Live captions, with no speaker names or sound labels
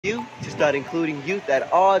you to start including youth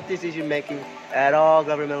at all decision making at all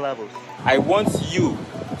government levels. I want you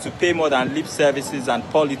to pay more than lip services and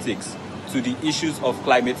politics to the issues of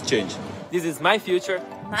climate change. This is my future.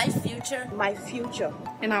 My future. My future.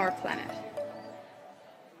 And our planet.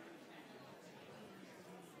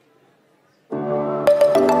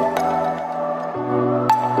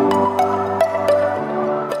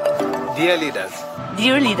 Dear leaders.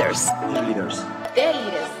 Dear leaders. Dear leaders. Dear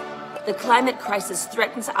leaders. The climate crisis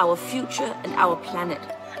threatens our future and our planet.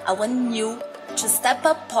 I want you to step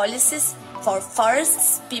up policies for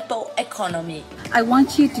forests, people, economy. I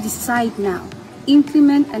want you to decide now,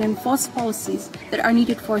 implement and enforce policies that are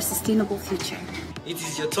needed for a sustainable future. It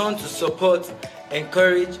is your turn to support,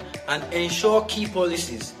 encourage, and ensure key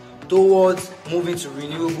policies towards moving to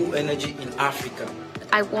renewable energy in Africa.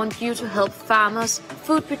 I want you to help farmers,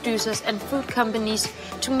 food producers and food companies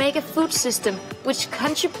to make a food system which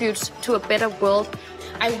contributes to a better world.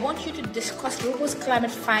 I want you to discuss robust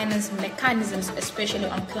climate finance mechanisms, especially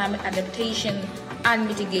on climate adaptation and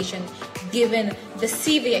mitigation, given the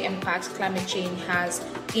severe impacts climate change has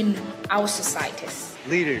in our societies.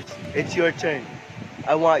 Leaders, it's your turn.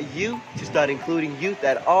 I want you to start including youth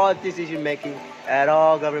at all decision making at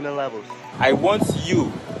all government levels. I want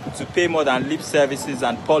you to pay more than lip services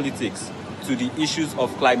and politics to the issues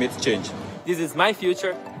of climate change. This is my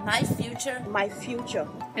future. My future. My future.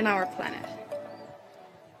 And our planet.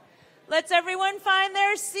 Let's everyone find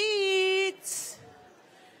their seats.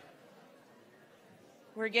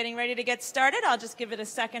 We're getting ready to get started. I'll just give it a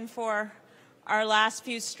second for our last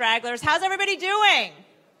few stragglers. How's everybody doing?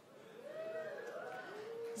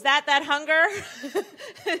 Is that hunger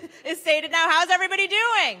is sated now? How's everybody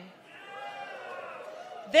doing?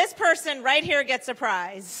 This person right here gets a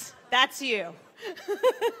prize. That's you.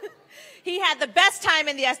 He had the best time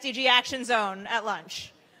in the SDG Action Zone at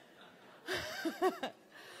lunch.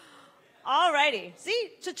 All righty.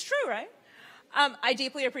 See, it's true, right? I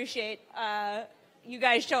deeply appreciate you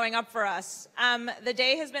guys showing up for us. The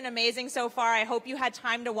day has been amazing so far. I hope you had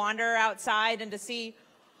time to wander outside and to see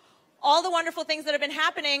all the wonderful things that have been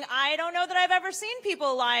happening. I don't know that I've ever seen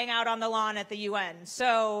people lying out on the lawn at the UN.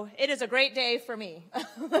 So it is a great day for me,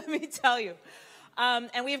 let me tell you.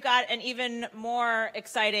 And we've got an even more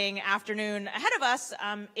exciting afternoon ahead of us,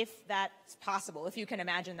 if that's possible, if you can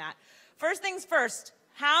imagine that. First things first,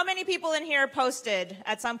 how many people in here posted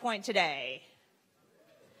at some point today?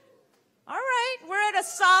 All right, we're at a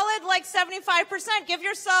solid like 75%. Give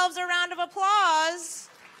yourselves a round of applause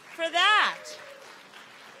for that.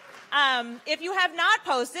 If you have not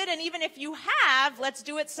posted, and even if you have, let's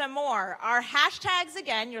do it some more. Our hashtags,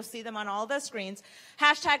 again, you'll see them on all the screens.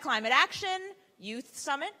 Hashtag climate action, Youth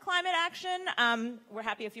Summit Climate Action. We're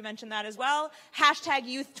happy if you mention that as well. Hashtag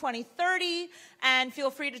Youth 2030, and feel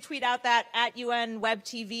free to tweet out that at UN Web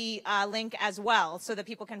TV link as well so that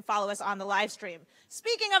people can follow us on the live stream.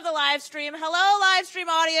 Speaking of the live stream, hello live stream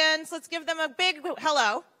audience. Let's give them a big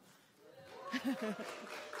hello.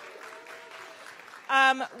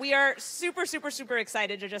 We are super, super, super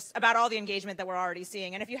excited about all the engagement that we're already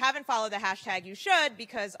seeing. And if you haven't followed the hashtag, you should,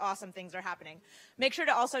 because awesome things are happening. Make sure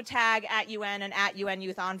to also tag at UN and at UN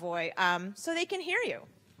Youth Envoy so they can hear you.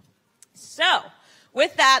 So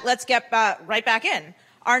with that, let's get right back in.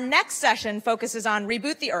 Our next session focuses on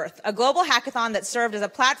Reboot the Earth, a global hackathon that served as a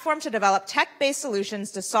platform to develop tech-based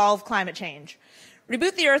solutions to solve climate change.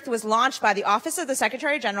 Reboot the Earth was launched by the Office of the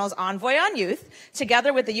Secretary General's Envoy on Youth,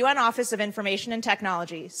 together with the UN Office of Information and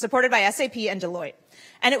Technology, supported by SAP and Deloitte.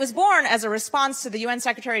 And it was born as a response to the UN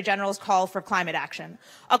Secretary General's call for climate action,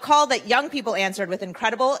 a call that young people answered with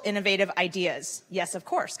incredible, innovative ideas. Yes, of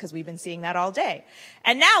course, because we've been seeing that all day.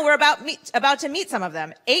 And now we're about to meet some of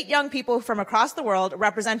them, 8 young people from across the world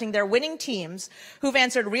representing their winning teams who've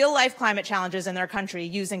answered real-life climate challenges in their country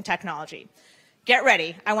using technology. Get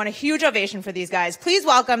ready. I want a huge ovation for these guys. Please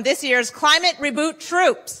welcome this year's Climate Reboot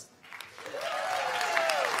troops.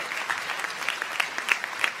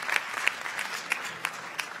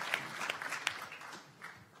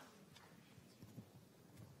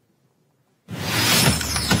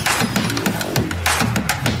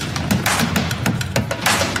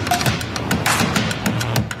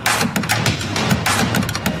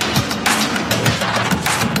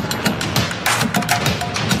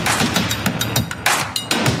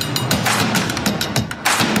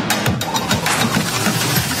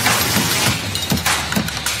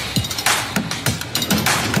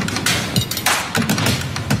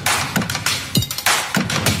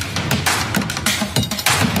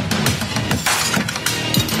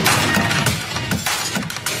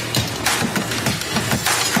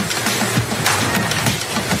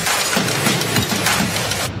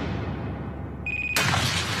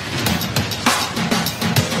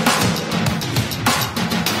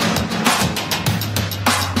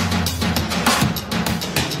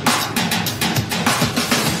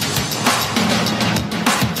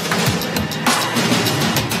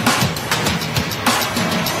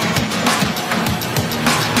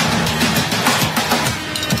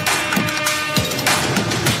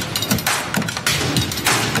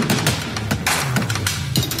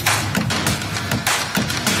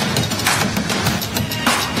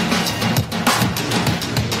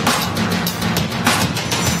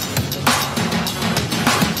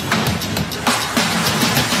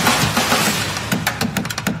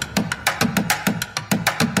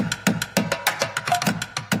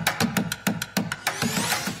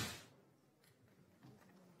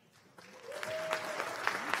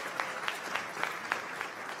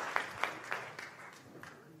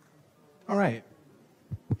 right.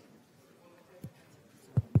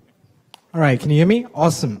 All right, can you hear me?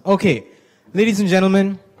 Awesome. Okay, ladies and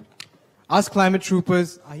gentlemen, us climate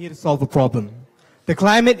troopers are here to solve a problem. The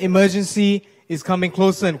climate emergency is coming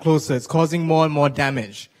closer and closer. It's causing more and more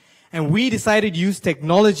damage. And we decided to use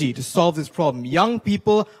technology to solve this problem. Young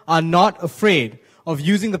people are not afraid of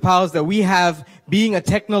using the powers that we have, being a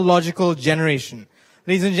technological generation.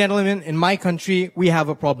 Ladies and gentlemen, in my country, we have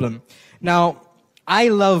a problem. Now, I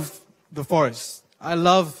love the forests. I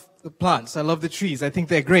love the plants. I love the trees. I think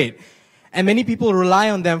they're great. And many people rely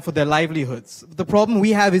on them for their livelihoods. The problem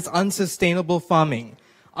we have is unsustainable farming,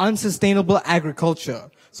 unsustainable agriculture.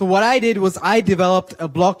 So what I did was I developed a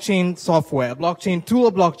blockchain software, a blockchain tool,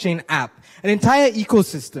 a blockchain app, an entire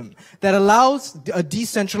ecosystem that allows a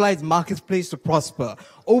decentralized marketplace to prosper,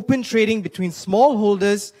 open trading between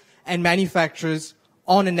smallholders and manufacturers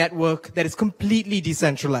on a network that is completely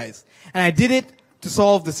decentralized. And I did it to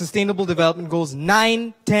solve the Sustainable Development Goals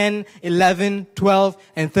 9, 10, 11, 12,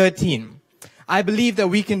 and 13. I believe that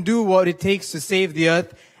we can do what it takes to save the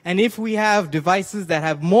Earth. And if we have devices that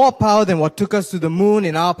have more power than what took us to the moon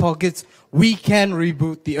in our pockets, we can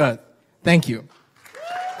reboot the Earth. Thank you.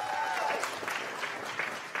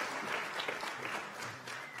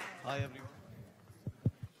 Hi, everyone.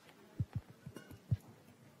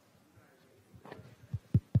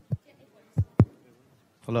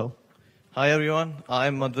 Hello. Hi, everyone.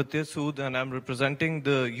 I'm Madhvitya Sood, and I'm representing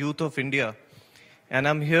the youth of India. And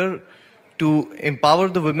I'm here to empower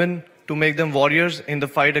the women to make them warriors in the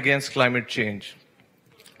fight against climate change.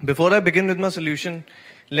 Before I begin with my solution,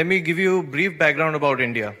 let me give you a brief background about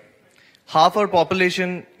India. Half our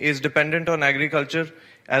population is dependent on agriculture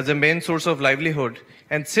as a main source of livelihood,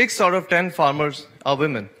 and 6 out of 10 farmers are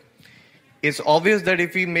women. It's obvious that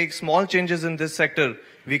if we make small changes in this sector,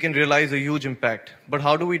 we can realize a huge impact. But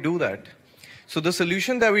how do we do that? So the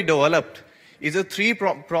solution that we developed is a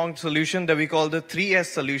 3-pronged solution that we call the 3S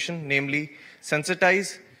solution, namely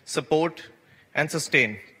sensitize, support, and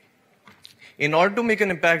sustain. In order to make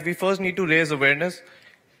an impact, we first need to raise awareness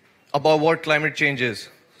about what climate change is.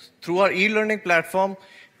 Through our e-learning platform,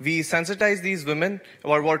 we sensitize these women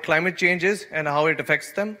about what climate change is and how it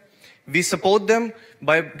affects them. We support them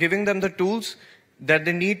by giving them the tools that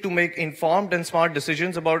they need to make informed and smart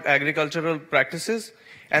decisions about agricultural practices.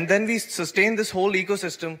 And then we sustain this whole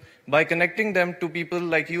ecosystem by connecting them to people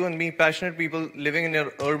like you and me, passionate people living in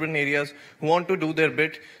your urban areas who want to do their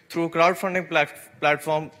bit through a crowdfunding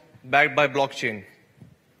platform backed by blockchain.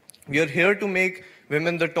 We are here to make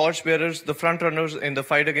women the torchbearers, the front runners in the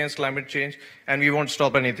fight against climate change, and we won't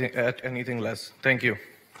stop at anything less. Thank you.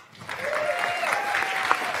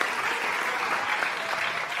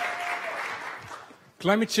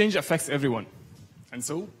 Climate change affects everyone, and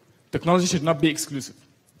so technology should not be exclusive.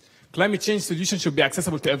 Climate change solutions should be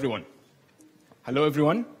accessible to everyone. Hello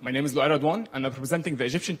everyone, my name is Lu'ay Radwan, and I'm representing the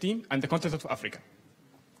Egyptian team and the continent of Africa.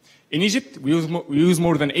 In Egypt, we use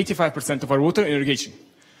more than 85% of our water in irrigation,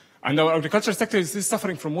 and our agricultural sector is still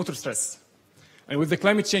suffering from water stress. And with the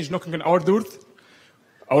climate change knocking on our door,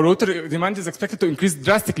 our water demand is expected to increase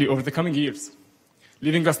drastically over the coming years,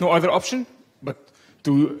 leaving us no other option but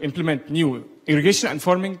to implement new irrigation and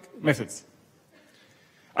farming methods.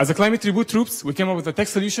 As a climate reboot troops, we came up with a tech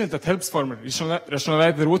solution that helps farmers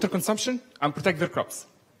rationalize their water consumption and protect their crops.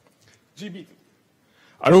 GB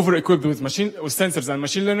are over-equipped with sensors and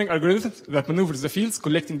machine learning algorithms that maneuvers the fields,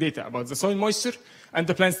 collecting data about the soil moisture and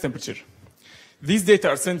the plant's temperature. These data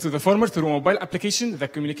are sent to the farmer through a mobile application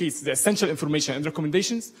that communicates the essential information and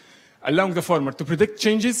recommendations, allowing the farmer to predict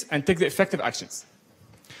changes and take the effective actions.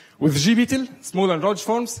 With GBTIL, small and large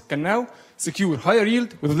farms can now secure higher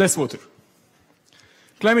yield with less water.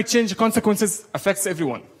 Climate change consequences affects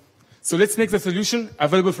everyone. So let's make the solution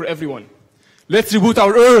available for everyone. Let's reboot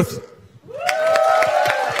our Earth.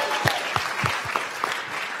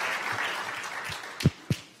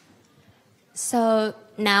 So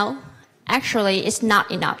now, actually, it's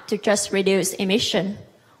not enough to just reduce emission.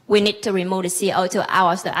 We need to remove the CO2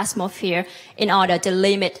 out of the atmosphere in order to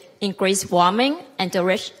limit increased warming and to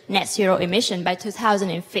reach net zero emission by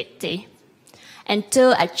 2050. And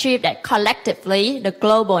to achieve that collectively, the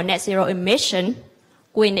global net zero emission,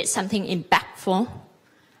 we need something impactful.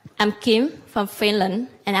 I'm Kim from Finland,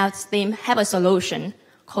 and our team have a solution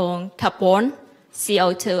called carbon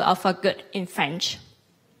CO2 or for good in French.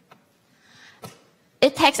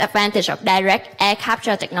 It takes advantage of direct air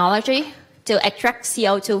capture technology to extract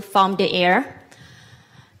CO2 from the air.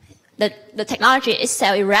 The technology is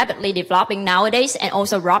rapidly developing nowadays and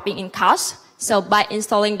also dropping in cost. So by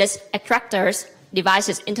installing these extractors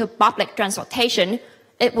devices into public transportation,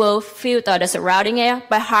 it will filter the surrounding air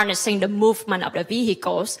by harnessing the movement of the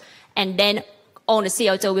vehicles and then all the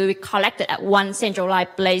CO2 will be collected at one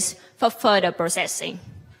centralized place for further processing.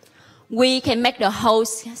 We can make the whole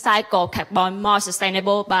cycle carbon more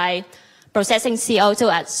sustainable by processing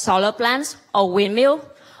CO2 at solar plants or windmill,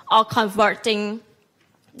 or converting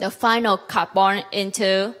the final carbon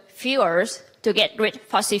into fuels to get rid of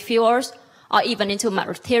fossil fuels, or even into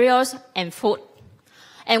materials and food.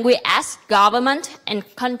 And we ask government and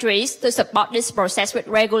countries to support this process with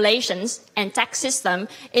regulations and tax system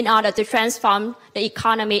in order to transform the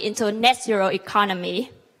economy into a net zero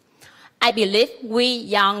economy. I believe we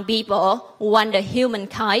young people want the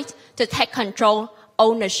humankind to take control,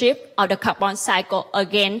 ownership of the carbon cycle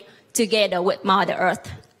again, together with Mother Earth.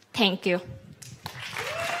 Thank you.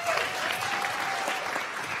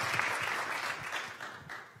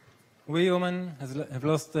 We humans have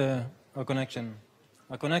lost our connection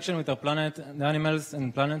with our planet, the animals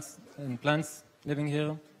and plants living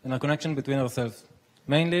here, and our connection between ourselves.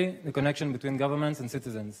 Mainly, the connection between governments and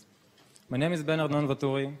citizens. My name is Bernard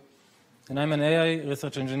Non-Vaturi, and I'm an AI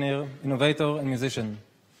research engineer, innovator, and musician.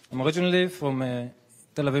 I'm originally from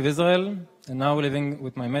Tel Aviv, Israel, and now living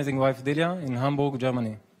with my amazing wife, Delia, in Hamburg,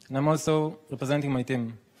 Germany. And I'm also representing my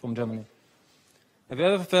team from Germany. Have you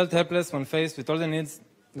ever felt helpless when faced with all the needs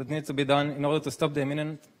that need to be done in order to stop the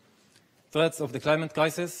imminent threats of the climate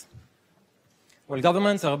crisis? While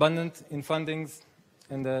governments are abundant in fundings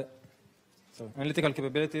and analytical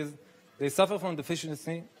capabilities, they suffer from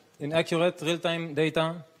deficiency in accurate real-time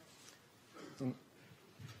data in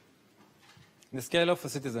the scale of a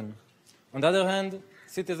citizen. On the other hand,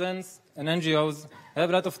 citizens and NGOs have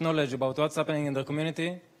a lot of knowledge about what's happening in their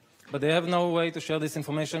community, but they have no way to share this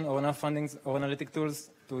information or enough fundings or analytic tools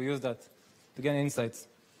to use that, to gain insights.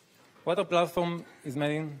 What our platform is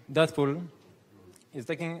making that pool is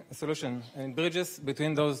taking a solution and it bridges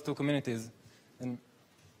between those two communities and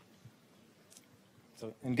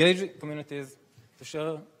engage communities to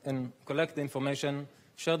share and collect the information,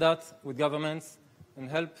 share that with governments, and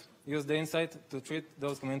help use the insight to treat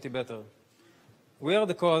those communities better. We are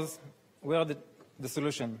the cause, we are the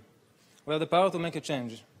solution. We have the power to make a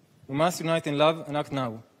change. We must unite in love and act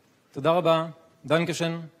now. Toda raba,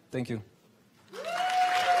 Dankeschön, thank you.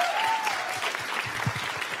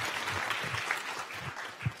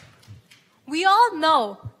 We all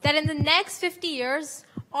know that in the next 50 years,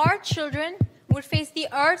 our children would face the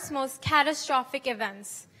Earth's most catastrophic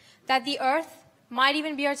events, that the Earth might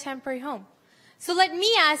even be our temporary home. So let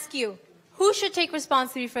me ask you, who should take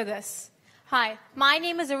responsibility for this? Hi, my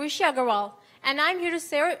name is Arushi Agarwal, and I'm here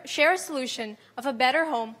to share a solution of a better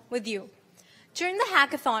home with you. During the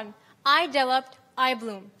hackathon, I developed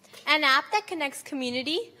iBloom, an app that connects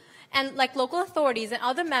community and local authorities and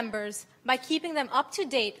other members by keeping them up to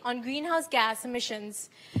date on greenhouse gas emissions.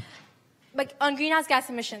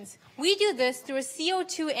 We do this through a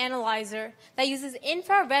CO2 analyzer that uses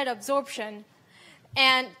infrared absorption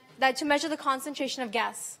and to measure the concentration of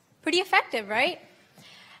gas. Pretty effective, right?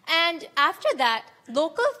 And after that,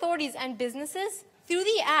 local authorities and businesses, through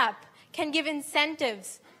the app, can give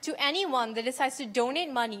incentives to anyone that decides to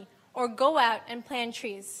donate money or go out and plant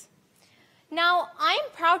trees. Now, I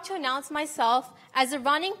am proud to announce myself as a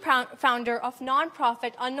running founder of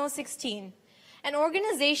nonprofit Unknown 16, an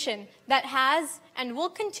organization that has and will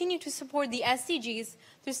continue to support the SDGs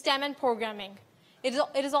through STEM and programming. It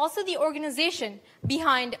is also the organization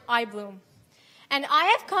behind iBloom. And I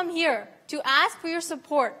have come here to ask for your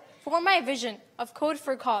support for my vision of Code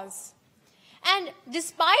for Cause. And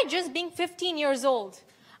despite just being 15 years old,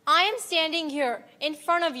 I am standing here in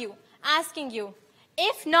front of you, asking you,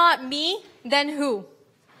 if not me, then who?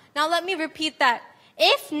 Now let me repeat that.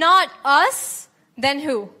 If not us, then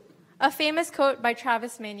who? A famous quote by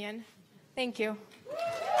Travis Manion. Thank you.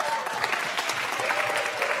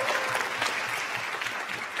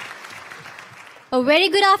 A very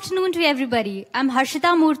good afternoon to everybody. I'm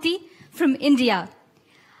Harshita Murthy from India.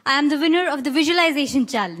 I am the winner of the Visualization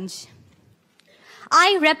Challenge.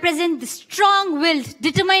 I represent the strong-willed,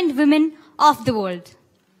 determined women of the world.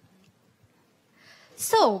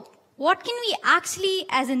 So, what can we actually,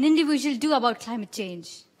 as an individual, do about climate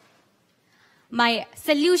change? My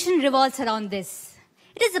solution revolves around this.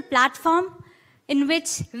 It is a platform in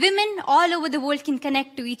which women all over the world can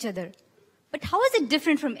connect to each other. But how is it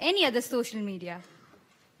different from any other social media?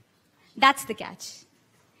 That's the catch.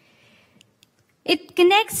 It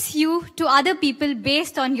connects you to other people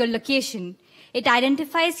based on your location. It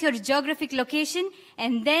identifies your geographic location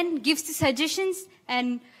and then gives you suggestions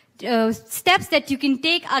and steps that you can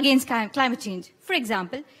take against climate change. For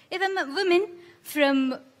example, if I'm a woman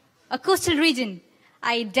from a coastal region,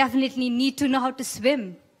 I definitely need to know how to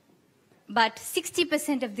swim. but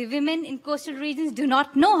 60% of the women in coastal regions do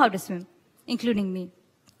not know how to swim, including me.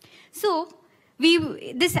 So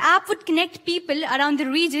this app would connect people around the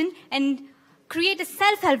region and create a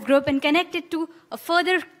self-help group and connect it to a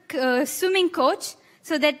further swimming coach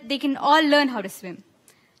so that they can all learn how to swim.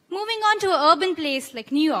 Moving on to an urban place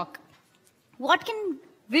like New York. What can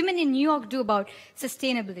women in New York do about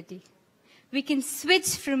sustainability? We can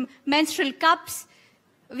switch from menstrual cups.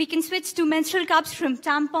 We can switch to menstrual cups from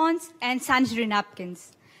tampons and sanitary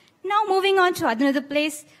napkins. Now moving on to another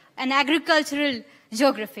place, an agricultural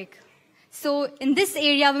geographic. So in this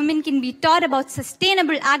area, women can be taught about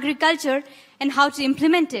sustainable agriculture and how to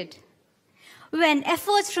implement it. When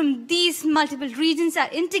efforts from these multiple regions are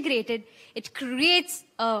integrated, it creates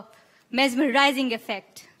a mesmerizing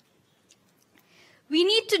effect. We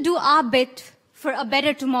need to do our bit for a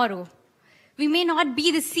better tomorrow. We may not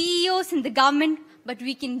be the CEOs in the government, but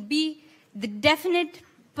we can be the definite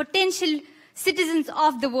potential citizens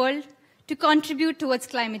of the world to contribute towards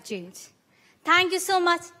climate change. Thank you so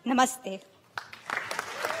much. Namaste.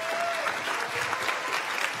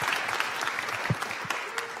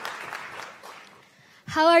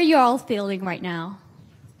 How are you all feeling right now?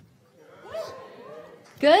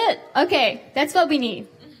 Good? Okay, that's what we need.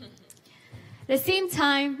 At the same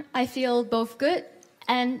time, I feel both good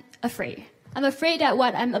and afraid. I'm afraid that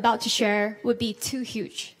what I'm about to share would be too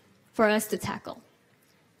huge for us to tackle.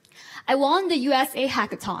 I won the USA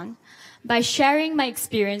Hackathon by sharing my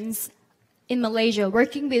experience in Malaysia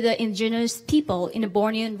working with the indigenous people in the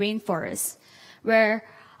Bornean rainforest, where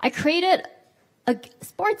I created a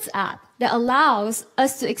sports app that allows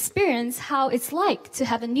us to experience how it's like to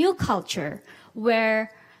have a new culture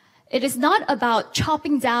where it is not about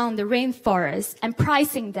chopping down the rainforest and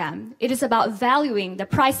pricing them. It is about valuing the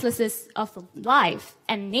pricelessness of life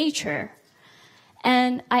and nature.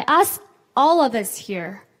 And I ask all of us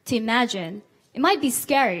here to imagine, it might be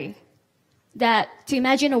scary, that to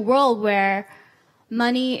imagine a world where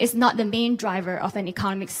money is not the main driver of an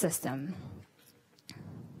economic system.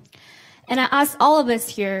 And I ask all of us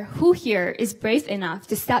here, who here is brave enough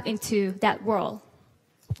to step into that world?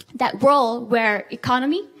 That world where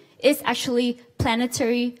economy is actually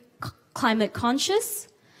planetary climate conscious.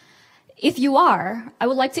 If you are, I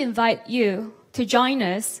would like to invite you to join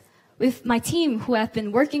us with my team who I've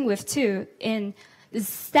been working with too in the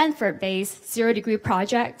Stanford-based Zero Degree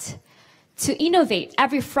Project to innovate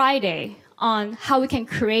every Friday on how we can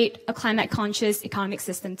create a climate conscious economic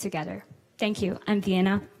system together. Thank you. I'm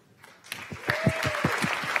Vienna.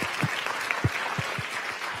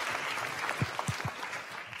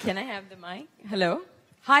 Can I have the mic? Hello.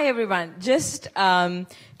 Hi, everyone. Just to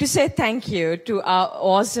say thank you to our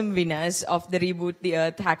awesome winners of the Reboot the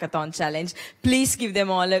Earth Hackathon Challenge. Please give them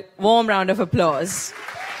all a warm round of applause.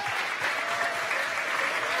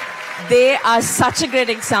 They are such a great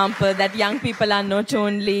example that young people are not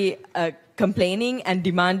only complaining and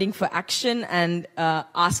demanding for action and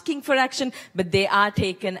asking for action, but they are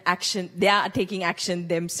taking action. They are taking action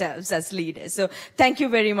themselves as leaders. So thank you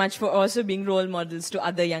very much for also being role models to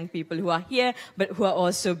other young people who are here, but who are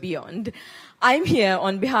also beyond. I'm here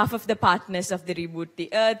on behalf of the partners of the Reboot the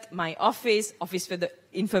Earth, my Office for the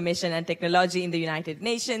Information and Technology in the United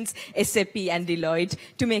Nations, SAP and Deloitte,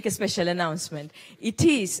 to make a special announcement. It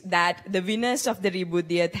is that the winners of the Reboot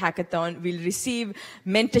the Earth Hackathon will receive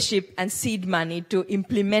mentorship and seed money to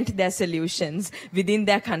implement their solutions within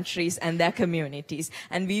their countries and their communities.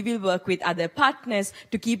 And we will work with other partners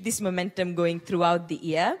to keep this momentum going throughout the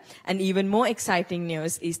year. And even more exciting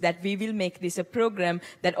news is that we will make this a program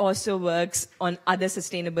that also works on other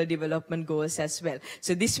sustainable development goals as well.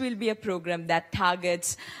 So this will be a program that targets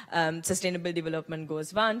Sustainable Development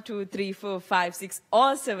Goals 1, 2, 3, 4, 5, 6,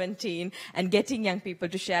 all 17, and getting young people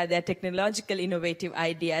to share their technological innovative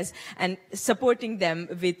ideas and supporting them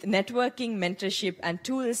with networking, mentorship, and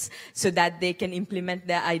tools so that they can implement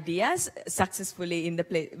their ideas successfully in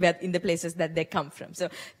the places that they come from. So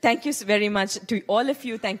thank you very much to all of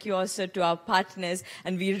you. Thank you also to our partners,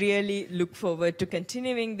 and we really look forward to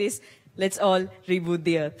continuing this. Let's all reboot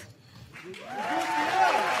the Earth.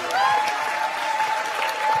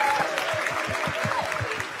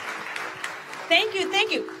 Thank you,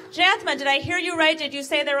 thank you. Jayathma, did I hear you right? Did you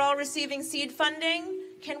say they're all receiving seed funding?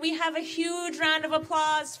 Can we have a huge round of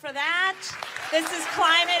applause for that? This is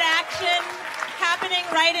climate action happening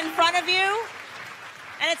right in front of you.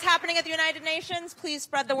 And it's what's happening at the United Nations. Please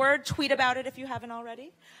spread the word. Tweet about it if you haven't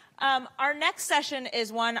already. Our next session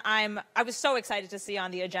is one I was so excited to see on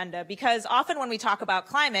the agenda, because often when we talk about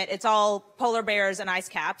climate, it's all polar bears and ice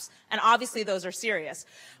caps, and obviously those are serious.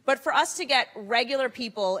 But for us to get regular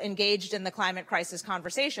people engaged in the climate crisis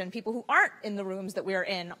conversation, people who aren't in the rooms that we're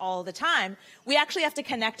in all the time, we actually have to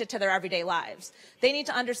connect it to their everyday lives. They need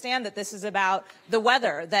to understand that this is about the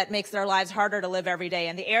weather that makes their lives harder to live every day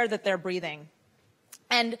and the air that they're breathing.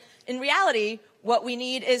 And in reality, what we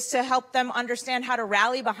need is to help them understand how to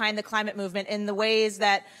rally behind the climate movement in the ways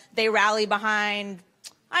that they rally behind,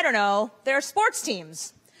 I don't know, their sports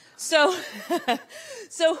teams. So,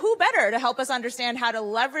 so who better to help us understand how to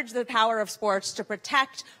leverage the power of sports to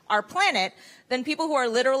protect our planet than people who are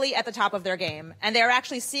literally at the top of their game, and they are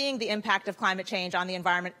actually seeing the impact of climate change on the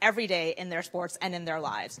environment every day in their sports and in their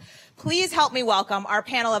lives. Please help me welcome our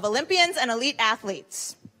panel of Olympians and elite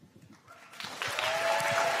athletes.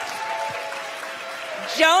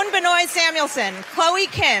 Joan Benoit Samuelson, Chloe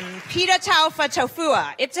Kim, Pita Taufa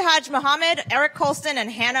Tofua, Ibtihaj Muhammad, Eric Colston,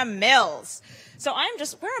 and Hannah Mills. So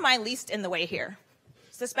where am I least in the way here?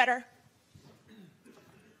 Is this better?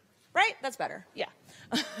 Right? That's better. Yeah.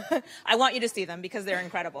 I want you to see them because they're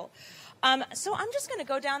incredible. So I'm just going to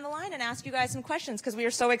go down the line and ask you guys some questions because we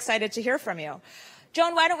are so excited to hear from you.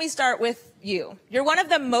 Joan, why don't we start with you? You're one of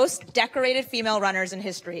the most decorated female runners in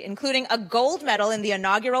history, including a gold medal in the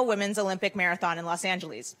inaugural Women's Olympic Marathon in Los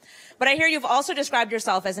Angeles. But I hear you've also described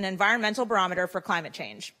yourself as an environmental barometer for climate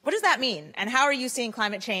change. What does that mean? And how are you seeing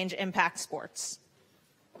climate change impact sports?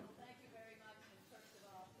 Thank you very much. First of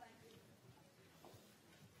all, thank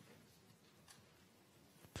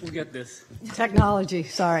you. We'll get this. Technology,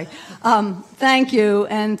 sorry. Thank you,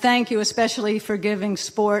 and thank you especially for giving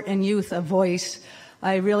sport and youth a voice.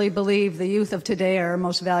 I really believe the youth of today are our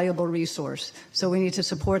most valuable resource, so we need to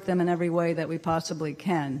support them in every way that we possibly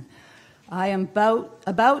can. I am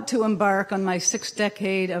about to embark on my 6th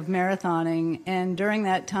decade of marathoning, and during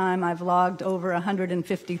that time I've logged over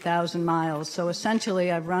 150,000 miles, so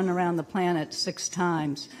essentially I've run around the planet 6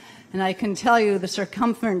 times. And I can tell you the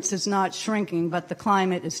circumference is not shrinking, but the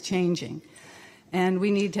climate is changing. And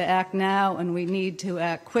we need to act now, and we need to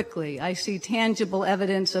act quickly. I see tangible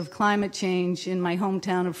evidence of climate change in my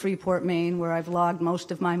hometown of Freeport, Maine, where I've logged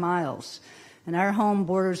most of my miles. And our home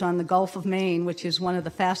borders on the Gulf of Maine, which is one of the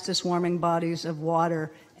fastest warming bodies of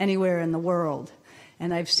water anywhere in the world.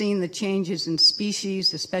 And I've seen the changes in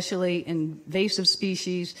species, especially invasive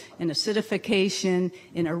species, in acidification,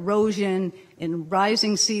 in erosion, in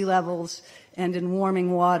rising sea levels, and in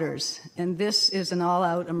warming waters. And this is an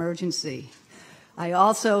all-out emergency. I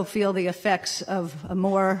also feel the effects of a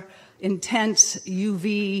more intense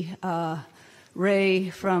UV ray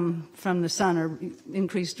from the sun, or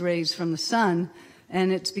increased rays from the sun,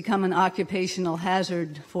 and it's become an occupational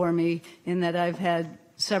hazard for me in that I've had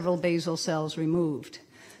several basal cells removed.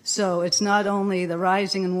 So it's not only the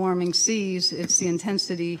rising and warming seas, it's the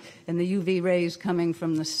intensity and the UV rays coming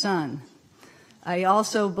from the sun. I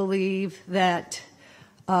also believe that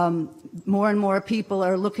more and more people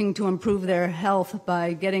are looking to improve their health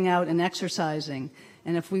by getting out and exercising.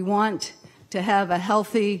 And if we want to have a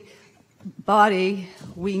healthy body,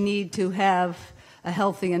 we need to have a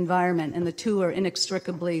healthy environment, and the two are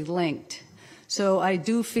inextricably linked. So I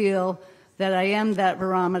do feel that I am that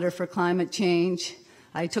barometer for climate change.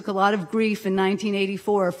 I took a lot of grief in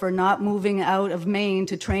 1984 for not moving out of Maine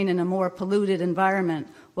to train in a more polluted environment.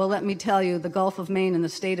 Well, let me tell you, the Gulf of Maine and the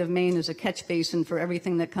state of Maine is a catch basin for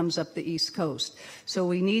everything that comes up the East Coast. So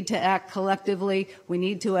we need to act collectively, we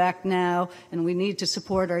need to act now, and we need to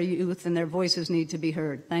support our youth, and their voices need to be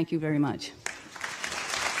heard. Thank you very much.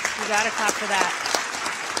 You got to clap for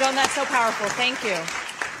that. Joan, that's so powerful. Thank you.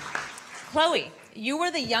 Chloe, you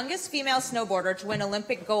were the youngest female snowboarder to win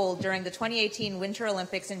Olympic gold during the 2018 Winter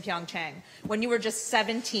Olympics in Pyeongchang when you were just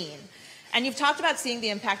 17. And you've talked about seeing the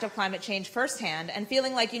impact of climate change firsthand and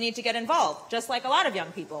feeling like you need to get involved, just like a lot of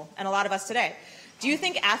young people and a lot of us today. Do you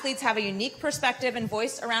think athletes have a unique perspective and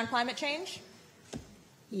voice around climate change?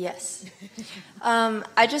 Yes.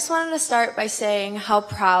 I just wanted to start by saying how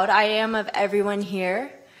proud I am of everyone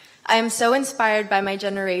here. I am so inspired by my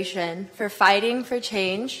generation for fighting for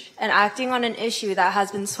change and acting on an issue that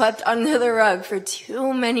has been swept under the rug for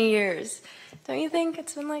too many years. Don't you think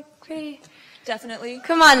it's been like pretty... Definitely.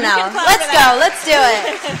 Come on now. Let's go. Let's do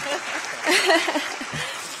it.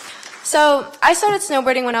 So I started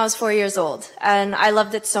snowboarding when I was 4 years old, and I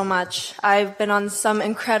loved it so much. I've been on some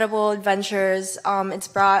incredible adventures.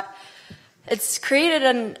 It's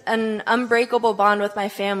created an unbreakable bond with my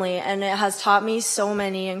family, and it has taught me so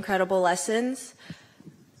many incredible lessons.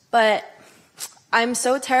 But I'm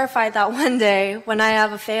so terrified that one day when I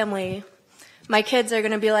have a family, my kids are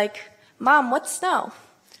going to be like, Mom, what's snow?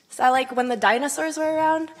 Is that like when the dinosaurs were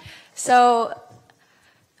around? So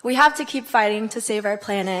we have to keep fighting to save our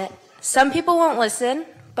planet. Some people won't listen,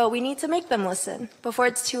 but we need to make them listen before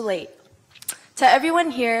it's too late. To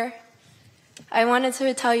everyone here, I wanted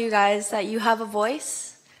to tell you guys that you have a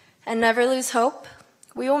voice and never lose hope.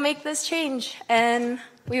 We will make this change and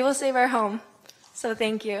we will save our home. So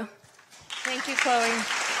thank you. Thank you, Chloe.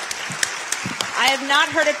 I have not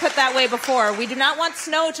heard it put that way before. We do not want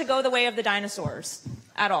snow to go the way of the dinosaurs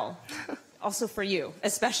at all. Also for you,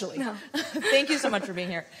 especially. No. Thank you so much for being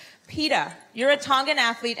here. Peta, you're a Tongan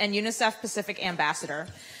athlete and UNICEF Pacific ambassador.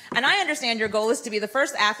 And I understand your goal is to be the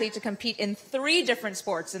first athlete to compete in 3 different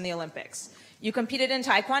sports in the Olympics. You competed in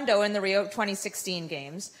Taekwondo in the Rio 2016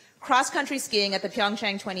 Games, cross-country skiing at the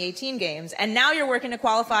Pyeongchang 2018 Games, and now you're working to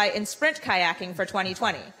qualify in sprint kayaking for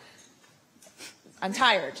 2020. I'm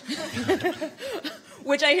tired.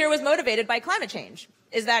 Which I hear was motivated by climate change.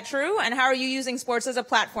 Is that true? And how are you using sports as a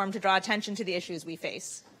platform to draw attention to the issues we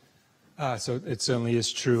face? So it certainly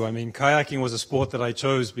is true. I mean, kayaking was a sport that I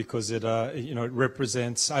chose because it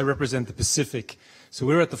represents, I represent the Pacific. So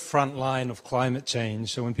we're at the front line of climate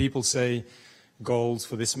change. So when people say goals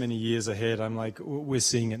for this many years ahead, I'm like, we're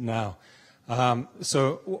seeing it now.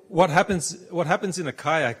 So what happens in a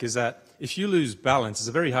kayak is that if you lose balance, it's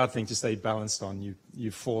a very hard thing to stay balanced on.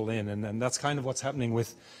 You fall in, and that's kind of what's happening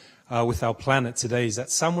with our planet today. Is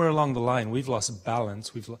that somewhere along the line we've lost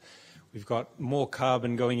balance. We've got more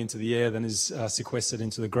carbon going into the air than is sequestered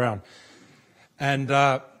into the ground, and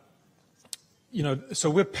so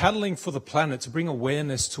we're paddling for the planet to bring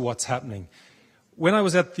awareness to what's happening. When I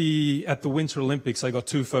was at the Winter Olympics, I got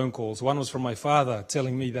 2 phone calls. One was from my father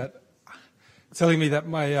telling me that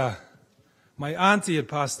my auntie had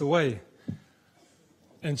passed away.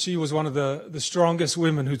 And she was one of the strongest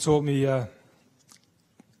women who taught me,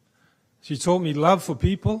 she taught me love for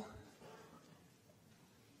people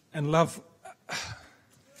and love.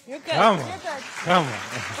 You're good. Come on. You're good. Come on.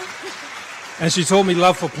 And she taught me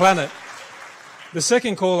love for planet. The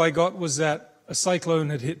second call I got was that a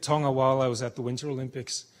cyclone had hit Tonga while I was at the Winter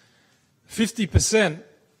Olympics. 50%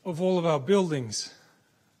 of all of our buildings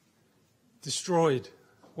destroyed,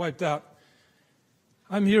 wiped out.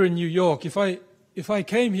 I'm here in New York. If I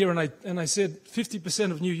came here and I said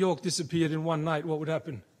 50% of New York disappeared in one night, what would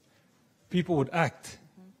happen? People would act.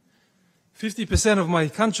 50% of my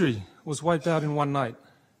country was wiped out in one night.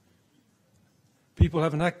 People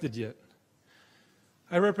haven't acted yet.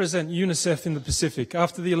 I represent UNICEF in the Pacific.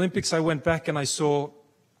 After the Olympics, I went back and I saw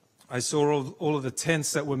all of the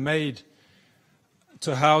tents that were made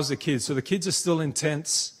to house the kids. So the kids are still in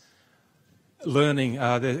tents learning.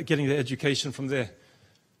 They're getting their education from there.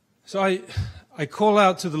 So I call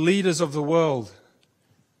out to the leaders of the world.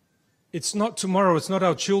 It's not tomorrow. It's not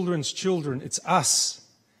our children's children. It's us.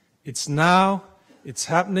 It's now. It's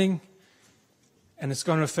happening. And it's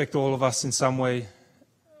going to affect all of us in some way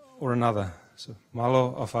or another. So,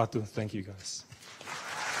 malo afatu. Thank you, guys.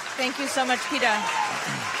 Thank you so much, Peta.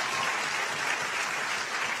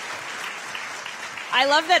 I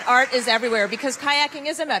love that art is everywhere because kayaking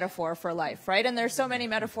is a metaphor for life, right? And there's so many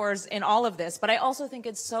metaphors in all of this, but I also think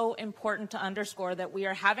it's so important to underscore that we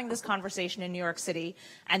are having this conversation in New York City,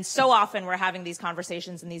 and so often we're having these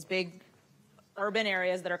conversations in these big urban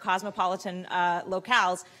areas that are cosmopolitan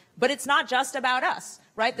locales, but it's not just about us,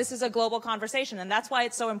 right? This is a global conversation, and that's why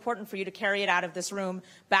it's so important for you to carry it out of this room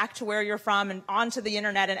back to where you're from and onto the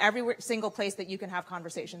internet and every single place that you can have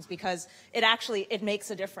conversations, because it makes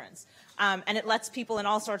a difference. And it lets people in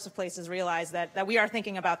all sorts of places realize that we are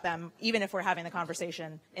thinking about them, even if we're having the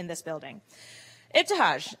conversation in this building.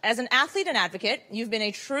 Ibtihaj, as an athlete and advocate, you've been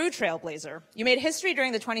a true trailblazer. You made history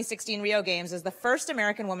during the 2016 Rio Games as the first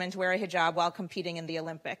American woman to wear a hijab while competing in the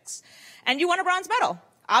Olympics. And you won a bronze medal.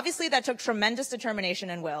 Obviously, that took tremendous determination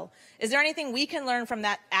and will. Is there anything we can learn from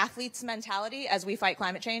that athlete's mentality as we fight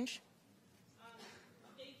climate change?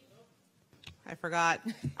 I forgot.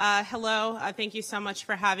 Hello. Thank you so much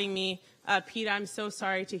for having me. Pete, I'm so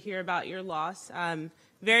sorry to hear about your loss.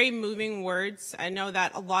 Very moving words. I know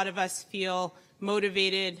that a lot of us feel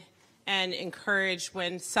motivated and encouraged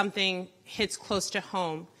when something hits close to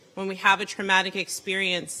home, when we have a traumatic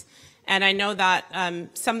experience. And I know that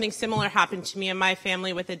something similar happened to me and my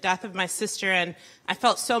family with the death of my sister, and I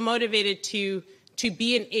felt so motivated to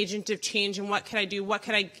be an agent of change. And what could I do?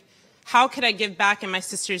 How could I give back in my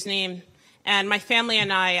sister's name? And my family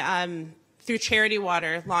and I, through Charity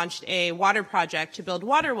Water, launched a water project to build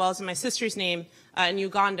water wells in my sister's name in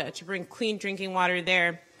Uganda to bring clean drinking water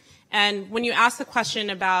there. And when you ask the question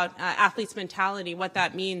about athletes' mentality, what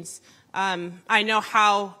that means, I know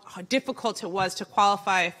how difficult it was to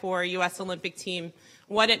qualify for a U.S. Olympic team,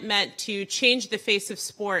 what it meant to change the face of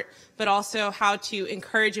sport, but also how to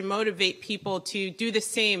encourage and motivate people to do the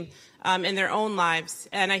same in their own lives.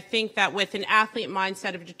 And I think that with an athlete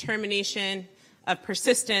mindset of determination, of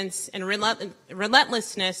persistence, and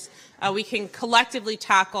relentlessness, we can collectively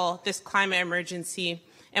tackle this climate emergency,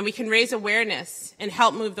 and we can raise awareness and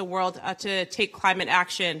help move the world to take climate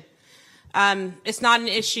action. It's not an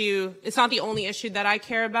issue, it's not the only issue that I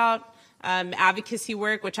care about. Advocacy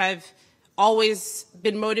work, which I've always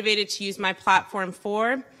been motivated to use my platform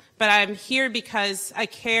for, but I'm here because I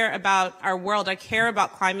care about our world. I care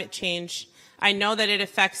about climate change. I know that it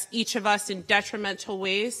affects each of us in detrimental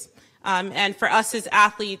ways. And for us as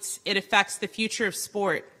athletes, it affects the future of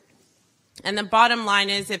sport. And the bottom line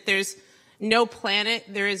is, if there's no planet,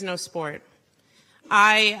 there is no sport.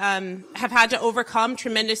 I have had to overcome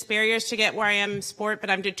tremendous barriers to get where I am in sport, but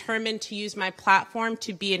I'm determined to use my platform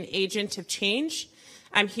to be an agent of change.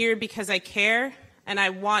 I'm here because I care, and I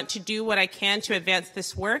want to do what I can to advance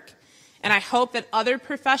this work. And I hope that other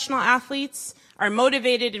professional athletes are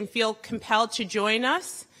motivated and feel compelled to join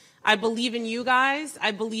us. I believe in you guys,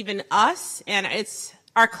 I believe in us, and it's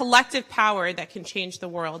our collective power that can change the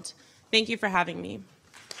world. Thank you for having me.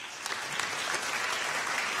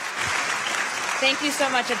 Thank you so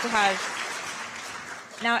much, Ibtihaj.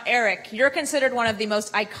 Now, Eric, you're considered one of the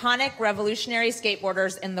most iconic revolutionary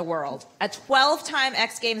skateboarders in the world. A 12-time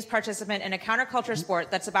X Games participant in a counterculture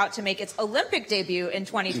sport that's about to make its Olympic debut in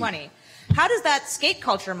 2020. How does that skate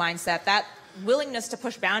culture mindset, that willingness to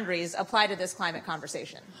push boundaries, apply to this climate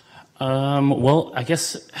conversation? Well, I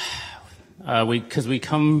guess because we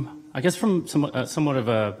come, I guess, from somewhat of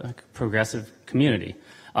a progressive community.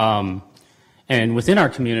 And within our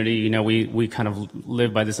community, you know, we kind of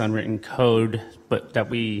live by this unwritten code, but that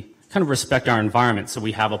we kind of respect our environment, so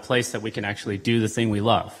we have a place that we can actually do the thing we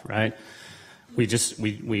love, right? We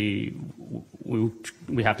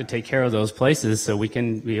have to take care of those places so we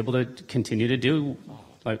can be able to continue to do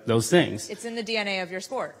like those things. It's in the DNA of your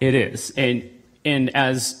sport. It is, and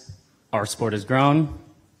as our sport has grown,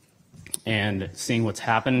 and seeing what's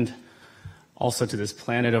happened also to this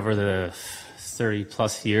planet over the 30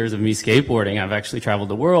 plus years of me skateboarding, I've actually traveled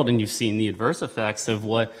the world, and you've seen the adverse effects of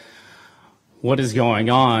what is going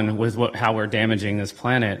on with how we're damaging this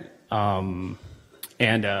planet. Sorry,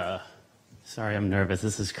 I'm nervous.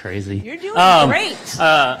 This is crazy. You're doing great.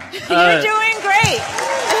 You're doing great.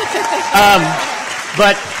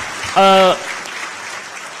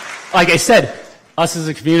 Like I said, us as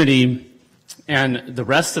a community and the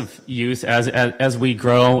rest of youth, as we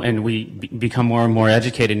grow and we become more and more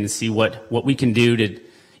educated and see what we can do to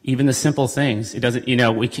even the simple things. It doesn't, you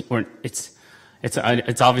know, it's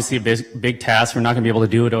obviously a big task. We're not going to be able to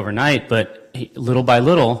do it overnight, but little by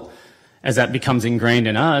little, as that becomes ingrained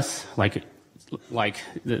in us, like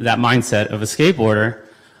that mindset of a skateboarder,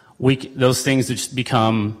 those things just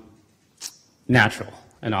become natural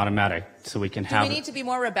and automatic, so we can have. Do we need to be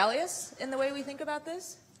more rebellious in the way we think about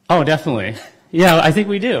this? Oh, definitely. Yeah, I think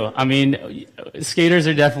we do. I mean, skaters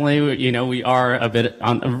are definitely, you know, we are a bit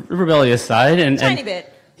on the rebellious side, and tiny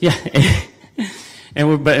bit. Yeah,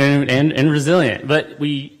 and resilient. But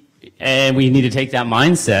we need to take that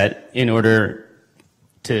mindset in order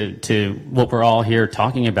to what we're all here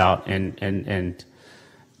talking about and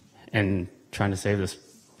trying to save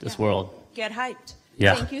this world. Get hyped.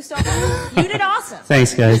 Yeah. Thank you so much. You did awesome.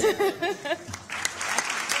 Thanks, guys. And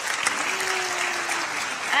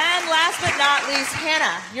last but not least,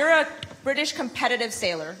 Hannah, you're a British competitive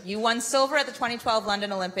sailor. You won silver at the 2012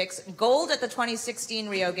 London Olympics, gold at the 2016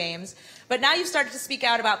 Rio Games, but now you've started to speak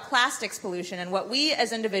out about plastics pollution and what we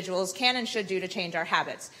as individuals can and should do to change our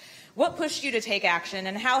habits. What pushed you to take action,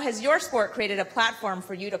 and how has your sport created a platform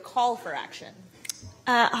for you to call for action?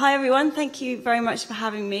 Hi everyone, thank you very much for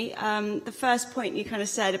having me. The first point you kind of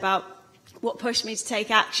said about what pushed me to take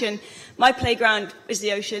action, my playground is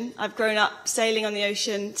the ocean. I've grown up sailing on the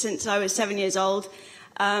ocean since I was 7 years old.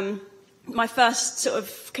 My first sort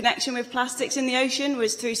of connection with plastics in the ocean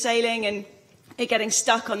was through sailing and it getting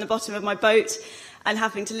stuck on the bottom of my boat and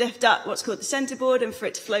having to lift up what's called the centerboard and for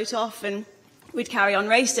it to float off, and we'd carry on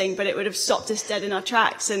racing, but it would have stopped us dead in our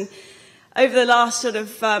tracks. And over the last sort of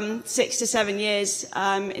 6 to 7 years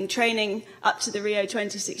in training up to the Rio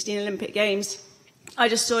 2016 Olympic Games, I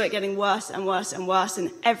just saw it getting worse and worse and worse.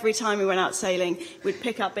 And every time we went out sailing, we'd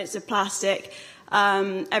pick up bits of plastic.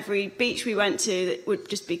 Every beach we went to would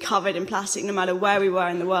just be covered in plastic, no matter where we were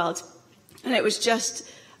in the world. And it was just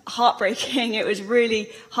heartbreaking. It was really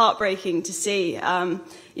heartbreaking to see.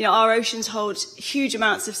 You know, our oceans hold huge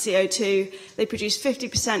amounts of CO2. They produce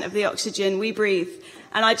 50% of the oxygen we breathe.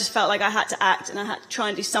 And I just felt like I had to act and I had to try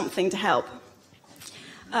and do something to help.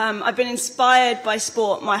 I've been inspired by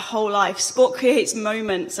sport my whole life. Sport creates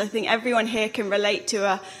moments. I think everyone here can relate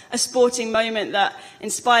to a sporting moment that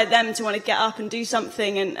inspired them to want to get up and do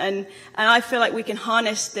something. And I feel like we can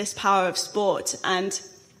harness this power of sport. And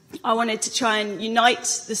I wanted to try and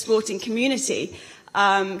unite the sporting community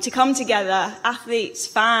to come together, athletes,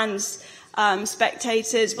 fans,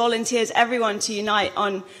 spectators, volunteers, everyone to unite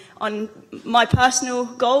on my personal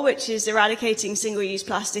goal, which is eradicating single-use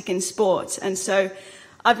plastic in sport. And so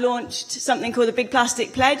I've launched something called the Big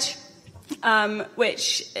Plastic Pledge,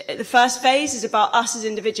 which the first phase is about us as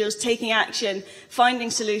individuals taking action,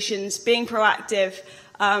 finding solutions, being proactive,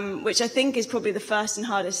 which I think is probably the first and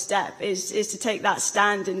hardest step, is to take that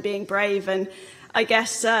stand and being brave. And I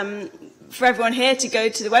guess for everyone here to go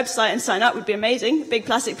to the website and sign up would be amazing,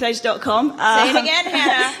 bigplasticpledge.com. Say it again,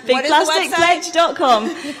 Hannah.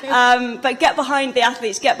 Bigplasticpledge.com. But get behind the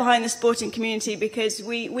athletes, get behind the sporting community, because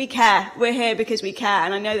we care. We're here because we care.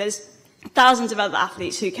 And I know there's thousands of other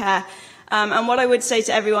athletes who care. And what I would say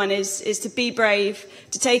to everyone is to be brave,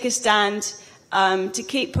 to take a stand, to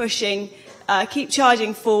keep pushing, keep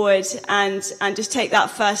charging forward, and just take that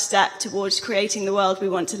first step towards creating the world we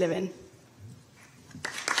want to live in.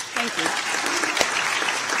 Thank you.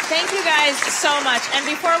 Thank you guys so much. And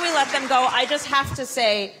before we let them go, I just have to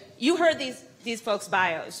say, you heard these folks'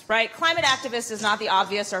 bios, right? Climate activist is not the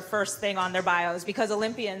obvious or first thing on their bios, because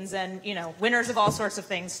Olympians and, you know, winners of all sorts of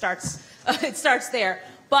things it starts there.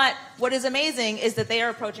 But what is amazing is that they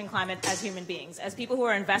are approaching climate as human beings, as people who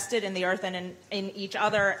are invested in the earth and in each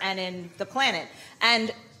other and in the planet.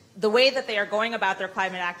 And the way that they are going about their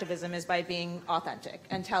climate activism is by being authentic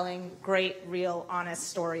and telling great, real, honest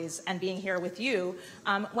stories and being here with you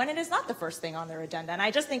when it is not the first thing on their agenda. And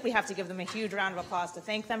I just think we have to give them a huge round of applause to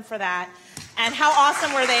thank them for that. And how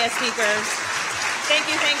awesome were they as speakers? Thank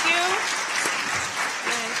you, thank you.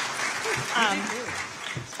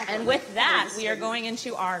 And with that, we are going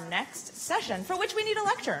into our next session, for which we need a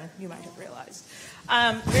lectern, you might have realized.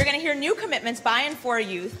 We're going to hear new commitments by and for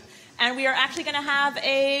youth. And we are actually going to have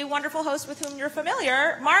a wonderful host with whom you're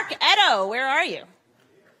familiar, Mark Edo. Where are you?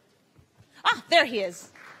 Ah, there he is.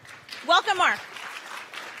 Welcome, Mark.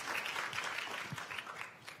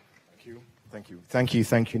 Thank you,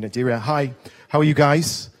 Nadira. Hi, how are you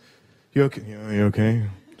guys? You okay? Yeah, you okay?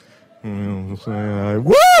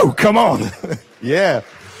 Woo! Come on! Yeah.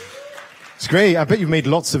 It's great. I bet you've made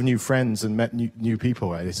lots of new friends and met new people.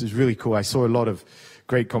 Right? This is really cool. I saw a lot of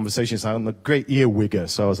great conversations. I'm a great earwigger,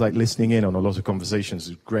 so I was like listening in on a lot of conversations.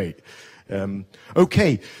 It was great.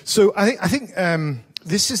 Okay, so I think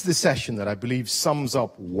this is the session that I believe sums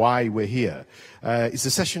up why we're here. It's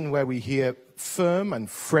a session where we hear firm and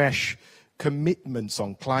fresh commitments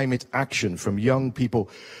on climate action from young people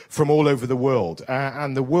from all over the world.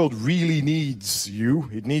 And the world really needs you.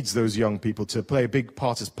 It needs those young people to play a big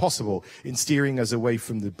part as possible in steering us away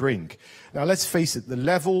from the brink. Now, let's face it, the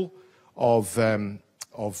level of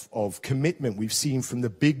commitment we've seen from the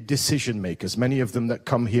big decision makers, many of them that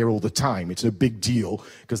come here all the time, it's a big deal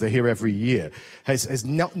because they're here every year, has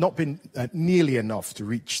not been nearly enough to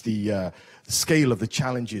reach the scale of the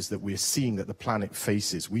challenges that we're seeing that the planet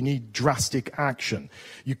faces. We need drastic action.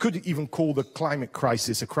 You could even call the climate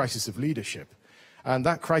crisis a crisis of leadership. And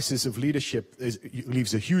that crisis of leadership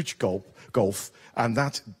leaves a huge gulf, and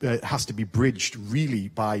that has to be bridged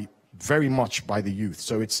really very much by the youth.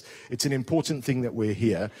 So it's an important thing that we're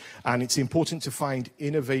here, and it's important to find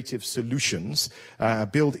innovative solutions,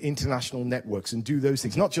 build international networks and do those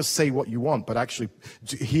things. Not just say what you want, but actually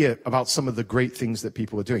hear about some of the great things that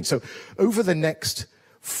people are doing. So over the next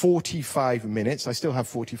 45 minutes, I still have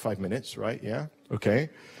 45 minutes, right? Yeah? Okay.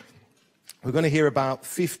 We're going to hear about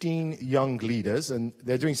 15 young leaders, and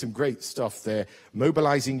they're doing some great stuff. They're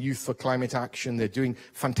mobilizing youth for climate action. They're doing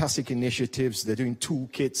fantastic initiatives. They're doing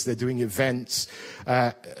toolkits. They're doing events,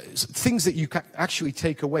 things that you can actually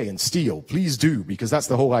take away and steal. Please do, because that's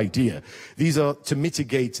the whole idea. These are to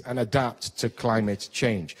mitigate and adapt to climate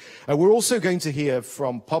change. We're also going to hear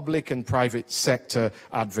from public and private sector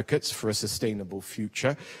advocates for a sustainable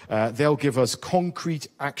future. They'll give us concrete,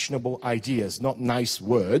 actionable ideas, not nice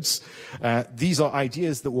words. These are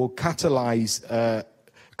ideas that will catalyze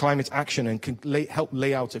climate action and can help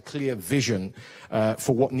lay out a clear vision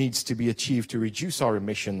for what needs to be achieved to reduce our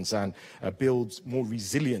emissions and build more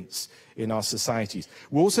resilience in our societies.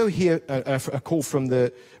 We'll also hear a call from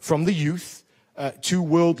the youth to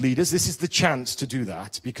world leaders. This is the chance to do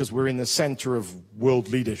that because we're in the center of world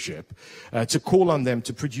leadership, to call on them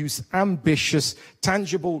to produce ambitious,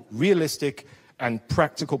 tangible, realistic, and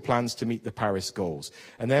practical plans to meet the Paris goals.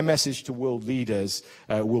 And their message to world leaders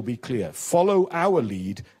will be clear. Follow our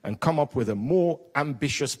lead and come up with a more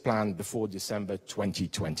ambitious plan before December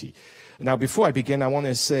 2020. Now, before I begin, I want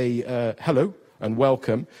to say hello and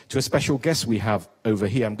welcome to a special guest we have over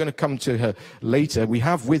here. I'm going to come to her later. We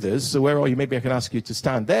have with us, so where are you? Maybe I can ask you to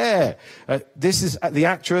stand. There! This is the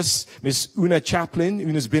actress, Miss Una Chaplin.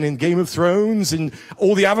 Una's been in Game of Thrones and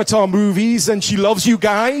all the Avatar movies, and she loves you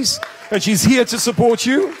guys, and she's here to support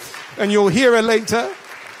you, and you'll hear her later.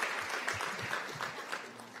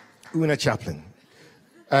 Una Chaplin.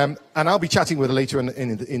 And I'll be chatting with her later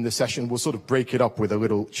in the session. We'll sort of break it up with a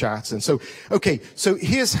little chat. And so, okay, so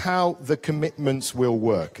here's how the commitments will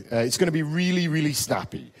work. It's going to be really, really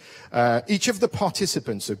snappy. Each of the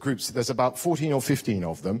participants or groups, there's about 14 or 15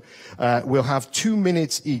 of them, will have 2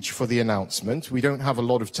 minutes each for the announcement. We don't have a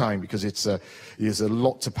lot of time because there's a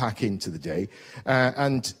lot to pack into the day.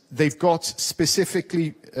 And they've got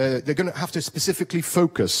specifically, they're going to have to specifically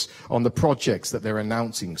focus on the projects that they're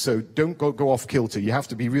announcing. So don't go off kilter. You have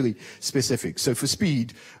to be really specific. So for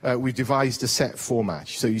speed, we've devised a set format.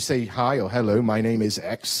 So you say, hi or hello, my name is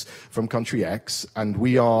X from country X, and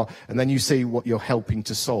we are, and then you say what you're helping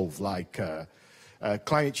to solve, like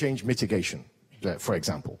climate change mitigation, for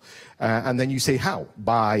example. And then you say how,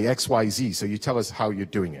 by XYZ, so you tell us how you're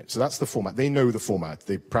doing it. So that's the format. They know the format.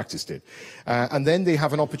 They've practiced it. And then they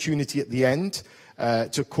have an opportunity at the end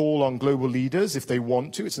to call on global leaders if they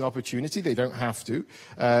want to. It's an opportunity. They don't have to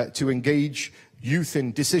engage youth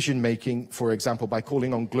in decision-making, for example, by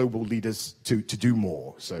calling on global leaders to do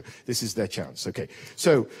more. So this is their chance. Okay.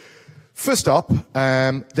 So first up,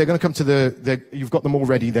 they're going to come to you've got them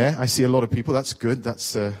already there. I see a lot of people. That's good.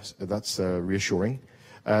 That's reassuring.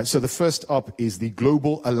 So the first up is the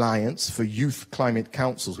Global Alliance for Youth Climate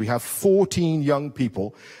Councils. We have 14 young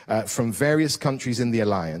people from various countries in the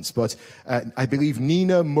alliance, but I believe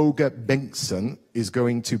Nina Moga Bengtsson is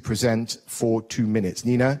going to present for 2 minutes.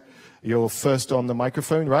 Nina, you're first on the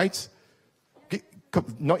microphone, right?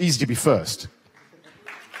 Not easy to be first.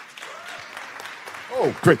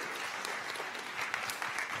 Oh, great.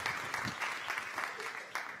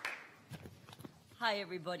 Hi,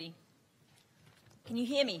 everybody. Can you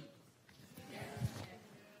hear me?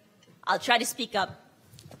 I'll try to speak up.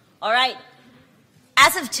 All right.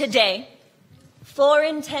 As of today, 4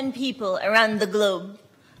 in 10 people around the globe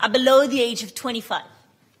are below the age of 25.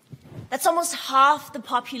 That's almost half the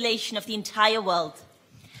population of the entire world.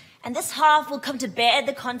 And this half will come to bear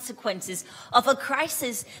the consequences of a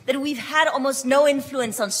crisis that we've had almost no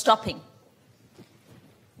influence on stopping.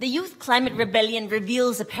 The Youth Climate Rebellion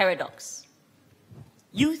reveals a paradox.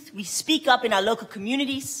 Youth, we speak up in our local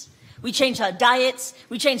communities, we change our diets,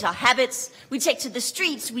 we change our habits, we take to the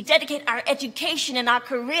streets, we dedicate our education and our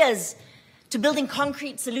careers to building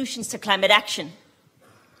concrete solutions to climate action.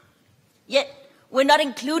 Yet, we're not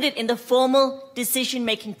included in the formal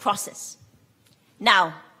decision-making process.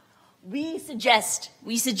 Now, we suggest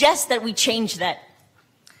that we change that.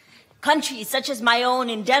 Countries such as my own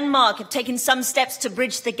in Denmark have taken some steps to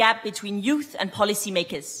bridge the gap between youth and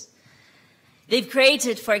policymakers. They've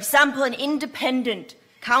created, for example, an independent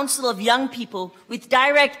council of young people with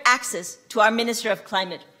direct access to our Minister of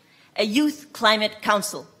Climate, a Youth Climate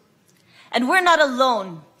Council. And we're not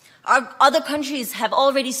alone. Our other countries have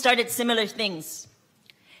already started similar things.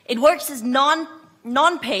 It works as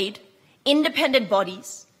non-paid, independent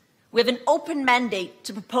bodies. We have an open mandate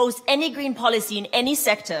to propose any green policy in any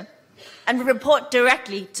sector and report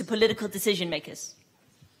directly to political decision makers.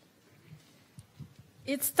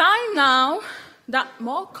 It's time now that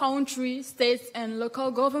more countries, states, and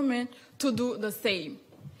local government to do the same.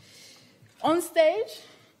 On stage,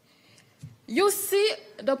 you see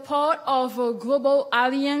the part of a global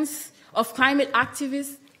alliance of climate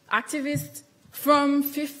activists from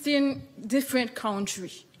 15 different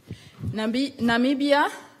countries. Namibia,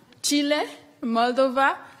 Chile,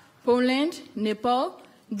 Moldova, Poland, Nepal,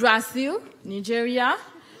 Brazil, Nigeria,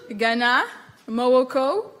 Ghana,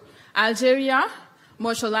 Morocco, Algeria,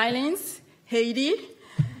 Marshall Islands, Haiti,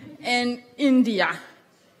 and India.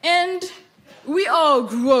 And we are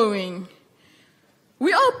growing.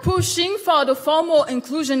 We are pushing for the formal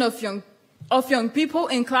inclusion of young people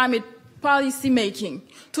in climate policy making,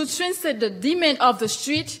 to translate the demand of the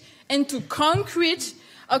street into concrete,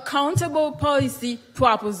 accountable policy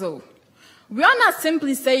proposal. We are not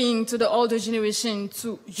simply saying to the older generation,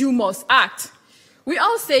 you must act. We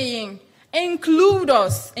are saying, include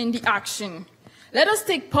us in the action. Let us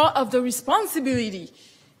take part of the responsibility.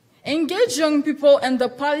 Engage young people in the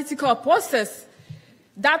political process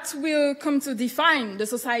that will come to define the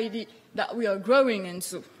society that we are growing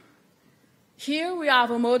into. Here we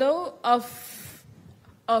have a model of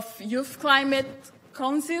Youth Climate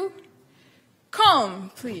Council.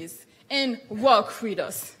 Come, please, and work with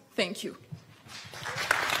us. Thank you.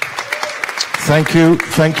 Thank you.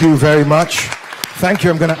 Thank you very much. Thank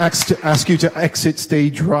you. I'm going to ask you to exit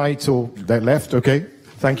stage right or left, okay?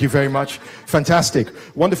 Thank you very much. Fantastic.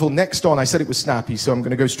 Wonderful. Next on, I said it was snappy, so I'm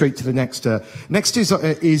going to go straight to the next. Next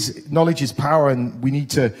is knowledge is power, and we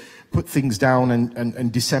need to put things down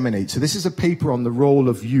and disseminate. So this is a paper on the role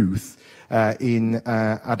of youth in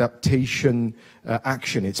adaptation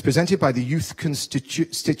action. It's presented by the Youth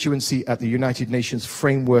Constituency at the United Nations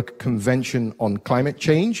Framework Convention on Climate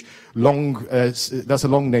Change. That's a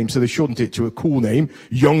long name, so they shortened it to a cool name,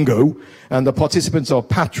 YONGO. And the participants are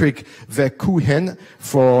Patrick Verkuhen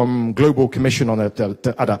from Global Commission on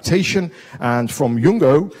Adaptation, and from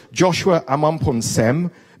YONGO, Joshua Amamponsem,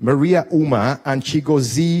 Maria Uma, and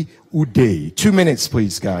Chigozie Ude. 2 minutes,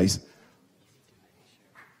 please, guys.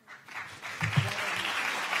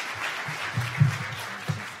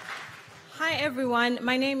 Hi everyone,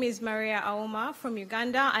 my name is Maria Auma from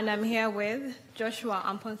Uganda, and I'm here with Joshua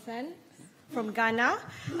Amponsen from Ghana,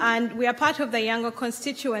 and we are part of the Yango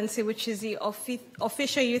constituency, which is the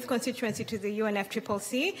official youth constituency to the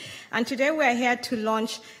UNFCCC. And today we are here to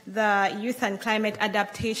launch the Youth and Climate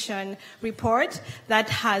Adaptation Report that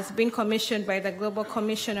has been commissioned by the Global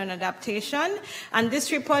Commission on Adaptation. And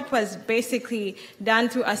this report was basically done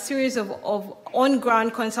through a series of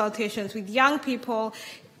on-ground consultations with young people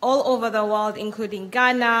all over the world, including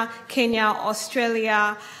Ghana, Kenya,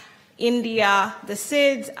 Australia, India, the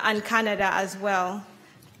SIDS, and Canada as well.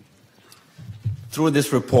 Through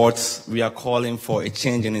this report, we are calling for a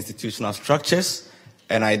change in institutional structures,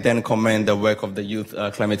 and I then commend the work of the Youth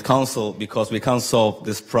Climate Council, because we can't solve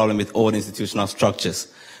this problem with old institutional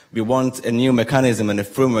structures. We want a new mechanism and a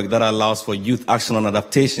framework that allows for youth action on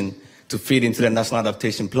adaptation to feed into the national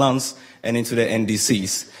adaptation plans and into the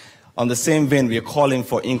NDCs. On the same vein, we are calling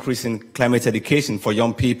for increasing climate education for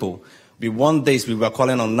young people. We want this, we were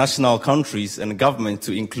calling on national countries and government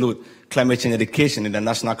to include climate change education in the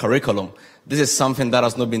national curriculum. This is something that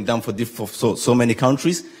has not been done for so many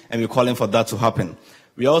countries, and we're calling for that to happen.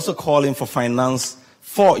 We're also calling for finance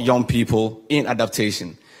for young people in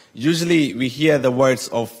adaptation. Usually we hear the words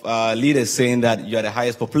of leaders saying that you are the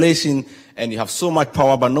highest population and you have so much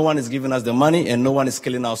power, but no one is giving us the money and no one is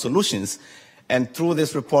scaling our solutions. And through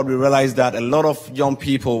this report, we realized that a lot of young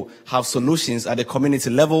people have solutions at the community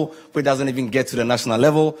level, which doesn't even get to the national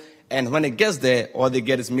level. And when it gets there, all they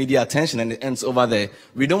get is media attention and it ends over there.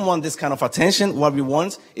 We don't want this kind of attention. What we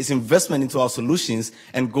want is investment into our solutions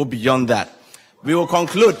and go beyond that. We will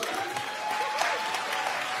conclude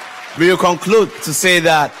to say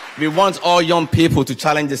that we want all young people to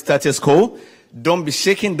challenge the status quo. Don't be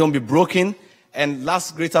shaken, don't be broken. And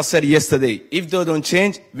last Greta said yesterday, if they don't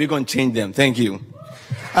change, we're going to change them. Thank you.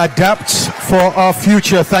 Adapt for our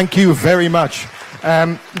future. Thank you very much.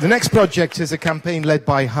 The next project is a campaign led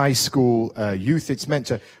by high school youth. It's meant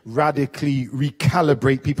to radically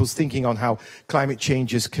recalibrate people's thinking on how climate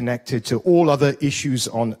change is connected to all other issues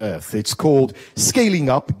on Earth. It's called Scaling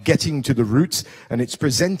Up, Getting to the Roots, and it's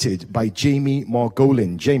presented by Jamie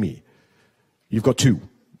Margolin. Jamie, you've got 2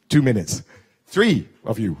 minutes. 3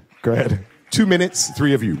 of you. Go ahead. 2 minutes,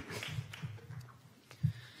 3 of you.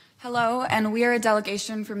 Hello, and we are a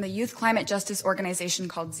delegation from the youth climate justice organization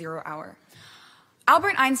called 0 Hour.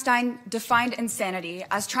 Albert Einstein defined insanity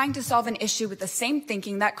as trying to solve an issue with the same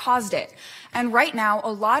thinking that caused it. And right now,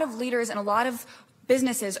 a lot of leaders and a lot of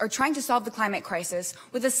businesses are trying to solve the climate crisis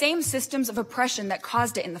with the same systems of oppression that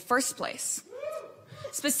caused it in the first place.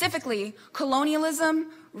 Specifically,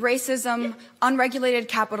 colonialism, racism, unregulated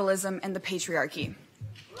capitalism, and the patriarchy.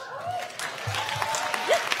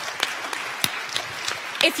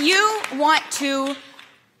 If you want to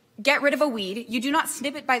get rid of a weed, you do not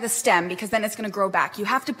snip it by the stem because then it's going to grow back. You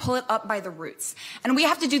have to pull it up by the roots. And we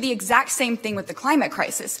have to do the exact same thing with the climate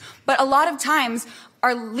crisis. But a lot of times,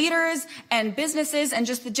 our leaders and businesses and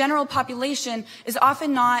just the general population is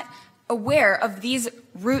often not aware of these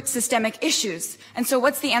root systemic issues. And so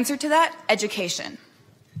what's the answer to that? Education.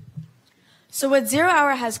 So what 0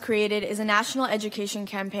 Hour has created is a national education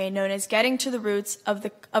campaign known as Getting to the Roots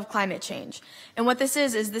of Climate Change. And what this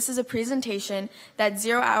is a presentation that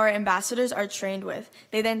 0 Hour ambassadors are trained with.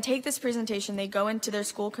 They then take this presentation, they go into their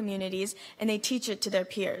school communities, and they teach it to their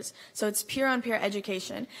peers. So it's peer-on-peer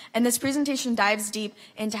education. And this presentation dives deep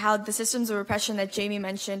into how the systems of repression that Jamie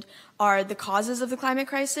mentioned are the causes of the climate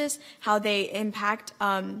crisis, how they impact,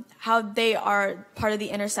 how they are part of the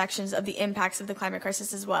intersections of the impacts of the climate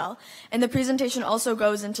crisis as well. And the presentation also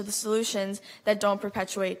goes into the solutions that don't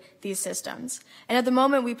perpetuate these systems. And at the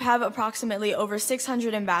moment, we have approximately over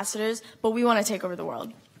 600 ambassadors, but we want to take over the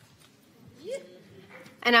world.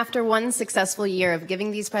 And after one successful year of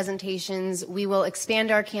giving these presentations, we will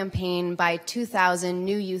expand our campaign by 2,000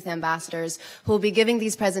 new youth ambassadors who will be giving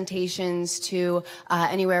these presentations to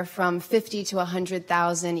anywhere from 50 to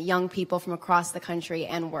 100,000 young people from across the country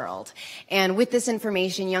and world. And with this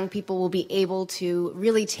information, young people will be able to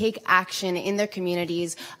really take action in their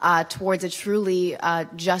communities towards a truly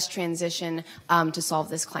just transition to solve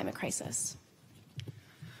this climate crisis.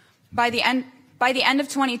 By the end of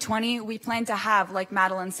 2020, we plan to have, like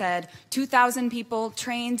Madeline said, 2,000 people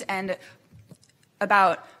trained and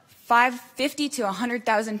about 50 to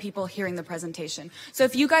 100,000 people hearing the presentation. So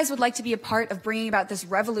if you guys would like to be a part of bringing about this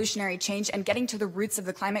revolutionary change and getting to the roots of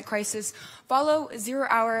the climate crisis, follow 0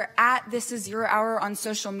 Hour at This Is 0 Hour on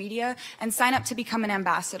social media and sign up to become an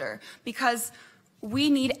ambassador, because we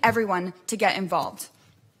need everyone to get involved.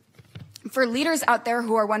 For leaders out there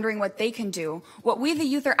who are wondering what they can do, what we the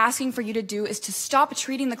youth are asking for you to do is to stop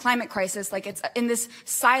treating the climate crisis like it's in this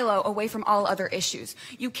silo away from all other issues.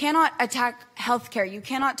 You cannot attack healthcare, you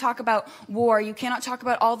cannot talk about war, you cannot talk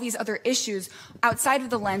about all these other issues outside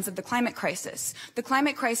of the lens of the climate crisis. The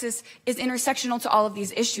climate crisis is intersectional to all of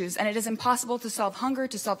these issues, and it is impossible to solve hunger,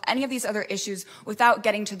 to solve any of these other issues without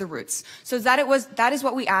getting to the roots. So that is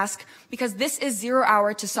what we ask, because this is 0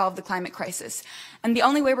 Hour to solve the climate crisis. And the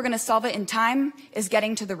only way we're going to solve it in time is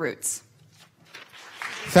getting to the roots.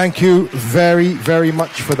 Thank you very, very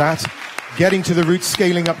much for that. Getting to the roots,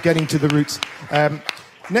 scaling up, getting to the roots.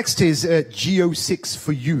 Next is Geo6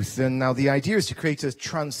 for Youth. And now the idea is to create a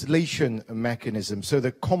translation mechanism so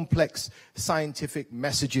that complex scientific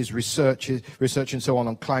messages, research and so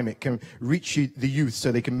on climate can reach the youth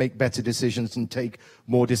so they can make better decisions and take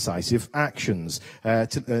more decisive actions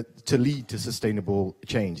to lead to sustainable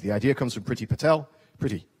change. The idea comes from Priti Patel.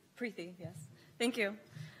 Priti, yes. Thank you.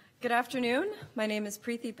 Good afternoon. My name is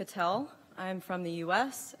Priti Patel. I'm from the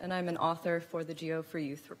US, and I'm an author for the Geo for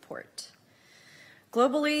Youth report.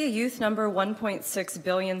 Globally, youth number 1.6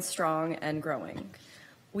 billion strong and growing.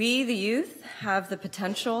 We, the youth, have the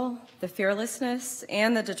potential, the fearlessness,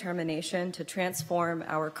 and the determination to transform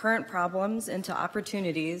our current problems into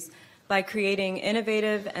opportunities by creating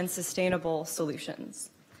innovative and sustainable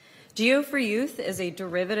solutions. Geo for Youth is a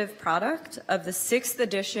derivative product of the 6th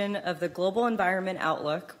edition of the Global Environment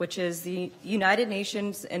Outlook, which is the United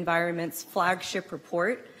Nations Environment's flagship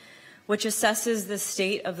report, which assesses the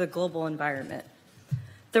state of the global environment.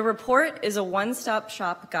 The report is a one-stop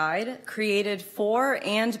shop guide created for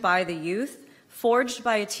and by the youth, forged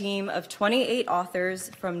by a team of 28 authors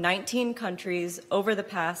from 19 countries over the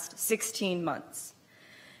past 16 months.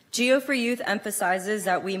 Geo for Youth emphasizes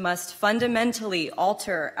that we must fundamentally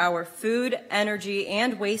alter our food, energy,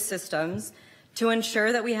 and waste systems to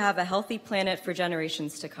ensure that we have a healthy planet for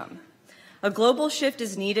generations to come. A global shift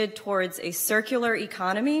is needed towards a circular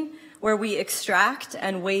economy where we extract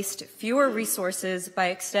and waste fewer resources by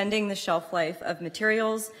extending the shelf life of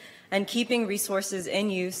materials and keeping resources in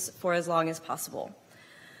use for as long as possible.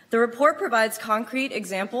 The report provides concrete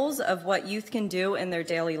examples of what youth can do in their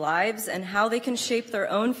daily lives and how they can shape their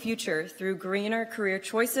own future through greener career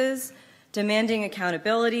choices, demanding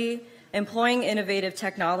accountability, employing innovative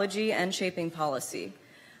technology, and shaping policy.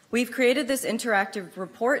 We've created this interactive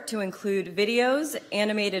report to include videos,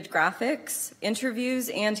 animated graphics, interviews,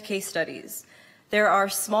 and case studies. There are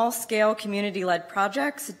small-scale community-led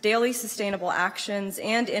projects, daily sustainable actions,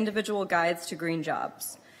 and individual guides to green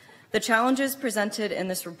jobs. The challenges presented in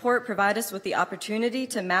this report provide us with the opportunity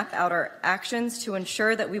to map out our actions to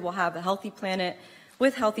ensure that we will have a healthy planet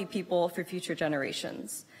with healthy people for future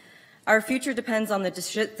generations. Our future depends on the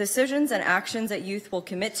decisions and actions that youth will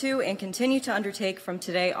commit to and continue to undertake from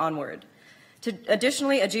today onward.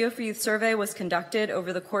 Additionally, a Geo for Youth survey was conducted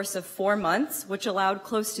over the course of 4 months, which allowed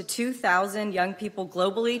close to 2,000 young people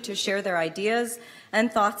globally to share their ideas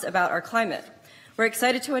and thoughts about our climate. We're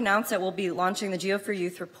excited to announce that we'll be launching the Geo for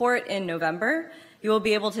Youth report in November. You will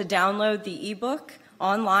be able to download the ebook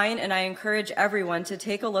online, and I encourage everyone to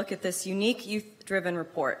take a look at this unique youth-driven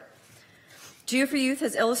report. Geo for Youth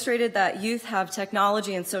has illustrated that youth have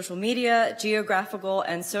technology and social media, geographical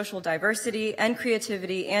and social diversity, and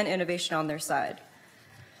creativity and innovation on their side.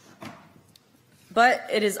 But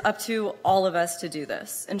it is up to all of us to do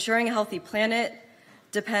this. Ensuring a healthy planet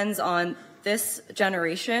depends on this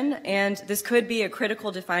generation, and this could be a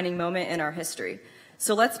critical defining moment in our history.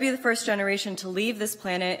 So let's be the first generation to leave this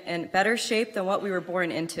planet in better shape than what we were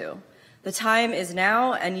born into. The time is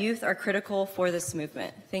now, and youth are critical for this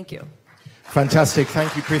movement. Thank you. Fantastic.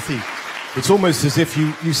 Thank you, Prithi. It's almost as if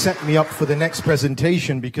you set me up for the next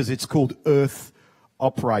presentation because it's called Earth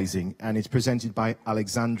Uprising, and it's presented by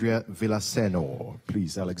Alexandria Villasenor.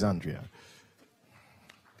 Please, Alexandria.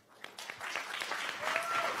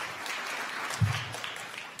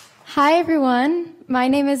 Hi, everyone. My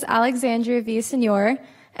name is Alexandria Villasenor,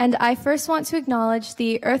 and I first want to acknowledge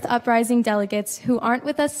the Earth Uprising delegates who aren't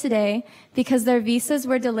with us today because their visas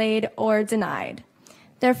were delayed or denied.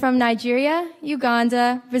 They're from Nigeria,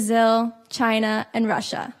 Uganda, Brazil, China, and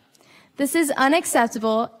Russia. This is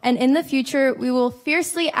unacceptable, and in the future, we will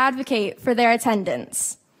fiercely advocate for their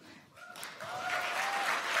attendance.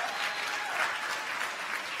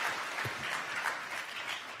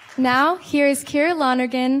 Now, here is Kira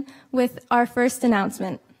Lonergan with our first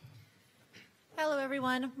announcement. Hello,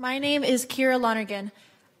 everyone. My name is Kira Lonergan.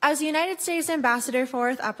 As the United States Ambassador for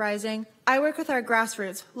Earth Uprising, I work with our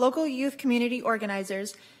grassroots, local youth community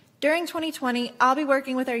organizers. During 2020, I'll be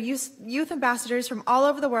working with our youth ambassadors from all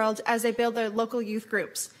over the world as they build their local youth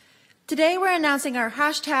groups. Today, we're announcing our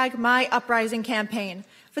 #MyUprising campaign.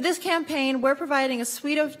 For this campaign, we're providing a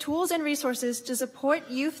suite of tools and resources to support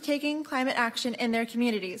youth taking climate action in their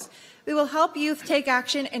communities. We will help youth take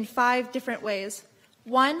action in 5 different ways.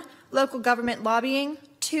 1, local government lobbying.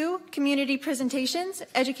 2, community presentations,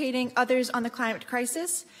 educating others on the climate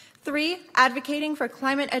crisis. 3, advocating for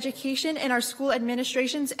climate education in our school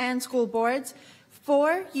administrations and school boards.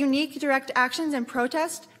 4, unique direct actions and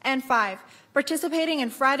protest. And 5, participating in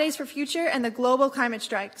Fridays for Future and the global climate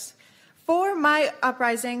strikes. For My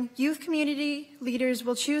Uprising, youth community leaders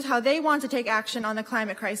will choose how they want to take action on the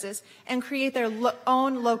climate crisis and create their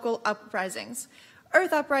own local uprisings.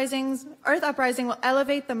 Earth Uprising will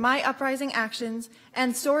elevate the My Uprising actions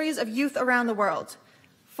and stories of youth around the world.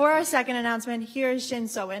 For our second announcement, here is Shin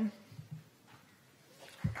So-in.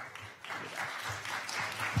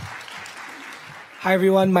 Hi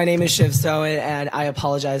everyone, my name is Shiv So-in, and I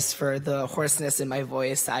apologize for the hoarseness in my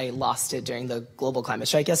voice. I lost it during the global climate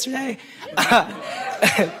strike yesterday.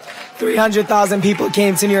 300,000 people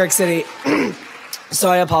came to New York City.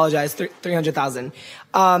 So I apologize, 300,000.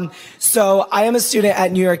 So I am a student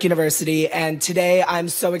at New York University, and today I'm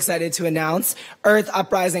so excited to announce Earth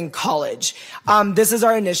Uprising College. This is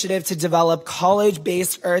our initiative to develop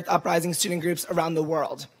college-based Earth Uprising student groups around the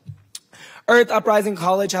world. Earth Uprising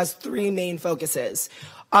College has 3 main focuses.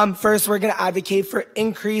 First, we're going to advocate for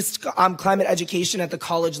increased climate education at the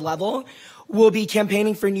college level. We'll be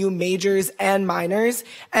campaigning for new majors and minors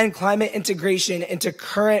and climate integration into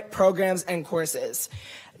current programs and courses.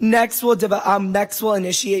 Next, we'll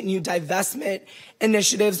initiate new divestment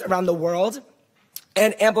initiatives around the world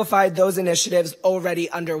and amplify those initiatives already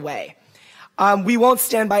underway. We won't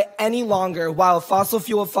stand by any longer while fossil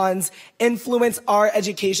fuel funds influence our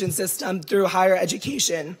education system through higher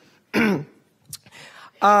education.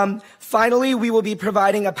 Finally, we will be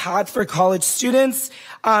providing a path for college students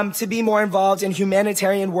to be more involved in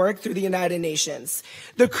humanitarian work through the United Nations.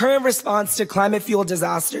 The current response to climate fuel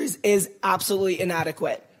disasters is absolutely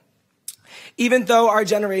inadequate. Even though our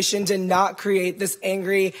generation did not create this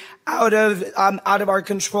angry, out of our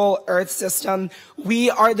control Earth system, we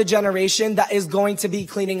are the generation that is going to be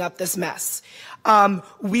cleaning up this mess.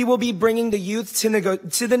 We will be bringing the youth to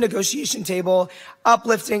the negotiation table,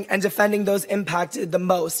 uplifting and defending those impacted the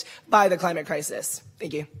most by the climate crisis.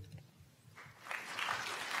 Thank you.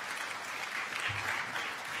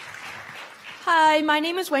 Hi, my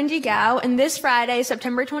name is Wendy Gao, and this Friday,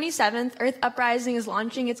 September 27th, Earth Uprising is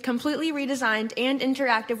launching its completely redesigned and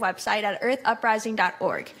interactive website at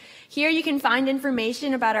earthuprising.org. Here you can find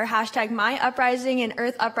information about our #MyUprising and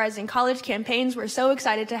Earth Uprising College campaigns. We're so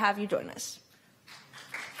excited to have you join us.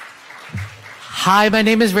 Hi, my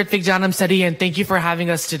name is Ritvik Janamseti, and thank you for having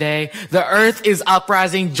us today. The Earth is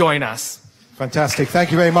uprising. Join us. Fantastic.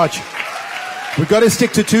 Thank you very much. We've got to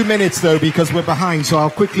stick to 2 minutes, though, because we're behind, so I'll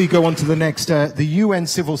quickly go on to the next. The UN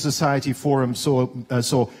Civil Society Forum saw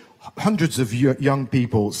hundreds of young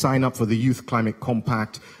people sign up for the Youth Climate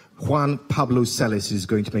Compact. Juan Pablo Celis is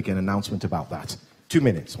going to make an announcement about that. 2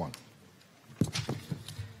 minutes, Juan.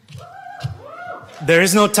 There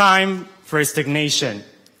is no time for stagnation.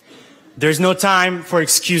 There's no time for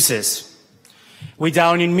excuses.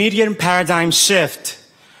 Without an immediate paradigm shift,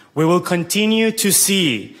 we will continue to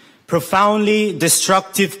see profoundly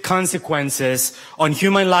destructive consequences on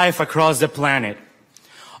human life across the planet.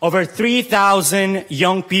 Over 3,000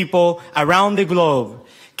 young people around the globe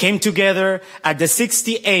came together at the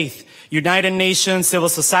 68th United Nations Civil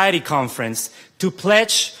Society Conference to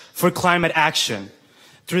pledge for climate action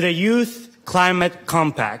through the Youth Climate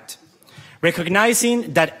Compact.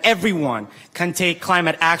 recognizing that everyone can take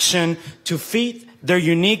climate action to fit their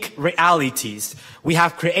unique realities. We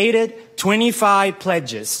have created 25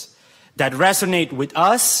 pledges that resonate with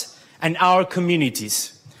us and our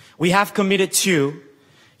communities. We have committed to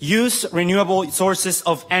use renewable sources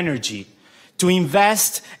of energy, to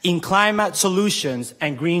invest in climate solutions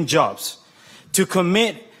and green jobs, to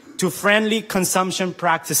commit to friendly consumption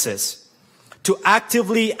practices, to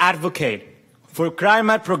actively advocate for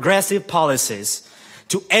climate progressive policies,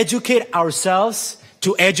 to educate ourselves,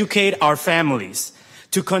 to educate our families,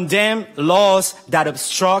 to condemn laws that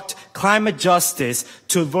obstruct climate justice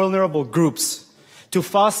to vulnerable groups, to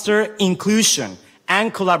foster inclusion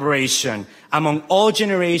and collaboration among all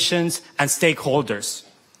generations and stakeholders.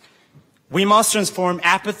 We must transform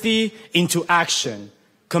apathy into action.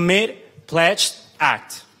 Commit, pledge,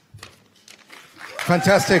 act.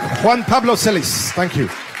 Fantastic. Juan Pablo Celis, thank you.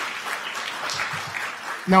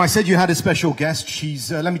 Now, I said you had a special guest.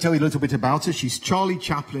 She's, let me tell you a little bit about her. She's Charlie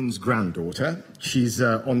Chaplin's granddaughter. She's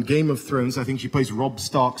on Game of Thrones. I think she plays Robb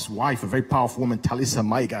Stark's wife, a very powerful woman, Talisa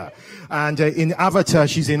Maiga. And in Avatar,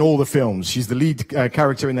 she's in all the films. She's the lead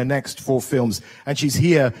character in the next 4 films. And she's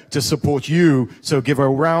here to support you. So give her a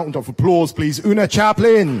round of applause, please. Una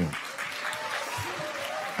Chaplin.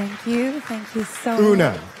 Thank you. Thank you so much.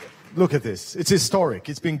 Una. Look at this. It's historic.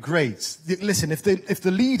 It's been great. Listen, if the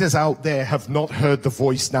leaders out there have not heard the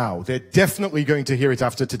voice now, they're definitely going to hear it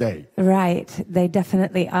after today. Right. They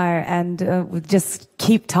definitely are. And just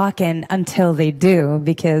keep talking until they do,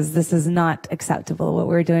 because this is not acceptable, what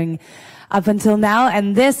we're doing up until now.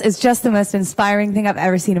 And this is just the most inspiring thing I've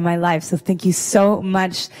ever seen in my life. So thank you so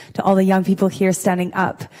much to all the young people here standing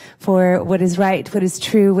up for what is right, what is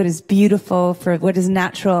true, what is beautiful, for what is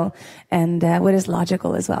natural, and what is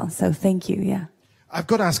logical as well. So thank you. Yeah. I've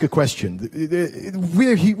got to ask a question.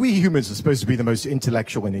 We humans are supposed to be the most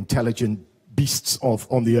intellectual and intelligent beasts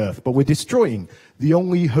on the earth, but we're destroying the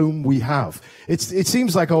only home we have. It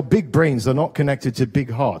seems like our big brains are not connected to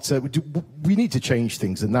big hearts. We need to change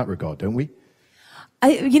things in that regard, don't we?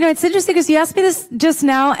 It's interesting because you asked me this just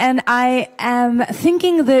now, and I am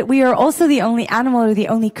thinking that we are also the only animal or the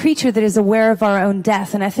only creature that is aware of our own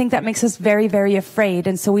death. And I think that makes us very, very afraid.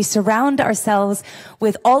 And so we surround ourselves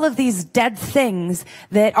with all of these dead things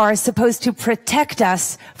that are supposed to protect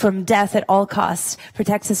us from death at all costs,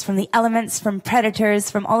 protects us from the elements, from predators,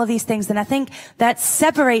 from all of these things. And I think that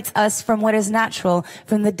separates us from what is natural,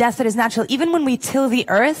 from the death that is natural. Even when we till the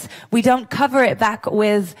earth, we don't cover it back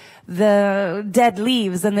with the dead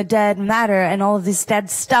leaves and the dead matter and all of this dead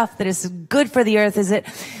stuff that is good for the earth as it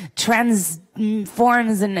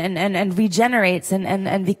transforms and regenerates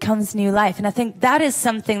and becomes new life. And I think that is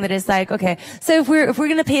something that is like, okay, so if we're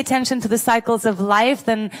going to pay attention to the cycles of life,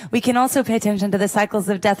 then we can also pay attention to the cycles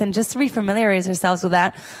of death and just refamiliarize ourselves with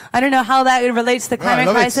that. I don't know how that relates to the climate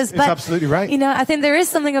crisis, but it's absolutely right. I think there is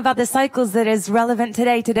something about the cycles that is relevant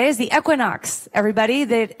today. Today is the equinox, everybody.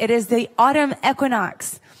 It is the autumn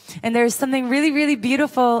equinox. And there's something really, really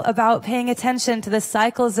beautiful about paying attention to the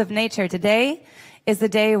cycles of nature. Today is the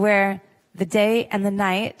day where the day and the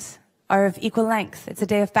night are of equal length. It's a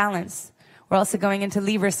day of balance. We're also going into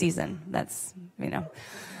Libra season. That's, great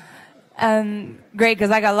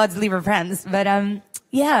because I got lots of Libra friends. But,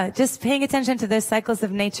 just paying attention to those cycles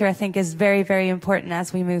of nature, I think, is very, very important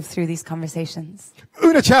as we move through these conversations.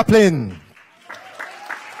 Una Chaplin.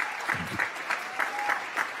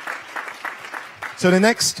 So the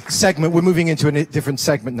next segment, we're moving into a different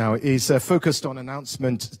segment now, is focused on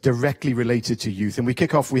announcements directly related to youth. And we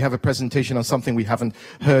kick off, we have a presentation on something we haven't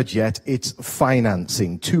heard yet. It's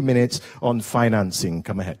financing. 2 minutes on financing.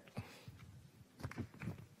 Come ahead.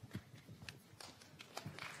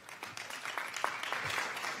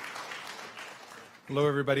 Hello,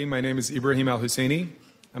 everybody. My name is Ibrahim Al-Husseini.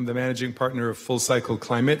 I'm the managing partner of Full Cycle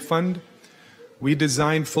Climate Fund. We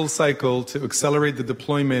designed Full Cycle to accelerate the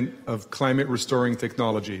deployment of climate restoring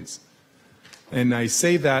technologies. And I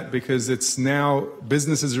say that because it's now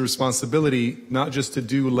business's responsibility not just to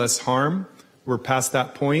do less harm. We're past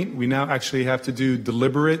that point. We now actually have to do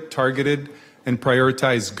deliberate, targeted, and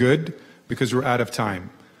prioritize good because we're out of time.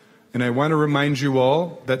 And I want to remind you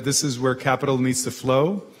all that this is where capital needs to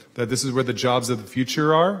flow, that this is where the jobs of the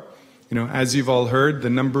future are. As you've all heard, the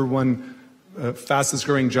number one fastest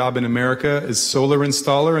growing job in America is solar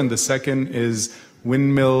installer, and the second is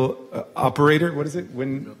windmill operator. What is it?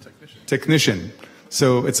 Windmill technician.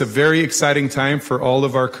 So it's a very exciting time for all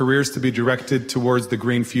of our careers to be directed towards the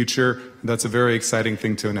green future. That's a very exciting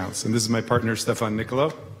thing to announce. And this is my partner, Stefan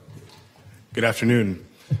Nicolo. Good afternoon.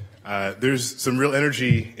 There's some real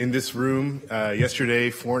energy in this room.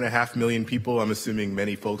 Yesterday, 4.5 million people, I'm assuming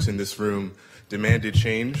many folks in this room, demanded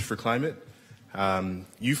change for climate.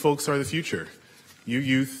 You folks are the future. You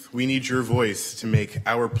youth, we need your voice to make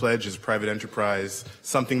our pledge as private enterprise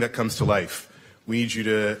something that comes to life. We need you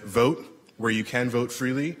to vote where you can vote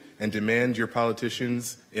freely and demand your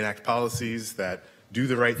politicians enact policies that do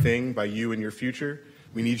the right thing by you and your future.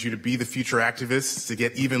 We need you to be the future activists, to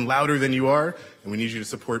get even louder than you are, and we need you to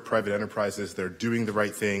support private enterprises that are doing the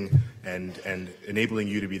right thing and enabling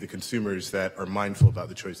you to be the consumers that are mindful about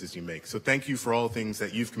the choices you make. So thank you for all things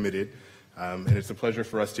that you've committed, and it's a pleasure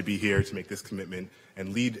for us to be here to make this commitment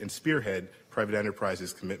and lead and spearhead private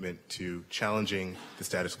enterprises' commitment to challenging the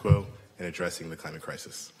status quo and addressing the climate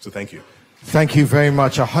crisis. So thank you. Thank you very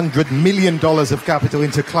much. $100 million of capital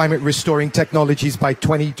into climate restoring technologies by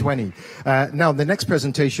 2020. Now, the next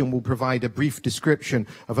presentation will provide a brief description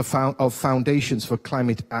of Foundations for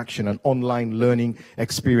Climate Action, an online learning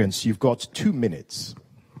experience. You've got 2 minutes.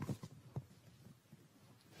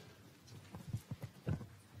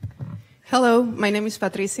 Hello, my name is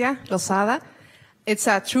Patricia Rosada. It's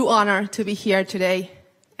a true honor to be here today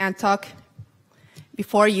and talk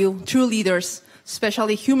before you, true leaders,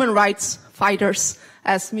 especially human rights fighters,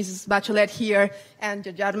 as Mrs. Bachelet here and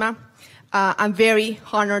Jayathma. I'm very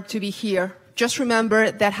honored to be here. Just remember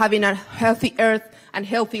that having a healthy earth and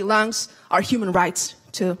healthy lungs are human rights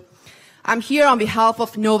too. I'm here on behalf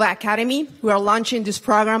of Nova Academy. We are launching this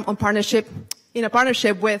program in a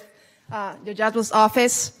partnership with Jayathma's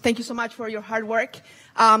office. Thank you so much for your hard work.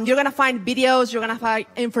 You're going to find videos, you're going to find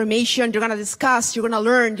information, you're going to discuss, you're going to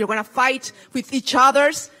learn, you're going to fight with each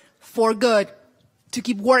other for good, to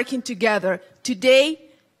keep working together. Today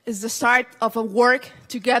is the start of a work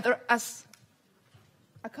together as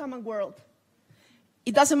a common world.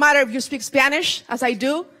 It doesn't matter if you speak Spanish, as I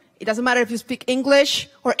do. It doesn't matter if you speak English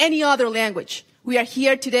or any other language. We are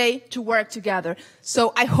here today to work together.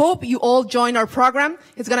 So I hope you all join our program.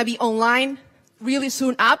 It's going to be online really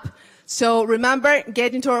soon up. So remember,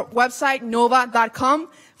 get into our website, nova.com.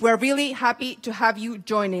 We're really happy to have you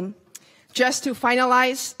joining. Just to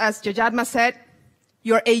finalize, as Jayathma said,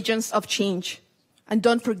 you're agents of change. And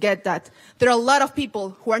don't forget that. There are a lot of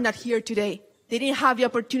people who are not here today. They didn't have the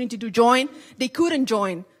opportunity to join. They couldn't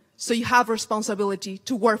join. So you have a responsibility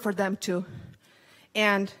to work for them too.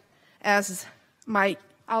 And as my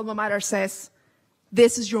alma mater says,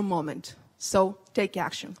 this is your moment. So take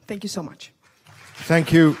action. Thank you so much.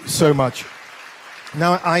 Thank you so much.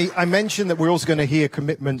 Now, I mentioned that we're also going to hear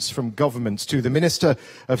commitments from governments too. The Minister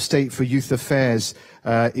of State for Youth Affairs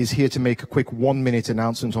is here to make a quick 1-minute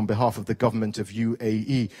announcement on behalf of the government of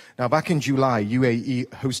UAE. Now, back in July, UAE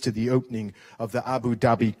hosted the opening of the Abu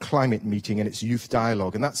Dhabi Climate Meeting and its Youth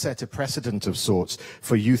Dialogue, and that set a precedent of sorts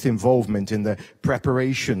for youth involvement in the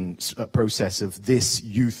preparation process of this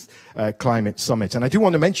Youth Climate Summit. And I do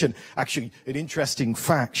want to mention, actually, an interesting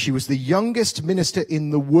fact. She was the youngest minister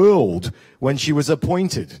in the world when she was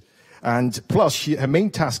appointed. And plus, her main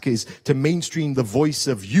task is to mainstream the voice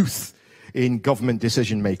of youth in government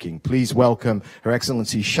decision-making. Please welcome Her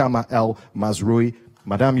Excellency Shama El Mazroui.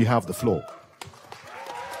 Madame, you have the floor.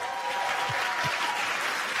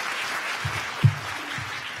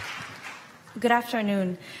 Good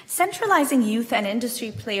afternoon. Centralizing youth and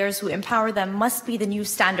industry players who empower them must be the new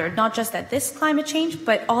standard, not just at this climate change,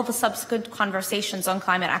 but all the subsequent conversations on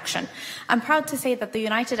climate action. I'm proud to say that the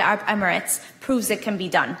United Arab Emirates proves it can be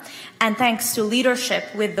done, and thanks to leadership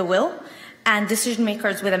with the will and decision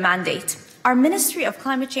makers with a mandate. Our Ministry of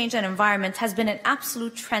Climate Change and Environment has been an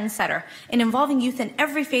absolute trendsetter in involving youth in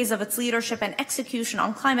every phase of its leadership and execution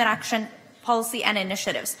on climate action policy and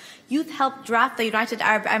initiatives. Youth helped draft the United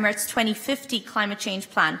Arab Emirates 2050 climate change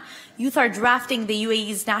plan. Youth are drafting the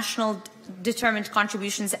UAE's national determined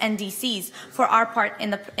contributions, NDCs, for our part in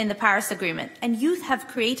the Paris Agreement. And youth have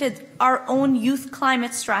created our own youth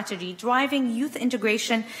climate strategy, driving youth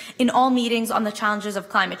integration in all meetings on the challenges of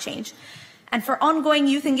climate change. And for ongoing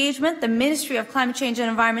youth engagement, the Ministry of Climate Change and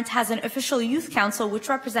Environment has an official youth council which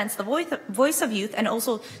represents the voice of youth and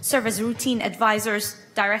also serve as routine advisors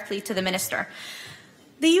directly to the minister.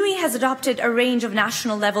 The UAE has adopted a range of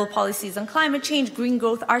national level policies on climate change, green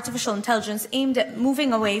growth, artificial intelligence aimed at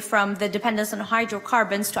moving away from the dependence on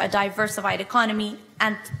hydrocarbons to a diversified economy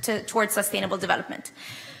and towards sustainable development.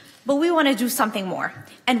 But we want to do something more,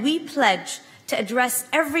 and we pledge to address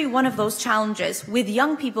every one of those challenges with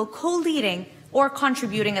young people co-leading or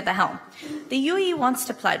contributing at the helm. The UAE wants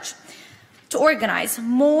to pledge to organize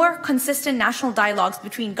more consistent national dialogues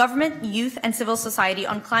between government, youth, and civil society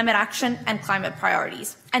on climate action and climate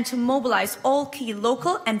priorities, and to mobilize all key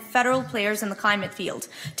local and federal players in the climate field,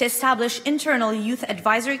 to establish internal youth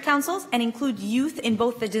advisory councils and include youth in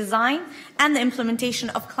both the design and the implementation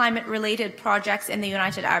of climate-related projects in the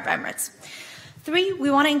United Arab Emirates. 3, we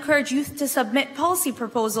want to encourage youth to submit policy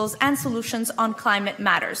proposals and solutions on climate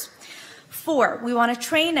matters. 4, we want to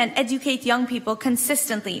train and educate young people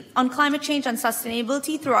consistently on climate change and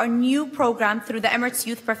sustainability through our new program through the Emirates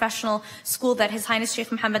Youth Professional School that His Highness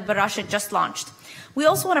Sheikh Mohammed bin Rashid just launched. We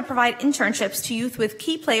also want to provide internships to youth with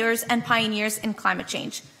key players and pioneers in climate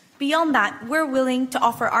change. Beyond that, we're willing to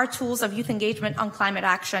offer our tools of youth engagement on climate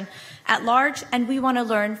action at large, and we want to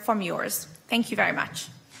learn from yours. Thank you very much.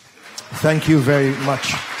 Thank you very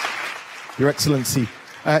much, Your Excellency.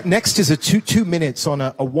 Next is a two minutes on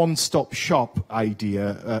a one-stop shop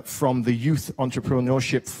idea from the Youth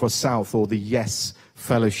Entrepreneurship for South, or the YES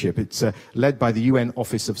Fellowship. It's led by the UN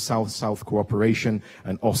Office of South-South Cooperation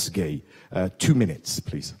and OSGE. 2 minutes,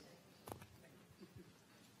 please.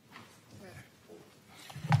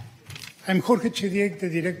 I'm Jorge Chidiek, the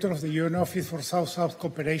director of the UN Office for South-South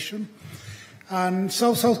Cooperation. And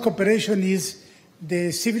South-South Cooperation is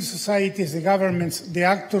the civil societies, the governments, the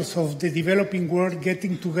actors of the developing world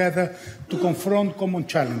getting together to confront common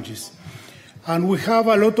challenges. And we have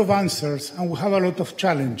a lot of answers and we have a lot of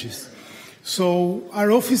challenges. So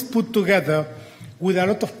our office put together, with a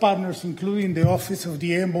lot of partners, including the Office of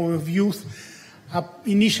the Envoy of Youth, an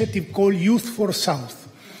initiative called Youth for South,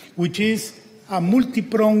 which is a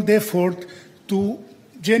multi-pronged effort to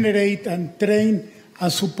generate and train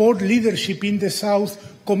and support leadership in the South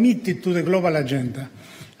committed to the global agenda.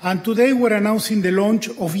 And today we're announcing the launch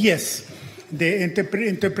of YES, the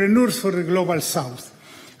Entrepreneurs for the Global South.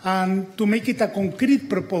 And to make it a concrete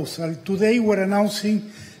proposal, today we're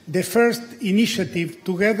announcing the first initiative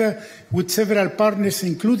together with several partners,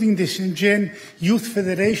 including the Shenzhen Youth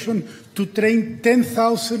Federation, to train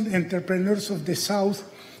 10,000 entrepreneurs of the South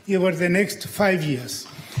over the next 5 years.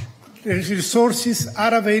 The resources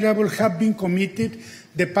are available, have been committed.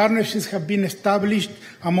 The partnerships have been established,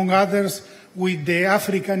 among others, with the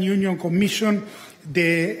African Union Commission,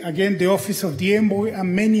 the Office of the Envoy,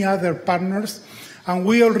 and many other partners. And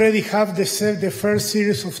we already have the first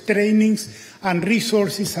series of trainings and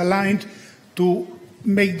resources aligned to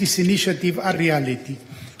make this initiative a reality.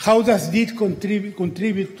 How does this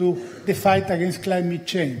contribute to the fight against climate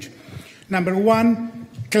change? Number one,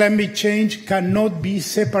 climate change cannot be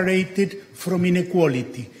separated from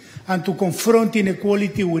inequality. And to confront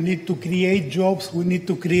inequality, we need to create jobs, we need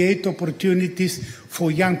to create opportunities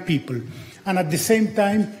for young people. And at the same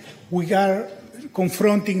time, we are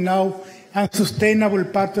confronting now unsustainable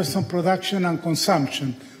patterns of production and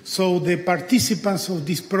consumption. So the participants of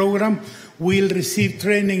this program will receive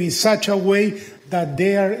training in such a way that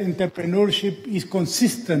their entrepreneurship is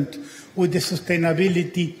consistent with the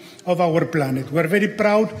sustainability of our planet. We're very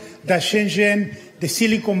proud that Shenzhen, the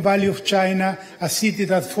Silicon Valley of China, a city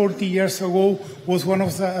that 40 years ago was one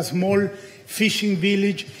of a small fishing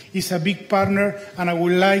village, is a big partner, and I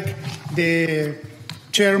would like the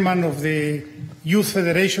chairman of the Youth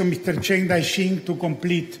Federation, Mr. Cheng Dai-Xing, to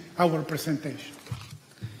complete our presentation.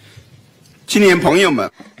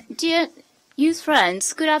 Dear youth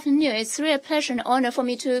friends, good afternoon. It's really a pleasure and honor for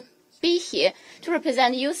me to be here to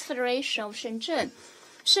represent the Youth Federation of Shenzhen.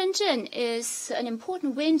 Shenzhen is an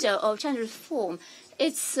important window of gender reform.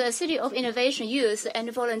 It's a city of innovation, youth,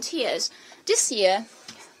 and volunteers. This year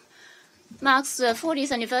marks the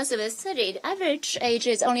 40th anniversary of the city. The average age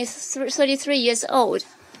is only 33 years old.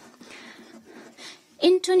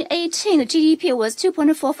 In 2018, the GDP was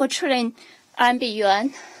 2.44 trillion RMB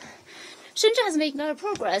yuan. Shenzhen has made a lot of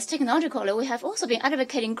progress technologically. We have also been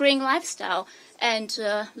advocating green lifestyle and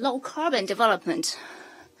low-carbon development.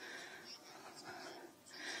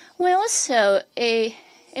 We're also an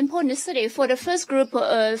important city for the first group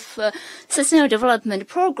of Sustainable Development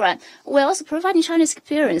Program. We're also providing China's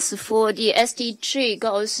experience for the SDG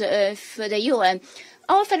goals of the UN.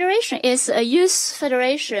 Our federation is a youth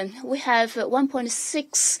federation. We have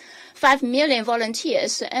 1.65 million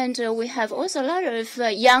volunteers, and we have also a lot of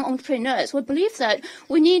young entrepreneurs. We believe that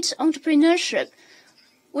we need entrepreneurship.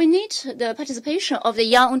 We need the participation of the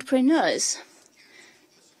young entrepreneurs.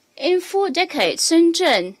 In 4 decades,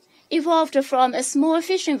 Shenzhen evolved from a small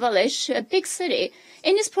fishing village to a big city.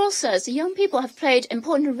 In this process, young people have played an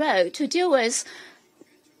important role to deal with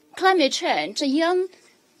climate change. The young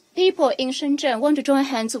people in Shenzhen want to join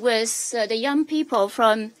hands with the young people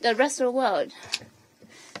from the rest of the world.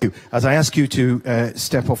 As I ask you to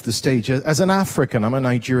step off the stage, as an African, I'm a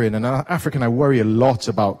Nigerian, and an African, I worry a lot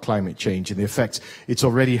about climate change and the effects it's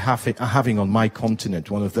already having on my continent,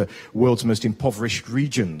 one of the world's most impoverished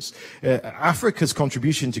regions. Africa's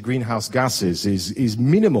contribution to greenhouse gases is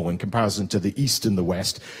minimal in comparison to the East and the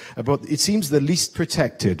West, but it seems the least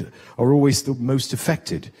protected are always the most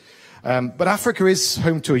affected. But Africa is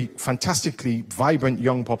home to a fantastically vibrant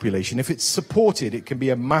young population. If it's supported, it can be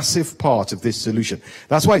a massive part of this solution.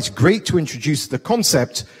 That's why it's great to introduce the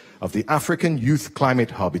concept of the African Youth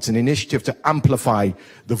Climate Hub. It's an initiative to amplify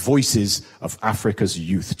the voices of Africa's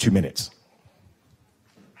youth. 2 minutes.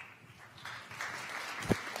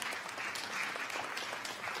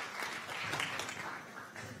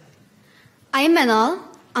 I am Manal.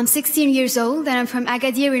 I'm 16 years old and I'm from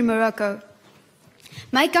Agadir in Morocco.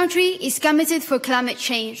 My country is committed for climate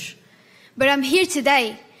change, but I'm here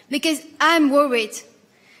today because I'm worried.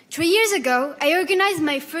 3 years ago, I organized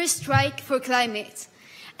my first strike for climate.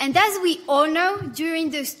 And as we all know,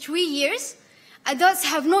 during those 3 years, adults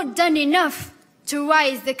have not done enough to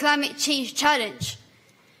rise the climate change challenge.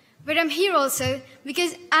 But I'm here also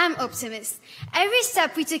because I'm optimist. Every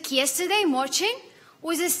step we took yesterday marching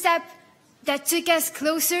was a step that took us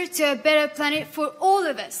closer to a better planet for all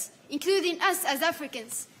of us, including us as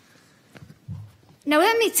Africans. Now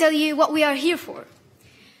let me tell you what we are here for.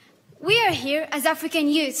 We are here as African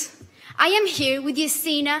youth. I am here with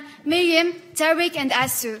Yasina, Miriam, Tariq and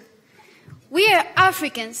Asu. We are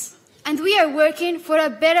Africans and we are working for a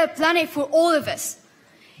better planet for all of us.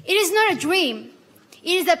 It is not a dream.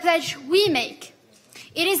 It is a pledge we make.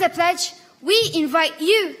 It is a pledge we invite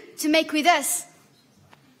you to make with us.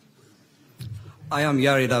 I am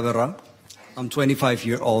Yari Dabera. I'm 25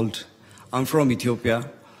 years old. I'm from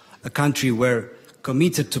Ethiopia, a country where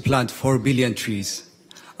committed to plant 4 billion trees.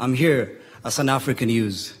 I'm here as an African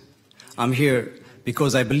youth. I'm here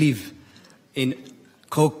because I believe in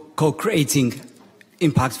co-creating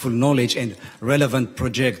impactful knowledge and relevant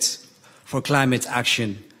projects for climate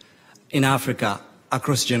action in Africa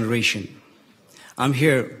across generations. I'm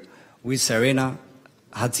here with Serena,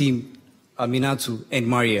 Hatim, Aminatu, and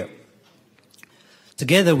Maria.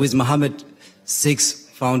 Together with Mohammed VI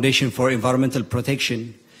Foundation for Environmental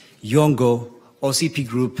Protection, Yongo, OCP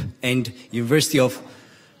Group, and University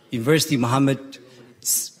Mohammed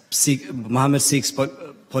VI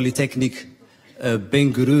Polytechnic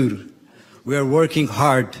Bengurur, we are working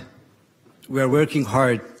hard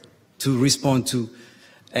to respond to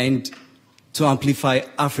and to amplify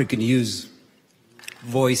African youth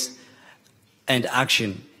voice and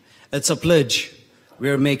action. It's a pledge we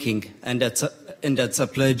are making, and that's a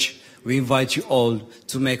pledge we invite you all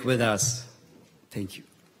to make with us. Thank you.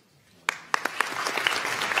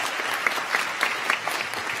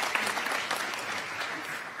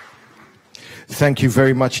 Thank you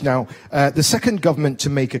very much. Now, the second government to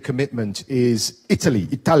make a commitment is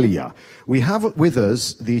Italia. We have with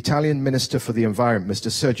us the Italian Minister for the Environment, Mr.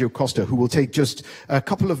 Sergio Costa, who will take just a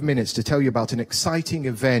couple of minutes to tell you about an exciting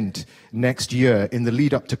event next year in the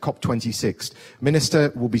lead up to COP26.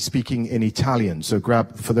 Minister will be speaking in Italian, so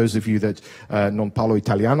grab, for those of you that non parlo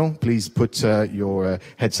italiano, please put your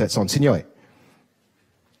headsets on. Signore.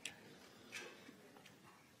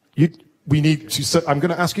 I'm going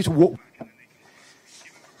to ask you to walk.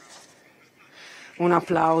 Un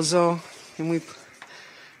applauso. Can we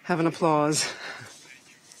have an applause?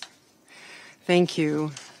 Thank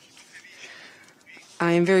you.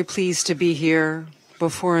 I am very pleased to be here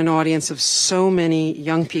before an audience of so many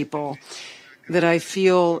young people that I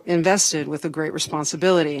feel invested with a great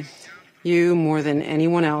responsibility. You, more than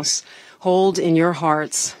anyone else, hold in your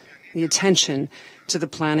hearts the attention to the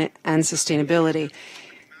planet and sustainability.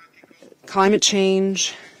 Climate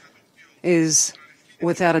change is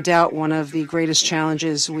without a doubt one of the greatest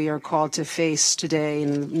challenges we are called to face today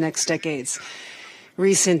in the next decades.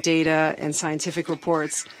 Recent data and scientific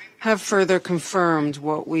reports have further confirmed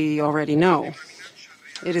what we already know.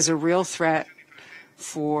 It is a real threat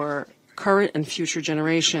for current and future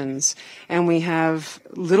generations, and we have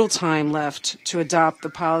little time left to adopt the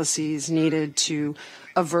policies needed to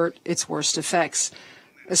avert its worst effects,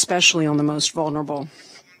 especially on the most vulnerable.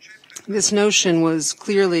 This notion was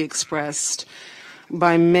clearly expressed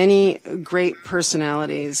by many great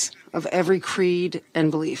personalities of every creed and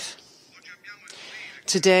belief.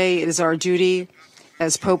 Today, it is our duty,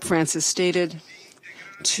 as Pope Francis stated,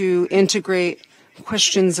 to integrate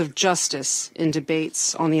questions of justice in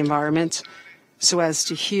debates on the environment so as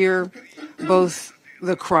to hear both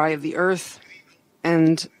the cry of the earth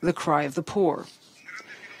and the cry of the poor.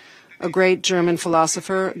 A great German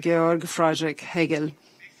philosopher, Georg Friedrich Hegel,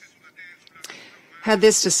 had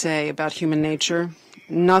this to say about human nature: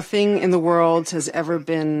 nothing in the world has ever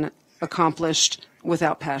been accomplished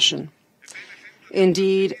without passion.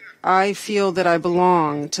 Indeed, I feel that I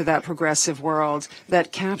belong to that progressive world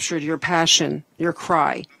that captured your passion, your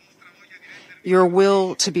cry, your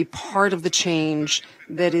will to be part of the change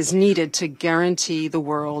that is needed to guarantee the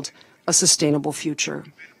world a sustainable future.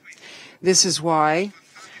 This is why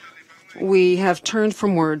we have turned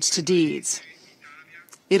from words to deeds.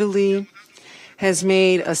 Italy has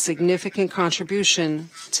made a significant contribution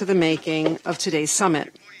to the making of today's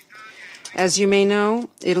summit. As you may know,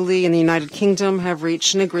 Italy and the United Kingdom have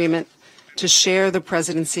reached an agreement to share the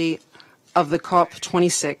presidency of the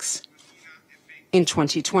COP26 in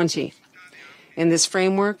 2020. In this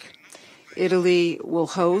framework, Italy will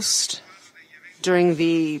host, during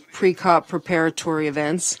the pre-COP preparatory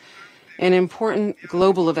events, an important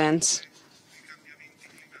global event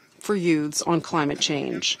for youths on climate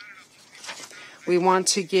change. We want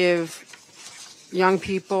to give young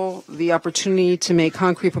people the opportunity to make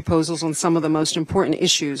concrete proposals on some of the most important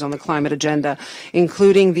issues on the climate agenda,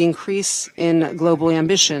 including the increase in global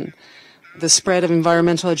ambition, the spread of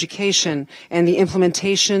environmental education, and the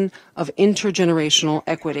implementation of intergenerational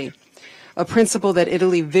equity, a principle that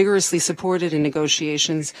Italy vigorously supported in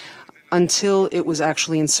negotiations until it was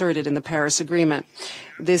actually inserted in the Paris Agreement.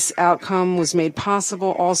 This outcome was made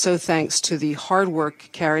possible also thanks to the hard work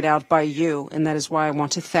carried out by you, and that is why I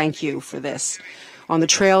want to thank you for this. On the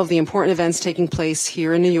trail of the important events taking place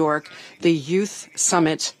here in New York, the Youth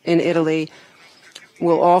Summit in Italy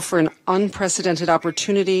will offer an unprecedented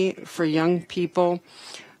opportunity for young people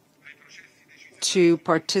to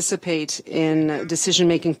participate in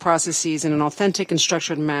decision-making processes in an authentic and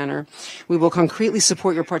structured manner. We will concretely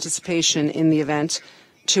support your participation in the event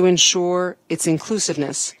to ensure its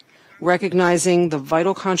inclusiveness, recognizing the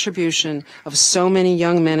vital contribution of so many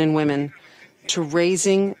young men and women to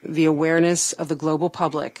raising the awareness of the global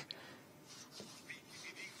public.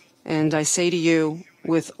 And I say to you,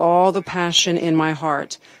 with all the passion in my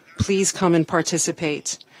heart, please come and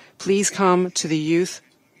participate. Please come to the Youth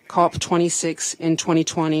COP26 in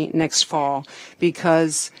 2020 next fall,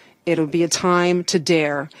 because it'll be a time to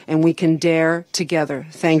dare, and we can dare together.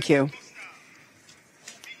 Thank you.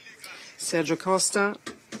 Sergio Costa,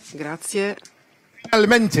 grazie.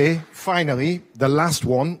 Finally, the last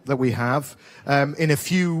one that we have. In a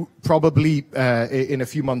few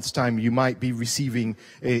months' time, you might be receiving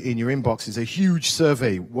in your inboxes a huge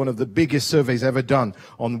survey, one of the biggest surveys ever done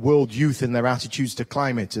on world youth and their attitudes to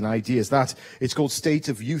climate and ideas. It's called State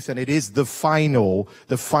of Youth, and it is the final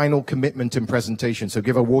commitment and presentation. So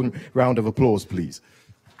give a warm round of applause, please.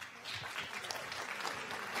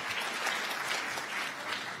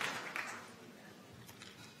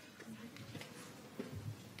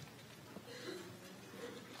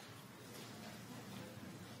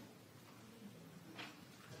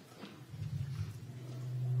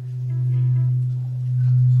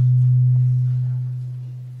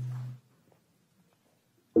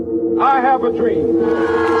 I have a dream.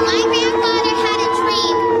 My grandfather had a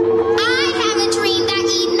dream. I have a dream that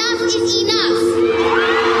enough is enough.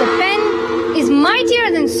 The pen is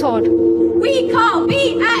mightier than sword. We call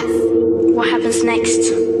BS. What happens next?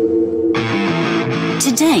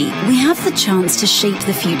 Today, we have the chance to shape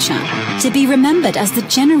the future, to be remembered as the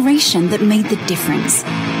generation that made the difference.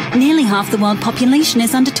 Nearly half the world population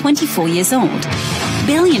is under 24 years old.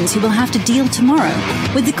 Billions who will have to deal tomorrow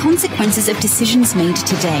with the consequences of decisions made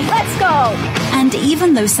today. Let's go! And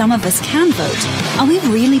even though some of us can vote, are we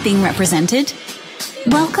really being represented?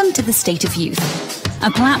 Welcome to the State of Youth, a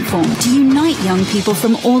platform to unite young people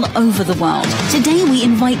from all over the world. Today we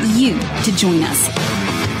invite you to join us,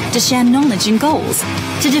 to share knowledge and goals,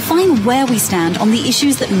 to define where we stand on the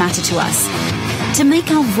issues that matter to us, to make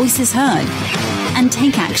our voices heard, and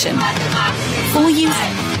take action. For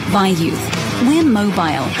youth, by youth. We're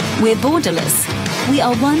mobile, we're borderless, we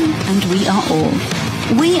are one and we are all.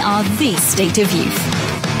 We are the State of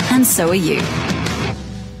Youth, and so are you.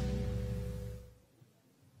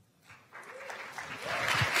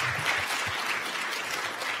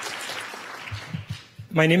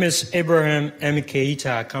 My name is Abraham M.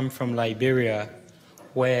 Keita. I come from Liberia,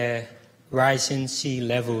 where rising sea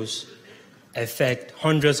levels affect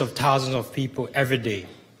hundreds of thousands of people every day.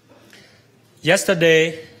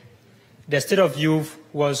 Yesterday, the State of Youth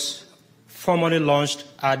was formally launched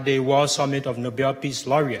at the World Summit of Nobel Peace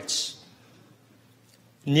Laureates.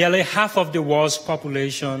 Nearly half of the world's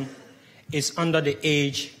population is under the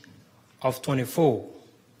age of 24,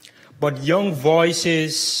 but young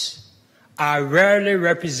voices are rarely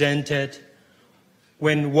represented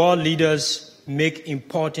when world leaders make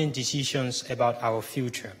important decisions about our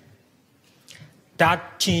future.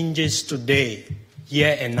 That changes today,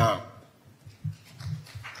 here and now.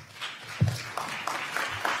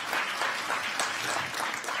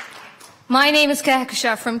 My name is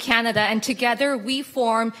Kahekasha from Canada, and together we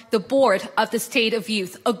form the board of the State of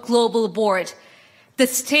Youth, a global board. The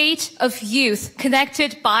State of Youth,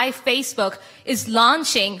 connected by Facebook, is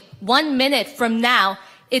launching 1 minute from now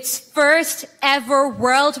its first ever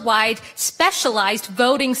worldwide specialized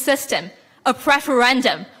voting system, a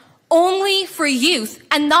referendum, only for youth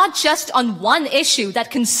and not just on one issue that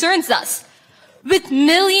concerns us. With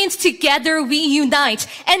millions together we unite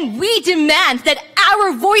and we demand that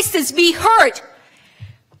our voices be heard.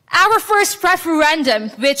 Our first referendum,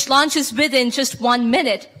 which launches within just 1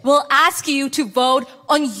 minute, will ask you to vote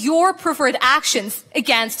on your preferred actions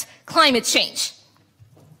against climate change.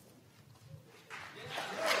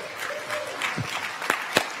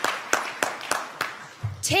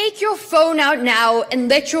 Take your phone out now and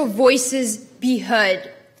let your voices be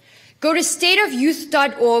heard. Go to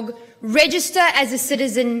stateofyouth.org, register as a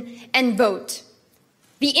citizen, and vote.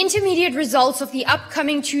 The intermediate results of the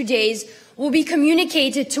upcoming 2 days will be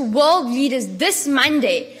communicated to world leaders this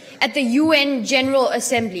Monday at the UN General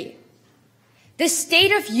Assembly. The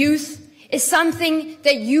State of Youth is something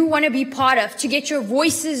that you want to be part of to get your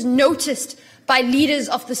voices noticed by leaders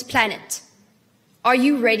of this planet. Are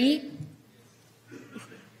you ready?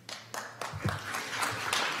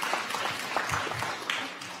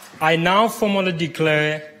 I now formally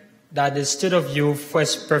declare that the State of Youth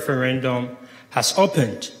first referendum has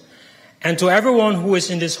opened. And to everyone who is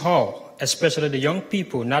in this hall, especially the young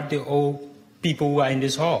people, not the old people who are in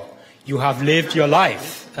this hall, you have lived your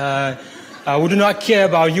life. We do not care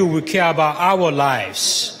about you, we care about our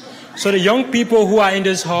lives. So the young people who are in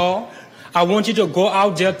this hall, I want you to go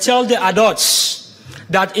out there, tell the adults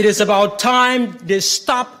that it is about time they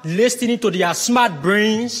stop listening to their smart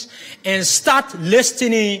brains and start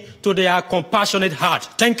listening to their compassionate heart.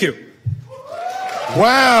 Thank you.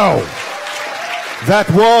 Wow.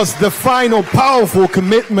 That was the final powerful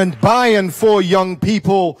commitment by and for young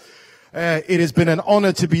people. It has been an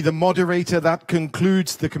honor to be the moderator. That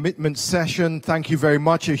concludes the commitment session. Thank you very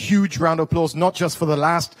much. A huge round of applause, not just for the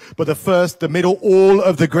last, but the first, the middle, all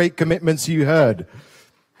of the great commitments you heard.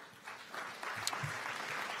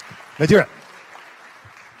 Nigeria.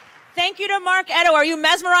 Thank you to Mark Edo. Are you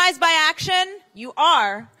mesmerized by action? You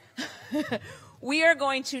are. We are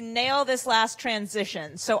going to nail this last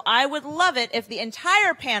transition. So I would love it if the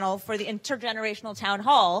entire panel for the Intergenerational Town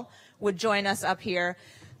Hall would join us up here.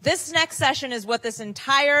 This next session is what this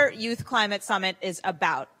entire Youth Climate Summit is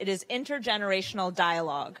about. It is intergenerational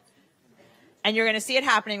dialogue. And you're going to see it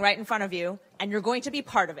happening right in front of you, and you're going to be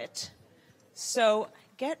part of it. So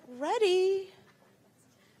get ready.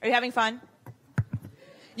 Are you having fun?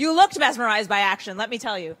 You looked mesmerized by action, let me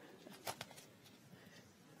tell you.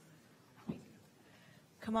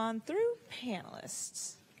 Come on through,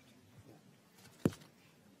 panelists.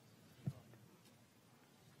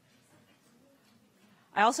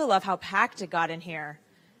 I also love how packed it got in here.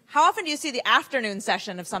 How often do you see the afternoon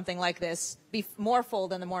session of something like this be more full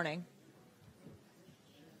than the morning?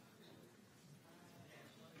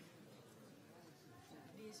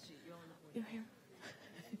 You're here.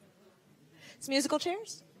 It's musical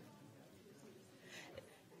chairs.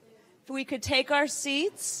 If we could take our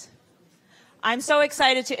seats. I'm so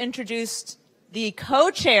excited to introduce the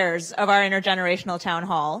co-chairs of our Intergenerational Town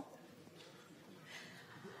Hall.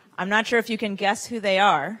 I'm not sure if you can guess who they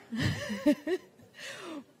are,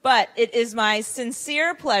 but it is my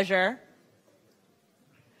sincere pleasure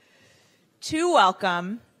to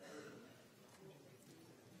welcome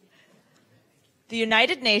the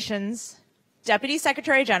United Nations Deputy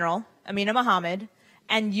Secretary General, Amina Mohammed,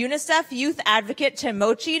 and UNICEF Youth Advocate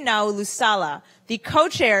Timochi Naulusala, the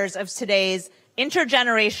co-chairs of today's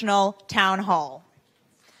Intergenerational Town Hall.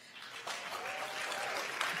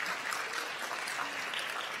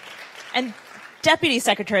 And Deputy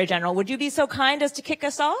Secretary General, would you be so kind as to kick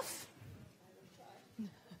us off?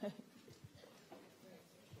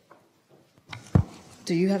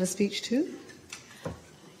 Do you have a speech too?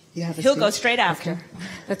 You have a He'll speech? go straight after. Okay.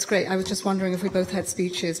 That's great. I was just wondering if we both had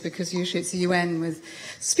speeches, because usually it's the UN with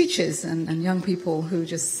speeches and young people who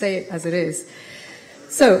just say it as it is.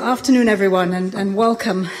 So, afternoon everyone, and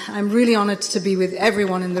welcome. I'm really honored to be with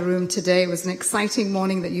everyone in the room today. It was an exciting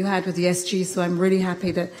morning that you had with the SG, so I'm really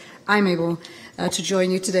happy that I'm able to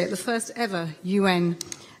join you today at the first ever UN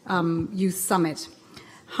Youth Summit.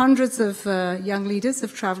 Hundreds of young leaders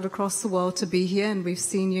have traveled across the world to be here, and we've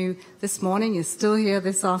seen you this morning. You're still here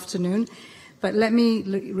this afternoon. But let me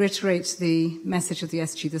reiterate the message of the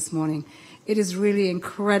SG this morning. It is really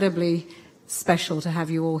incredibly special to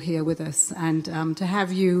have you all here with us, and to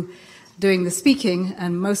have you doing the speaking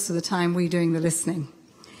and most of the time we doing the listening.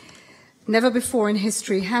 Never before in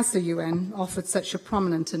history has the UN offered such a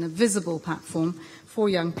prominent and a visible platform for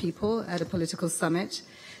young people at a political summit.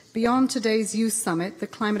 Beyond today's Youth Summit, the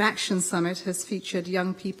Climate Action Summit has featured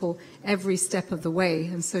young people every step of the way,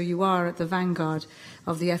 and so you are at the vanguard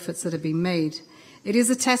of the efforts that have been made. It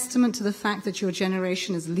is a testament to the fact that your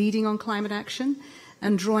generation is leading on climate action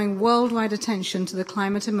and drawing worldwide attention to the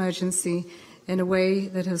climate emergency in a way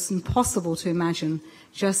that is impossible to imagine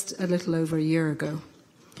just a little over a year ago.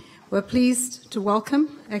 We're pleased to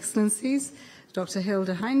welcome, Excellencies, Dr. Hilde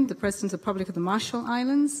Hein, the President of the Republic of the Marshall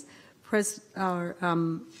Islands, our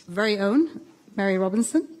very own Mary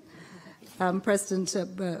Robinson, former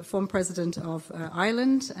President of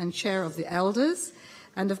Ireland and Chair of the Elders,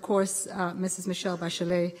 and of course, Mrs. Michelle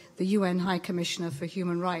Bachelet, the UN High Commissioner for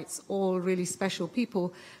Human Rights, all really special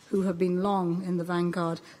people who have been long in the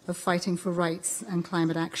vanguard of fighting for rights and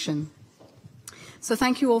climate action. So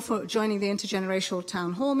thank you all for joining the Intergenerational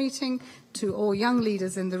Town Hall meeting. To all young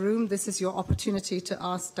leaders in the room, this is your opportunity to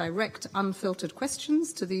ask direct, unfiltered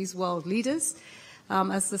questions to these world leaders.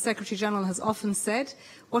 As the Secretary General has often said,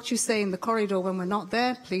 what you say in the corridor when we're not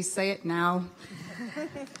there, please say it now.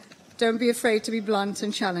 Don't be afraid to be blunt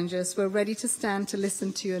and challenge us. We're ready to stand to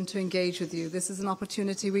listen to you and to engage with you. This is an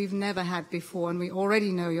opportunity we've never had before, and we already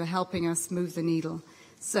know you're helping us move the needle.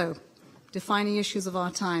 So, defining issues of our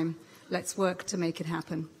time, let's work to make it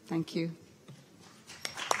happen. Thank you.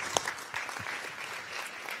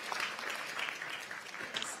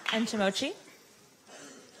 And Timochi.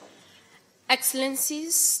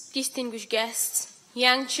 Excellencies, distinguished guests,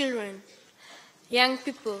 young children, young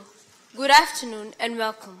people, good afternoon and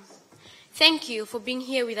welcome. Thank you for being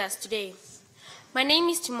here with us today. My name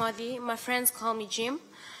is Timothy. My friends call me Jim.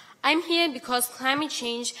 I'm here because climate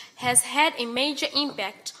change has had a major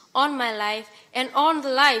impact on my life and on the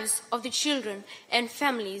lives of the children and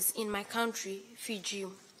families in my country, Fiji.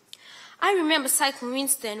 I remember Cyclone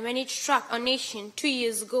Winston when it struck our nation 2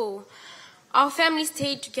 years ago. Our family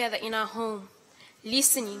stayed together in our home,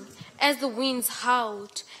 listening as the winds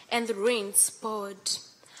howled and the rains poured.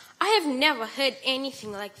 I have never heard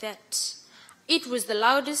anything like that. It was the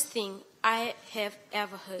loudest thing I have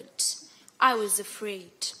ever heard. I was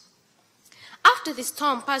afraid. After the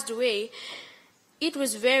storm passed away, it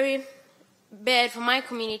was very bad for my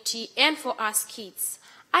community and for us kids.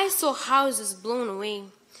 I saw houses blown away,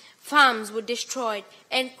 farms were destroyed,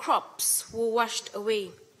 and crops were washed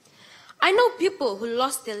away. I know people who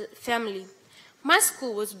lost their family. My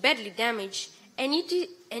school was badly damaged, and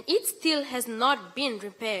it still has not been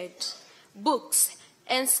repaired. Books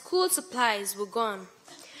and school supplies were gone.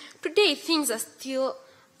 Today, things are still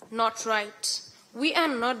not right. We are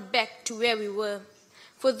not back to where we were.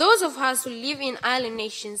 For those of us who live in island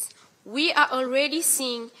nations, we are already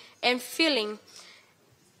seeing and feeling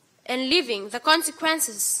and living the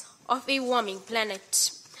consequences of a warming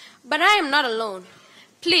planet. But I am not alone.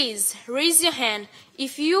 Please raise your hand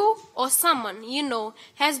if you or someone you know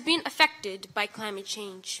has been affected by climate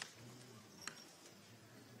change.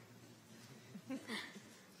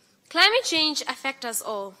 Climate change affects us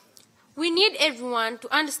all. We need everyone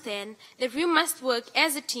to understand that we must work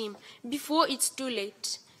as a team before it's too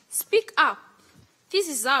late. Speak up. This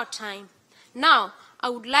is our time. Now, I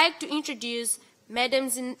would like to introduce Madam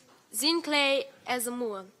Zinkley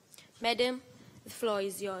Azamua. Madam, the floor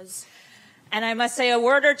is yours. And I must say a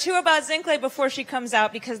word or two about Zinkley before she comes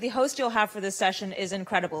out, because the host you'll have for this session is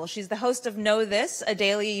incredible. She's the host of NowThis, a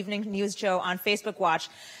daily evening news show on Facebook Watch,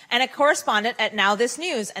 and a correspondent at NowThis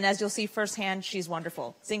News. And as you'll see firsthand, she's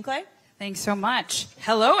wonderful. Zinkley? Thanks so much.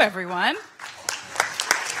 Hello, everyone.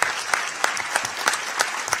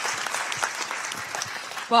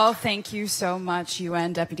 Well, thank you so much,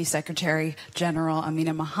 UN Deputy Secretary General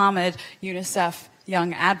Amina Mohammed, UNICEF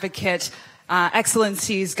Young Advocate,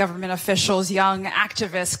 Excellencies, government officials, young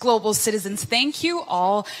activists, global citizens. Thank you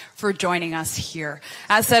all for joining us here.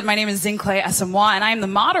 As said, my name is Zinkley Asamoah, and I am the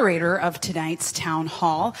moderator of tonight's town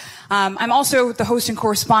hall. I'm also the host and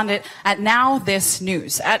correspondent at NowThis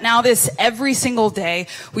News. At NowThis, every single day,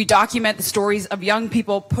 we document the stories of young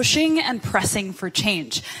people pushing and pressing for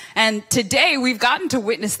change. And today, we've gotten to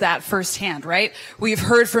witness that firsthand, right? We've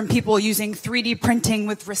heard from people using 3D printing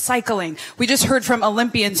with recycling. We just heard from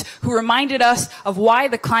Olympians who reminded us of why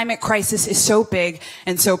the climate crisis is so big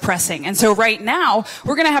and so pressing. And so right now,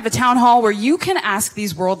 we're going to have a town hall where you can ask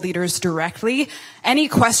these world leaders directly any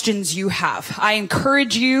questions you have. I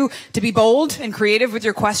encourage you to be bold and creative with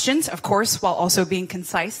your questions, of course, while also being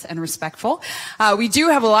concise and respectful. We do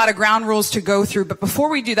have a lot of ground rules to go through, but before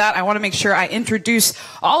we do that, I want to make sure I introduce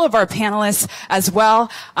all of our panelists as well.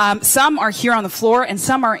 Some are here on the floor and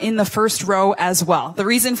some are in the first row as well. The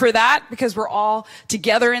reason for that, because we're all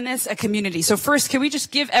together in this, a community. So first, can we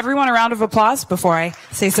just give everyone a round of applause before I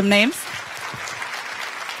say some names?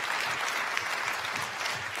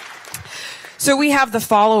 So we have the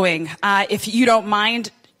following. If you don't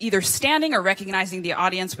mind, either standing or recognizing the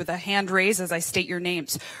audience with a hand raise as I state your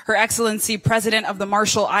names. Her Excellency, President of the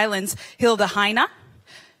Marshall Islands, Hilda Heine.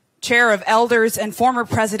 Chair of Elders and former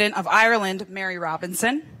President of Ireland, Mary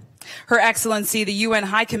Robinson. Her Excellency, the UN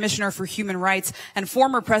High Commissioner for Human Rights and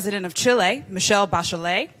former President of Chile, Michelle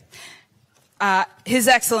Bachelet. His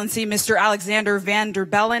Excellency, Mr. Alexander Van der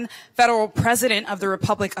Bellen, Federal President of the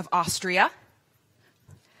Republic of Austria.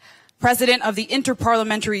 President of the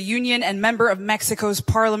Interparliamentary Union and member of Mexico's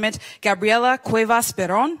Parliament, Gabriela Cuevas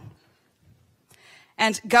Perón.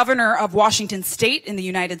 And Governor of Washington State in the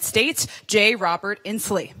United States, J. Robert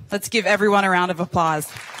Inslee. Let's give everyone a round of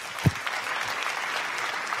applause.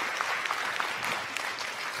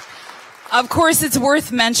 Of course, it's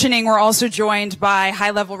worth mentioning we're also joined by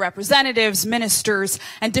high-level representatives, ministers,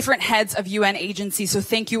 and different heads of UN agencies, so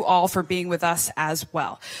thank you all for being with us as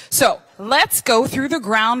well. So, let's go through the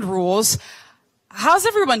ground rules. How's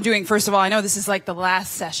everyone doing? First of all, I know this is like the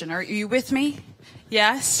last session. Are you with me?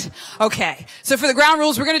 Yes? Okay. So for the ground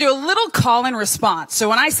rules, we're going to do a little call and response. So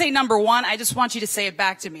when I say number one, I just want you to say it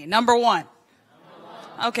back to me. Number one.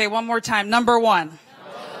 Okay, one more time. Number one.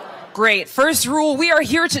 Great. First rule, we are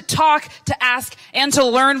here to talk, to ask, and to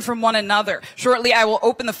learn from one another. Shortly, I will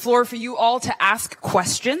open the floor for you all to ask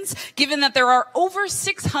questions. Given that there are over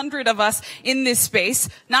 600 of us in this space,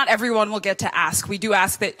 not everyone will get to ask. We do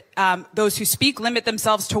ask that those who speak limit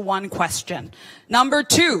themselves to one question. Number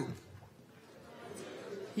two.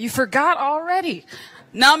 You forgot already.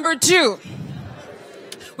 Number two.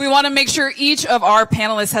 We want to make sure each of our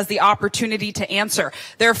panelists has the opportunity to answer.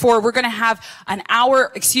 Therefore, we're going to have a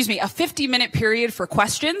 50-minute period for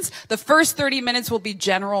questions. The first 30 minutes will be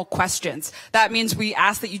general questions. That means we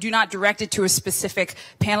ask that you do not direct it to a specific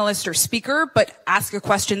panelist or speaker, but ask a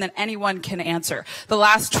question that anyone can answer. The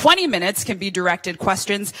last 20 minutes can be directed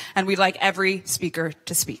questions, and we'd like every speaker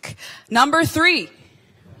to speak. Number three.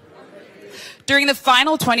 During the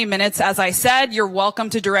final 20 minutes, as I said, you're welcome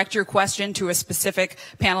to direct your question to a specific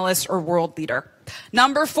panelist or world leader.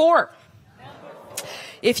 Number four.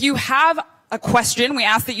 If you have a question, we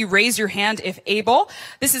ask that you raise your hand if able.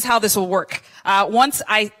 This is how this will work. Once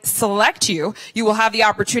I select you, you will have the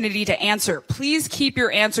opportunity to answer. Please keep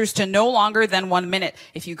your answers to no longer than 1 minute.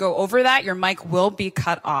 If you go over that, your mic will be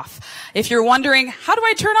cut off. If you're wondering, how do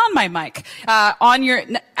I turn on my mic?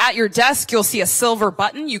 At your desk, you'll see a silver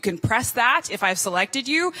button. You can press that. If I've selected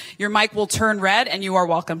you, your mic will turn red and you are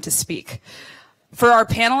welcome to speak. For our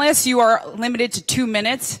panelists, you are limited to 2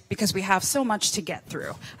 minutes because we have so much to get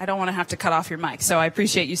through. I don't want to have to cut off your mic, so I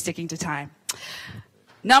appreciate you sticking to time.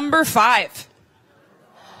 Number five.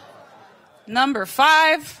 Number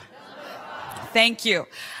five. Thank you.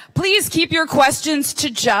 Please keep your questions to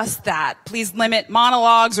just that. Please limit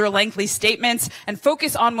monologues or lengthy statements and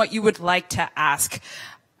focus on what you would like to ask.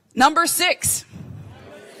 Number six.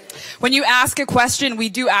 When you ask a question, we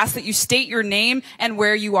do ask that you state your name and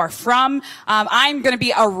where you are from. I'm going to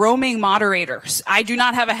be a roaming moderator. I do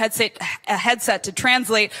not have a headset to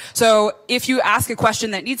translate. So if you ask a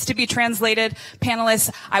question that needs to be translated,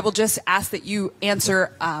 panelists, I will just ask that you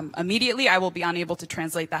answer immediately. I will be unable to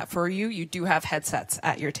translate that for you. You do have headsets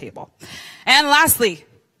at your table. And lastly,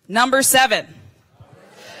 number seven.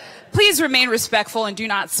 Please remain respectful and do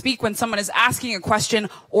not speak when someone is asking a question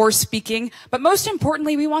or speaking. But most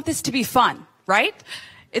importantly, we want this to be fun, right?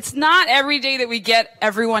 It's not every day that we get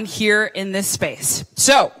everyone here in this space.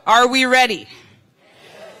 So, are we ready?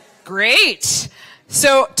 Great.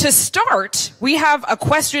 So, to start, we have a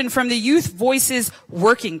question from the Youth Voices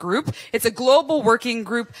Working Group. It's a global working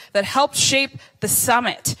group that helped shape the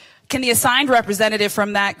summit. Can the assigned representative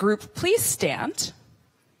from that group please stand?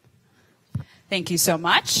 Thank you so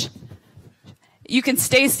much. You can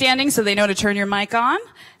stay standing so they know to turn your mic on,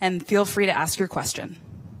 and feel free to ask your question.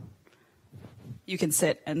 You can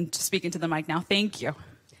sit and speak into the mic now. Thank you.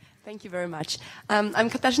 Thank you very much. I'm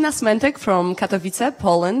Katarzyna Smentek from Katowice,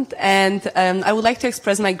 Poland, and I would like to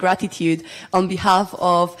express my gratitude on behalf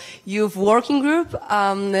of Youth Working Group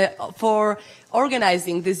for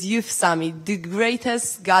organizing this Youth Summit, the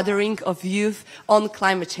greatest gathering of youth on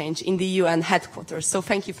climate change in the UN headquarters. So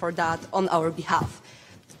thank you for that on our behalf.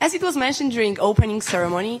 As it was mentioned during opening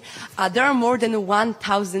ceremony, there are more than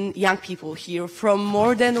 1,000 young people here from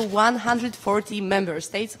more than 140 member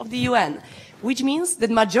states of the UN, which means that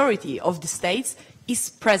majority of the states is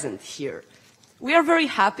present here. We are very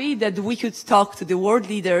happy that we could talk to the world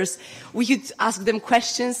leaders, we could ask them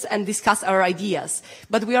questions and discuss our ideas,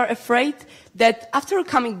 but we are afraid that after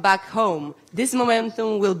coming back home, this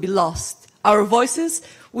momentum will be lost. Our voices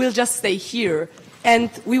will just stay here and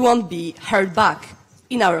we won't be heard back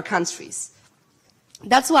in our countries.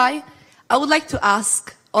 That's why I would like to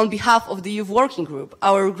ask on behalf of the Youth Working Group,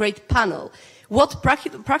 our great panel, what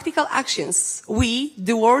practical actions we,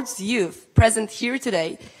 the world's youth present here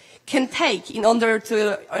today, can take in order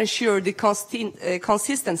to ensure the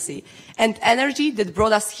consistency and energy that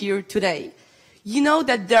brought us here today. You know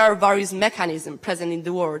that there are various mechanisms present in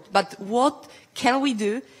the world, but what can we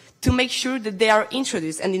do to make sure that they are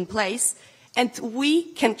introduced and in place, and we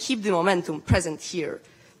can keep the momentum present here?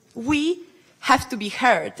 We have to be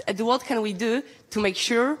heard, and what can we do to make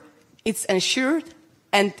sure it's ensured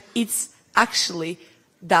and it's actually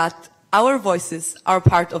that our voices are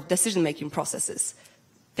part of decision-making processes.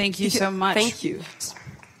 Thank you so much. Thank you.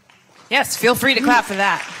 Yes, feel free to clap for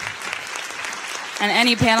that. And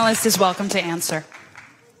any panelist is welcome to answer.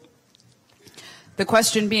 The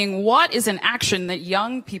question being, what is an action that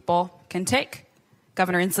young people can take?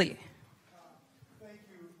 Governor Inslee.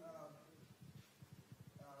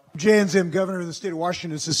 Jay Enzim, Governor of the state of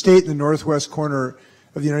Washington. It's a state in the northwest corner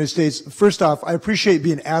of the United States. First off, I appreciate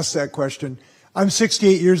being asked that question. I'm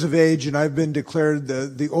 68 years of age, and I've been declared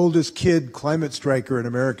the oldest kid climate striker in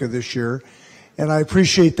America this year. And I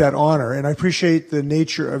appreciate that honor, and I appreciate the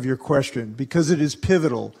nature of your question, because it is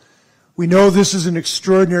pivotal. We know this is an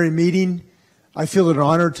extraordinary meeting. I feel it an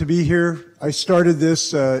honor to be here. I started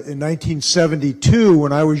this in 1972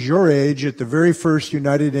 when I was your age at the very first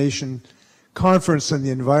United Nations Conference on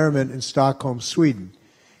the Environment in Stockholm, Sweden.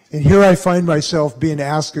 And here I find myself being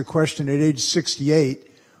asked a question at age 68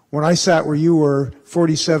 when I sat where you were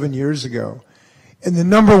 47 years ago. And the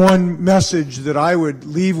number one message that I would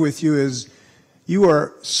leave with you is, you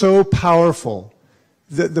are so powerful.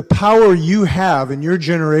 The power you have in your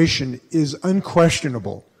generation is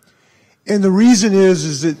unquestionable. And the reason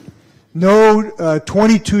is that no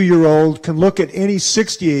 22-year-old can look at any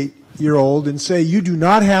 68-year-old and say, you do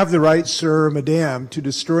not have the right, sir or madam, to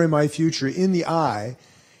destroy my future in the eye,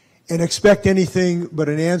 and expect anything but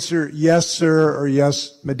an answer, yes, sir, or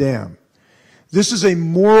yes, madam. This is a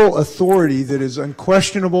moral authority that is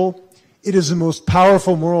unquestionable. It is the most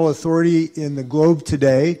powerful moral authority in the globe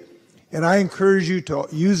today, and I encourage you to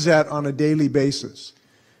use that on a daily basis.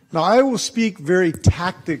 Now, I will speak very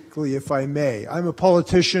tactically, if I may. I'm a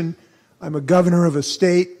politician. I'm a governor of a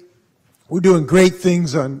state. We're doing great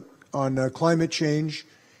things on climate change.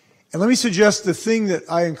 And let me suggest the thing that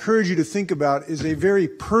I encourage you to think about is a very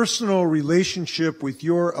personal relationship with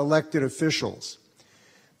your elected officials.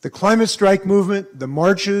 The climate strike movement, the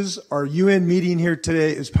marches, our UN meeting here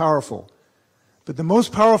today is powerful. But the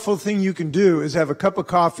most powerful thing you can do is have a cup of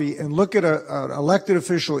coffee and look at an elected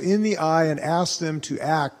official in the eye and ask them to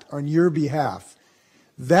act on your behalf.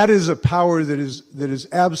 That is a power that is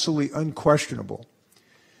absolutely unquestionable.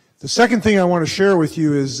 The second thing I want to share with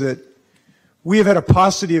you is that we have had a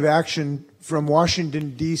paucity of action from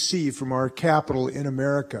Washington, D.C., from our capital in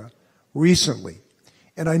America recently.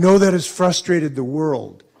 And I know that has frustrated the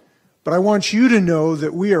world. But I want you to know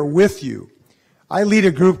that we are with you. I lead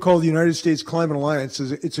a group called the United States Climate Alliance.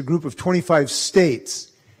 It's a group of 25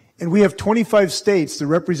 states. And we have 25 states that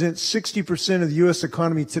represent 60% of the U.S.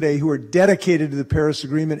 economy today who are dedicated to the Paris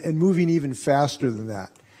Agreement and moving even faster than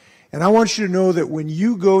that. And I want you to know that when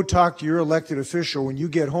you go talk to your elected official, when you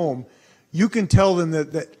get home, you can tell them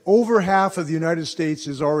that over half of the United States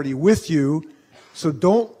is already with you. So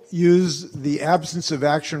don't use the absence of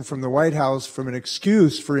action from the White House from an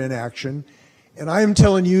excuse for inaction. And I am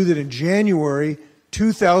telling you that in January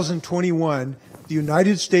 2021, the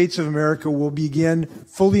United States of America will begin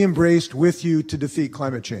fully embraced with you to defeat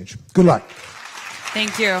climate change. Good luck.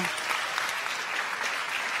 Thank you.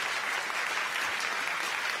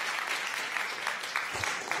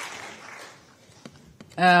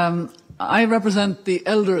 I represent the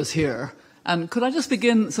elders here. And could I just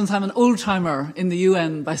begin, since I'm an old-timer in the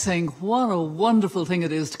UN, by saying what a wonderful thing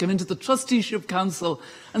it is to come into the Trusteeship Council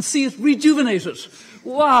and see it rejuvenated.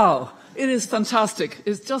 Wow, it is fantastic.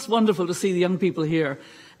 It's just wonderful to see the young people here.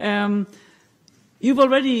 You've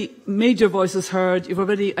already made your voices heard. You've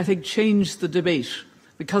already, I think, changed the debate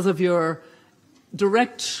because of your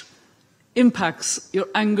direct impacts, your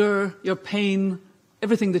anger, your pain,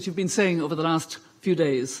 everything that you've been saying over the last few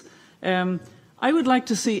days. I would like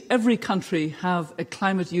to see every country have a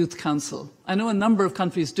climate youth council. I know a number of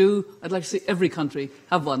countries do. I'd like to see every country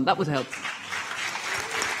have one. That would help.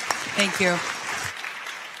 Thank you.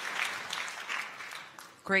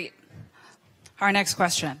 Great. Our next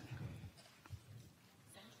question.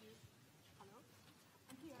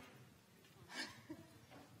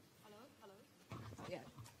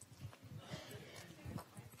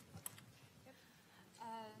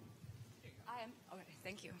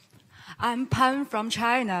 Thank you. I'm Pan from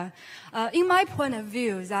China. In my point of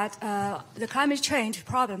view, that the climate change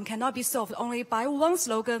problem cannot be solved only by one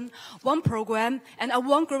slogan, one program, and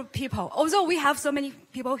one group of people. Although we have so many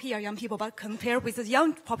people here, young people, but compared with the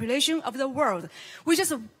young population of the world, we're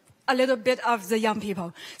just a little bit of the young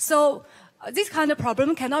people. So this kind of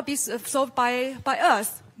problem cannot be solved by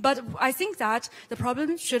us. But I think that the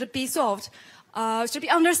problem should be solved, should be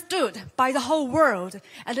understood by the whole world,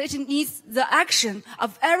 and it needs the action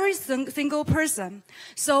of every single person.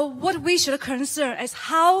 So what we should concern is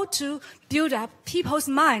how to build up people's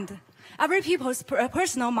mind, every people's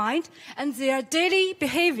personal mind, and their daily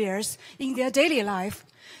behaviors in their daily life,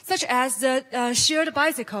 such as the shared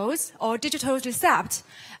bicycles or digital receipts,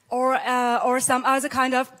 or some other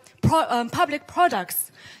kind of public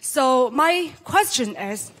products. So my question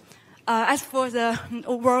is, as for the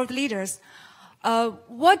world leaders,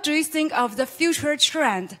 what do you think of the future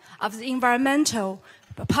trend of the environmental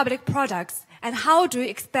public products, and how do you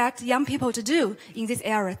expect young people to do in this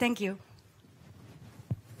area? Thank you.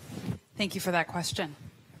 Thank you for that question.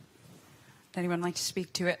 Would anyone like to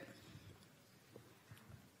speak to it?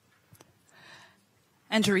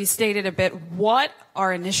 And to restate it a bit, what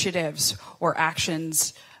are initiatives or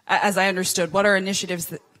actions, as I understood, what are initiatives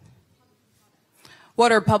that,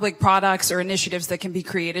 what are public products or initiatives that can be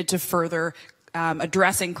created to further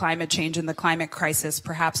addressing climate change and the climate crisis?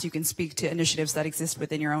 Perhaps you can speak to initiatives that exist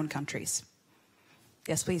within your own countries.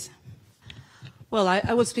 Yes, please. Well,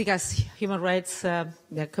 I would speak as Human Rights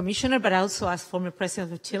Commissioner, but also as former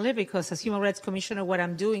President of Chile, because as Human Rights Commissioner, what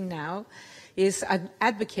I'm doing now is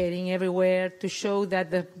advocating everywhere to show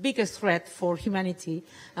that the biggest threat for humanity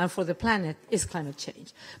and for the planet is climate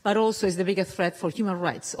change, but also is the biggest threat for human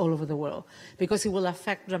rights all over the world, because it will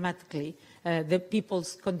affect dramatically the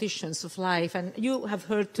people's conditions of life. And you have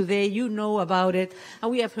heard today, you know about it,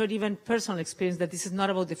 and we have heard even personal experience that this is not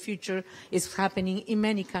about the future, it's happening in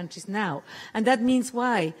many countries now. And that means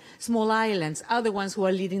why small islands are the ones who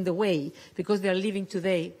are leading the way, because they are living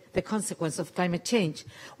today the consequence of climate change.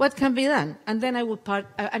 What can be done? And then I will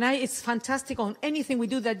it's fantastic on anything we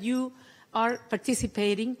do that you are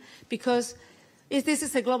participating, because this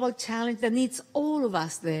is a global challenge that needs all of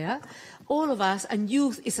us there. All of us, and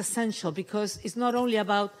youth is essential, because it's not only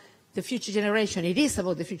about the future generation, it is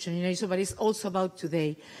about the future generation, but it's also about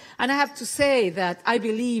today. And I have to say that I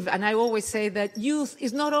believe, and I always say that youth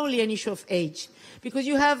is not only an issue of age, because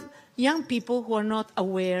you have young people who are not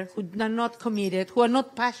aware, who are not committed, who are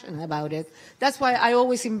not passionate about it. That's why I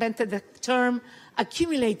always invented the term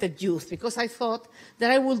accumulated youth, because I thought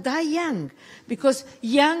that I will die young, because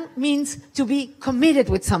young means to be committed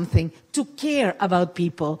with something, to care about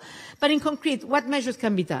people. But in concrete, what measures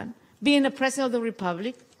can be done? Being a President of the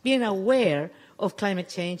Republic, being aware of climate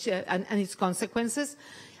change and its consequences,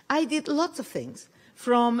 I did lots of things,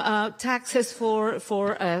 from taxes for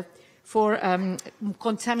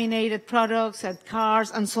contaminated products and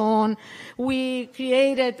cars and so on. We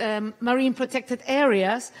created marine protected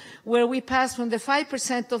areas where we passed from the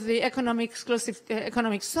 5% of the exclusive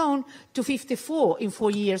economic zone to 54 in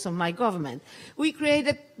 4 years of my government. We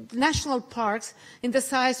created national parks in the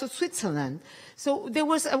size of Switzerland. So there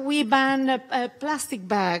was we banned plastic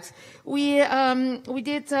bags. We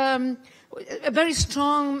did a very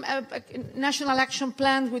strong national action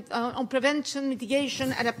plan on prevention,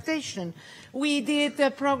 mitigation, adaptation. We did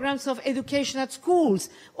programs of education at schools,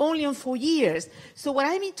 only on 4 years. So what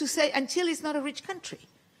I mean to say, and Chile is not a rich country.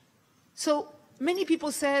 So many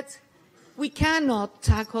people said, we cannot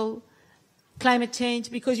tackle climate change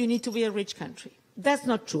because you need to be a rich country. That's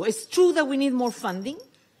not true. It's true that we need more funding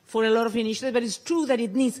for a lot of initiatives, but it's true that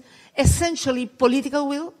it needs essentially political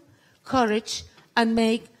will, courage, and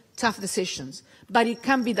make tough decisions. But it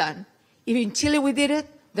can be done. If in Chile we did it,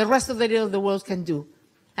 the rest of the world can do.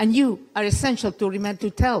 And you are essential to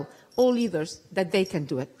tell all leaders that they can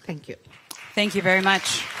do it. Thank you. Thank you very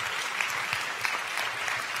much.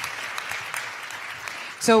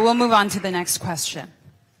 So we'll move on to the next question.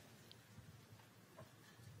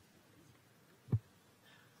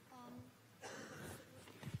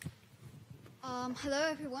 Hello,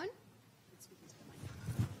 everyone.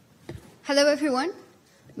 Hello, everyone.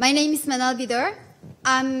 My name is Manal Bidar.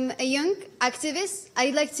 I'm a young activist.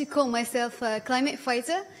 I like to call myself a climate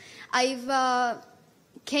fighter. I've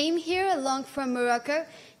came here along from Morocco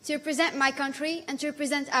to represent my country and to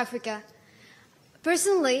represent Africa.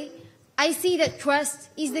 Personally, I see that trust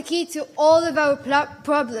is the key to all of our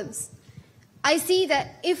problems. I see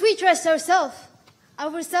that if we trust ourselves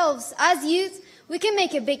as youth, we can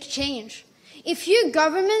make a big change. If you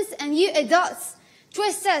governments and you adults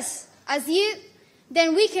trust us as youth,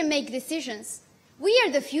 then we can make decisions. We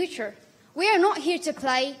are the future. We are not here to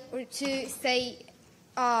play or to say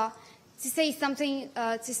something,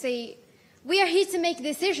 we are here to make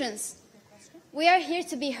decisions. We are here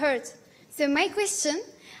to be heard. So my question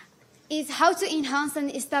is how to enhance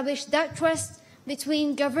and establish that trust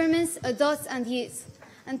between governments, adults, and youth.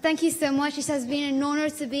 And thank you so much. It has been an honor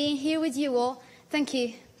to be here with you all. Thank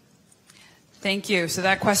you. Thank you. So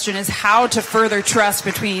that question is how to further trust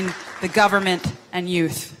between the government and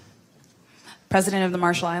youth. President of the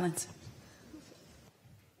Marshall Islands.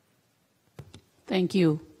 Thank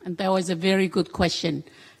you. And that was a very good question.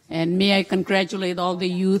 And may I congratulate all the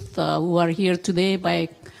youth who are here today by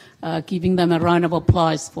giving them a round of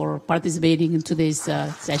applause for participating in today's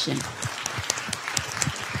session.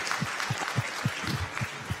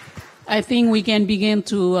 I think we can begin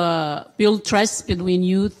to build trust between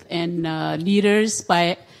youth and leaders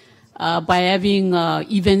by having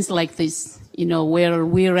events like this, where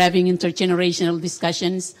we're having intergenerational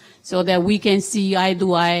discussions so that we can see eye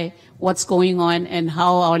to eye what's going on and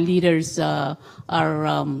how our leaders are,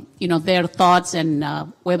 their thoughts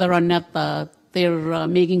and whether or not they're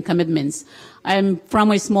making commitments. I'm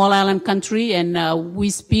from a small island country, and we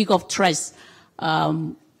speak of trust.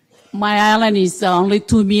 My island is only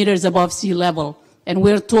 2 meters above sea level, and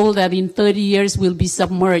we're told that in 30 years we'll be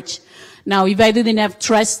submerged. Now, if I didn't have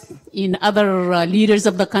trust in other leaders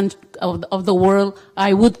of the country, of the world,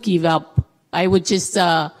 I would give up. I would just,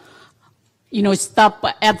 stop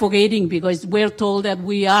advocating because we're told that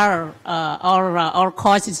we are, our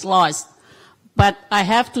cause is lost. But I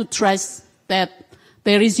have to trust that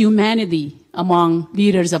there is humanity among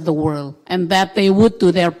leaders of the world and that they would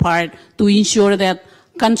do their part to ensure that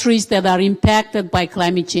countries that are impacted by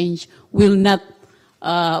climate change will not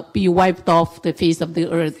be wiped off the face of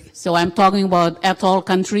the earth. So I'm talking about atoll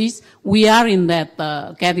countries. We are in that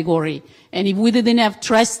category. And if we didn't have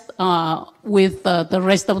trust with the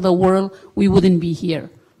rest of the world, we wouldn't be here.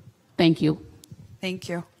 Thank you. Thank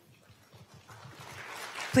you.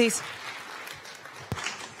 Please.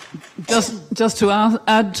 Just to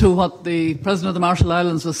add to what the President of the Marshall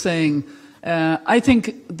Islands was saying, I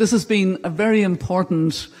think this has been a very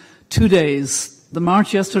important 2 days, the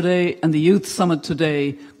march yesterday and the youth summit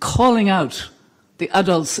today, calling out the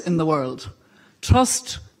adults in the world.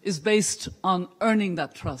 Trust is based on earning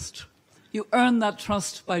that trust. You earn that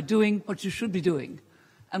trust by doing what you should be doing.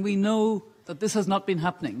 And we know that this has not been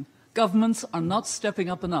happening. Governments are not stepping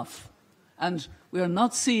up enough. And we are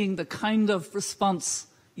not seeing the kind of response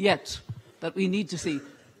yet that we need to see.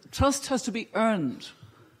 Trust has to be earned,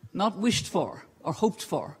 not wished for or hoped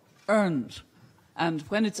for, earned. And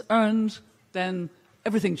when it's earned, then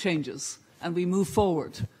everything changes and we move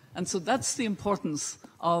forward. And so that's the importance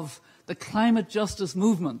of the climate justice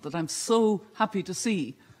movement that I'm so happy to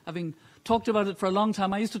see. Having talked about it for a long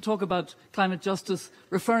time, I used to talk about climate justice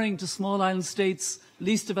referring to small island states,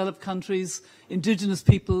 least developed countries, indigenous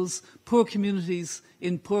peoples, poor communities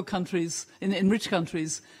in poor countries, in rich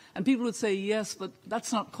countries. And people would say, yes, but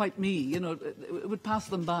that's not quite me. It would pass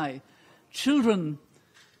them by. Children,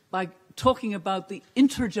 by talking about the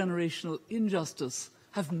intergenerational injustice,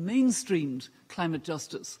 have mainstreamed climate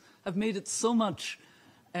justice, have made it so much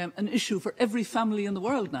an issue for every family in the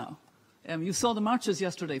world now. You saw the marches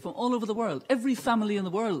yesterday from all over the world. Every family in the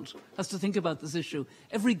world has to think about this issue.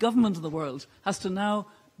 Every government in the world has to now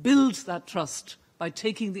build that trust by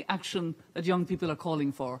taking the action that young people are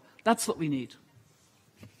calling for. That's what we need.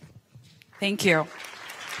 Thank you.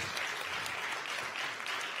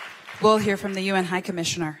 We'll hear from the UN High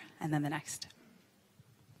Commissioner and then the next.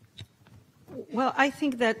 Well, I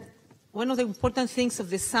think that one of the important things of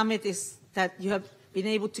this summit is that you have been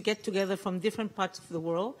able to get together from different parts of the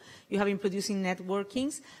world. You have been producing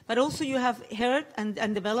networkings, but also you have heard and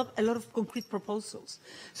developed a lot of concrete proposals.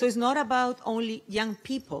 So it's not about only young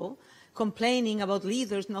people complaining about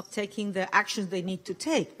leaders not taking the actions they need to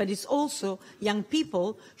take, but it's also young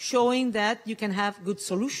people showing that you can have good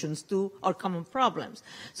solutions to our common problems.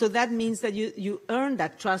 So that means that you earn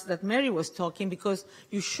that trust that Mary was talking, because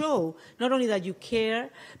you show not only that you care,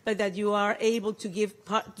 but that you are able to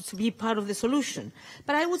be part of the solution.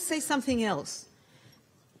 But I would say something else.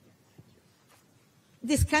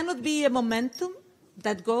 This cannot be a momentum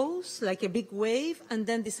that goes like a big wave and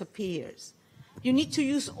then disappears. You need to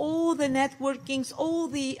use all the networkings, all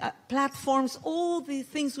the platforms, all the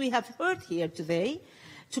things we have heard here today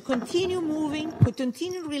to continue moving, to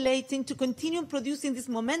continue relating, to continue producing this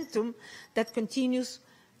momentum that continues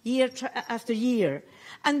year after year.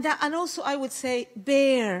 And also, I would say,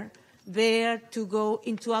 dare to go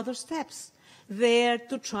into other steps, dare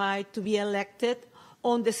to try to be elected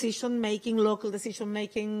on decision-making, local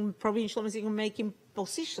decision-making, provincial decision-making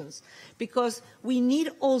positions. Because we need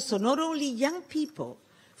also not only young people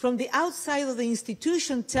from the outside of the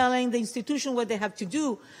institution telling the institution what they have to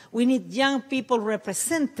do, we need young people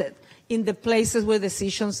represented in the places where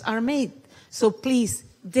decisions are made. So please,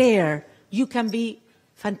 there, you can be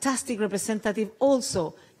fantastic representative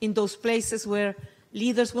also in those places where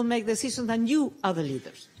leaders will make decisions and you are the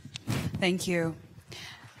leaders. Thank you.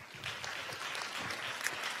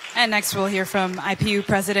 And next we'll hear from IPU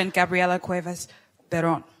President Gabriela Cuevas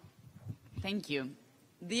Perón. Thank you.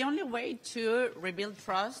 The only way to rebuild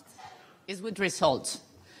trust is with results.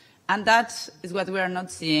 And that is what we are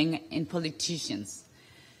not seeing in politicians.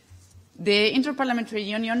 The Interparliamentary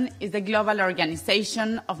Union is the global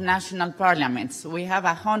organization of national parliaments. We have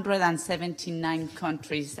 179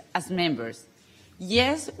 countries as members.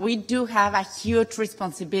 Yes, we do have a huge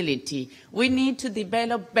responsibility. We need to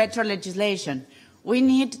develop better legislation. We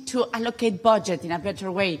need to allocate budget in a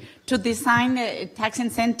better way, to design tax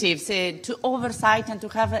incentives, to oversight and to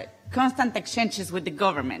have constant exchanges with the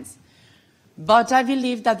governments. But I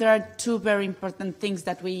believe that there are two very important things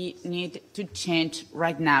that we need to change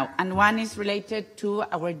right now. And one is related to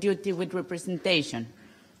our duty with representation.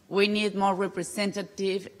 We need more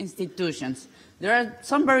representative institutions. There are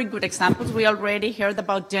some very good examples. We already heard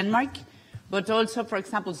about Denmark, but also, for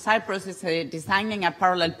example, Cyprus is designing a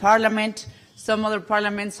parallel parliament. Some other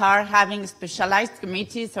parliaments are having specialized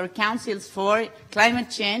committees or councils for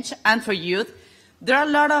climate change and for youth. There are a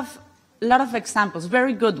lot of examples,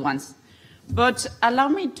 very good ones. But allow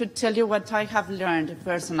me to tell you what I have learned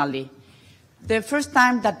personally. The first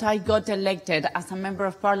time that I got elected as a member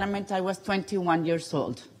of parliament, I was 21 years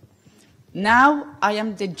old. Now I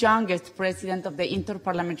am the youngest president of the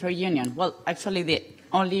Interparliamentary Union. Well, actually the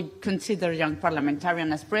only considered young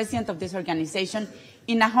parliamentarian as president of this organization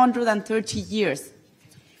in 130 years.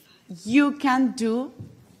 You can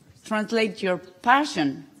translate your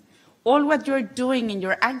passion, all what you're doing in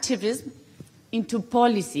your activism, into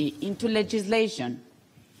policy, into legislation.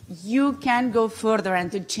 You can go further and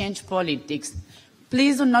to change politics.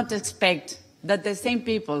 Please do not expect that the same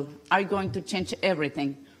people are going to change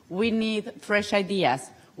everything. We need fresh ideas.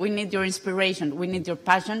 We need your inspiration. We need your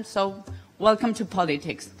passion. So welcome to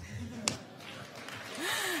politics.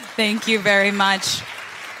 Thank you very much.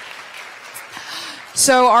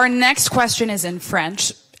 So our next question is in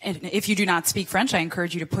French. And if you do not speak French, I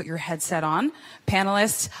encourage you to put your headset on.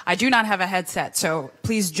 Panelists, I do not have a headset, so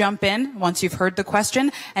please jump in once you've heard the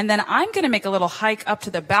question. And then I'm going to make a little hike up to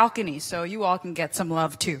the balcony so you all can get some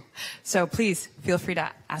love too. So please feel free to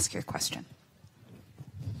ask your question.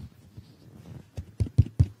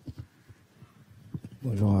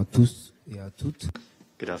 Bonjour à tous et à toutes.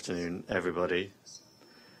 Good afternoon, everybody.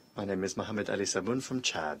 My name is Mohamed Ali Saboun from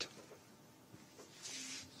Chad.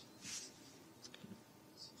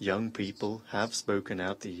 Young people have spoken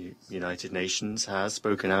out. The United Nations has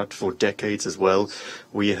spoken out for decades as well.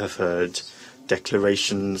 We have heard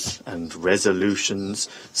declarations and resolutions.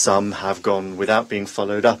 Some have gone without being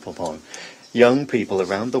followed up upon. Young people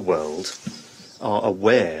around the world are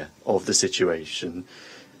aware of the situation.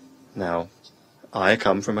 Now, I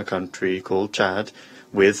come from a country called Chad,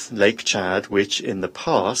 with Lake Chad, which in the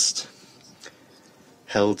past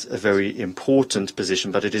held a very important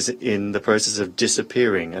position, but it is in the process of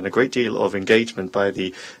disappearing, and a great deal of engagement by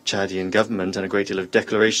the Chadian government and a great deal of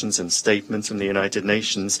declarations and statements from the United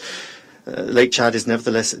Nations. Lake Chad is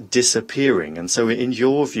nevertheless disappearing, and so in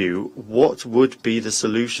your view, what would be the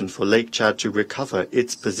solution for Lake Chad to recover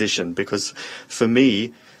its position? Because for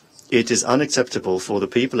me, it is unacceptable for the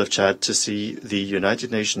people of Chad to see the United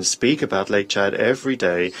Nations speak about Lake Chad every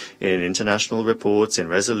day in international reports, in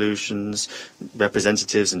resolutions.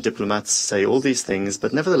 Representatives and diplomats say all these things,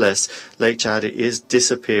 but nevertheless, Lake Chad is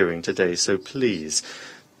disappearing today. So please,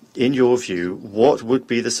 in your view, what would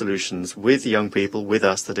be the solutions with young people, with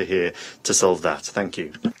us that are here to solve that? Thank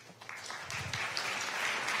you.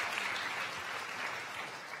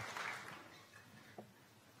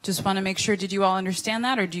 Just want to make sure, did you all understand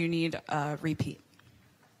that, or do you need a repeat?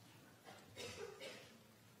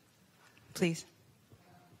 Please.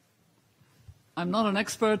 I'm not an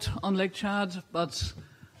expert on Lake Chad, but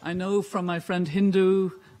I know from my friend Hindu,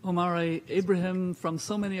 Omari Ibrahim, from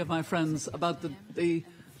so many of my friends about the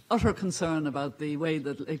utter concern about the way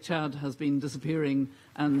that Lake Chad has been disappearing,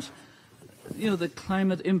 and the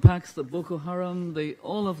climate impacts, the Boko Haram,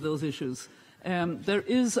 all of those issues. There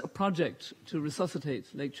is a project to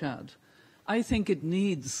resuscitate Lake Chad. I think it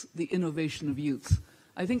needs the innovation of youth.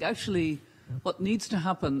 I think actually what needs to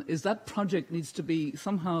happen is that project needs to be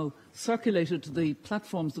somehow circulated to the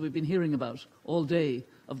platforms that we've been hearing about all day,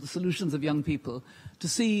 of the solutions of young people, to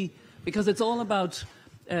see, because it's all about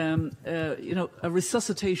a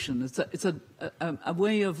resuscitation. It's a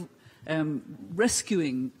way of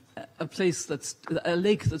rescuing a place a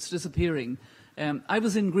lake that's disappearing. I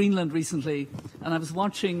was in Greenland recently, and I was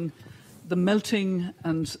watching the melting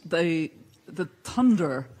and the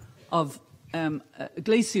thunder of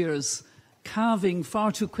glaciers calving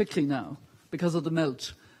far too quickly now because of the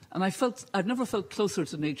melt. And I've never felt closer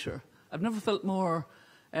to nature. I've never felt more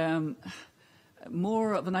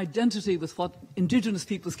of an identity with what indigenous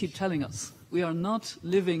peoples keep telling us. We are not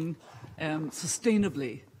living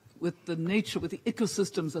sustainably with the nature, with the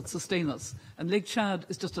ecosystems that sustain us. And Lake Chad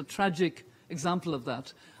is just a tragic example of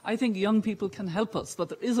that. I think young people can help us, but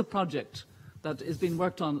there is a project that is being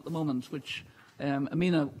worked on at the moment, which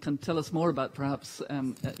Amina can tell us more about, perhaps.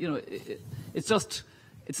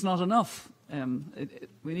 It's not enough.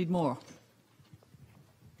 We need more.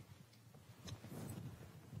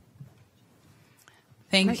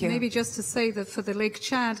 Thank you. Maybe just to say that for the Lake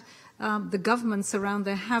Chad, the governments around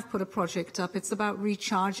there have put a project up. It's about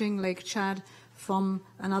recharging Lake Chad from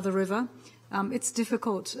another river. It's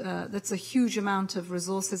difficult. That's a huge amount of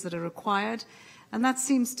resources that are required. And that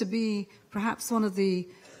seems to be perhaps one of the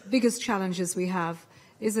biggest challenges we have,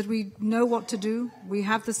 is that we know what to do. We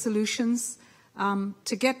have the solutions.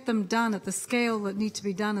 To get them done at the scale that need to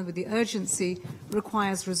be done and with the urgency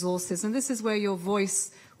requires resources. And this is where your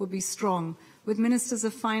voice will be strong, with ministers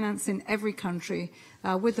of finance in every country,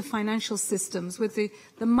 with the financial systems, with the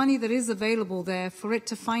money that is available there for it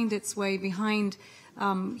to find its way behind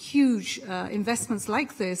huge investments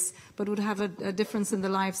like this, but would have a difference in the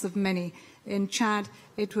lives of many. In Chad,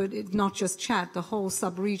 not just Chad, the whole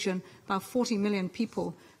sub-region, about 40 million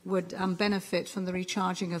people would benefit from the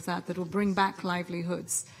recharging of that will bring back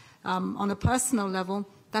livelihoods. On a personal level,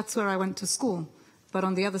 that's where I went to school, but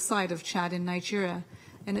on the other side of Chad in Nigeria,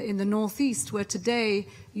 in the northeast, where today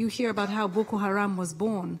you hear about how Boko Haram was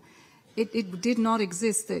born. It did not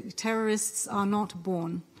exist. The terrorists are not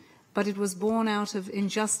born, but it was born out of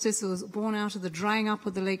injustice. It was born out of the drying up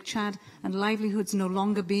of the Lake Chad and livelihoods no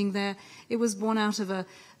longer being there. It was born out of a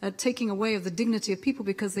taking away of the dignity of people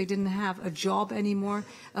because they didn't have a job anymore,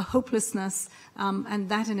 a hopelessness, and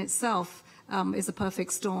that in itself is a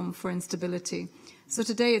perfect storm for instability. So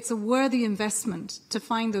today it's a worthy investment to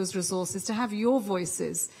find those resources, to have your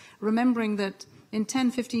voices, remembering that in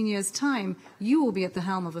 10, 15 years' time, you will be at the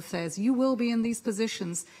helm of affairs. You will be in these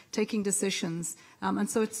positions taking decisions. And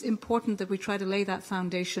so it's important that we try to lay that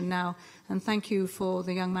foundation now. And thank you for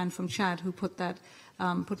the young man from Chad who put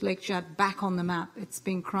Lake Chad back on the map. It's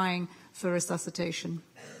been crying for resuscitation.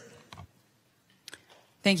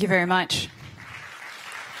 Thank you very much.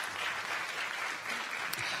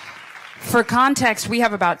 For context, we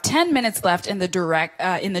have about 10 minutes left in the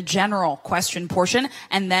general question portion,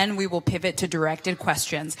 and then we will pivot to directed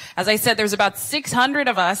questions. As I said, there's about 600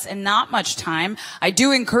 of us and not much time. I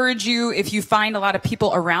do encourage you, if you find a lot of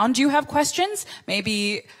people around you have questions,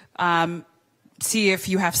 maybe see if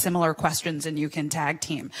you have similar questions and you can tag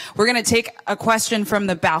team. We're going to take a question from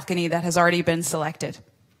the balcony that has already been selected.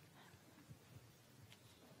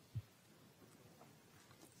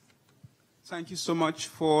 Thank you so much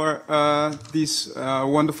for this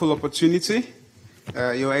wonderful opportunity,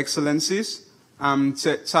 Your Excellencies. I'm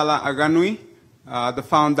Tsala Aganui, the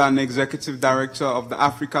founder and executive director of the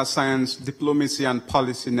Africa Science Diplomacy and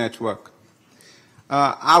Policy Network.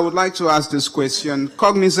 I would like to ask this question,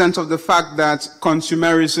 cognizant of the fact that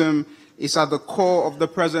consumerism is at the core of the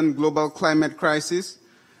present global climate crisis.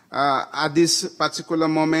 At this particular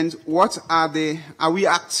moment, are we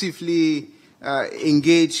actively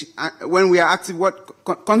engage when we are active?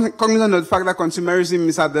 Cognizant of the fact that consumerism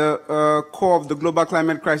is at the core of the global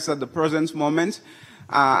climate crisis at the present moment,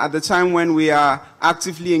 at the time when we are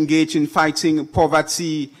actively engaged in fighting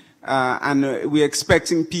poverty and we're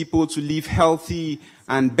expecting people to live healthy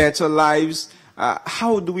and better lives,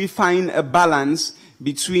 how do we find a balance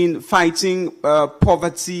between fighting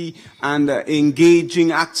poverty and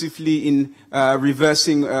engaging actively in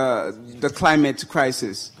reversing the climate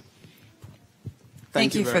crisis?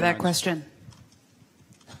 Thank you for that question.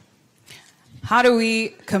 How do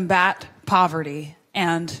we combat poverty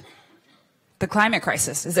and the climate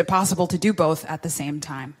crisis? Is it possible to do both at the same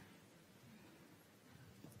time?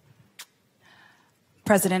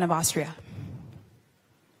 President of Austria.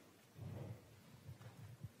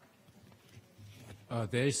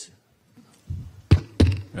 There's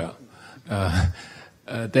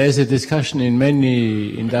a discussion in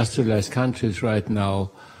many industrialized countries right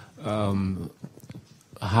now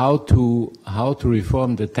how to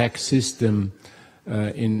reform the tax system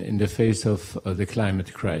in the face of the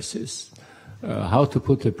climate crisis. how to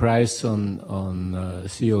put a price on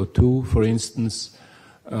CO2, for instance,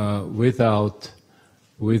 without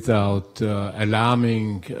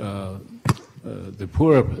alarming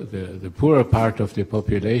the poorer part of the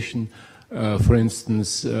population, for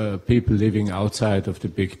instance, people living outside of the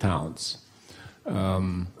big towns.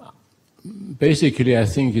 Basically, I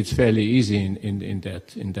think it's fairly easy in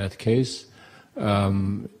that case.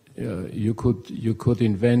 You could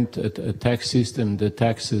invent a tax system that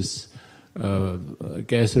taxes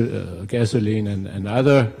gasoline and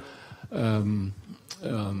other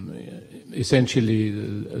essentially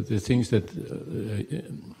the things that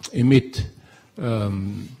emit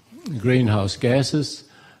greenhouse gases,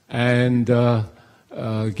 and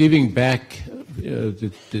giving back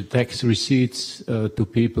the tax receipts to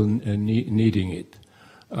people needing it.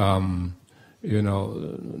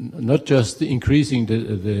 Not just increasing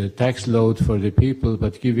the tax load for the people,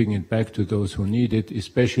 but giving it back to those who need it,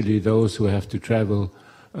 especially those who have to travel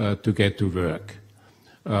to get to work.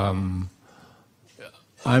 I'm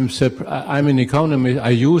an economist. I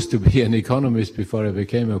used to be an economist before I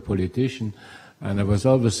became a politician, and I was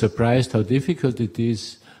always surprised how difficult it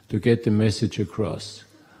is to get the message across.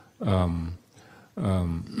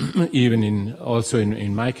 Even also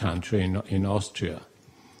in my country, in Austria.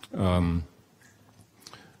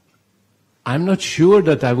 I'm not sure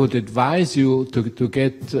that I would advise you to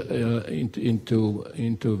get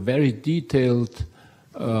into very detailed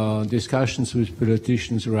discussions with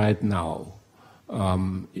politicians right now.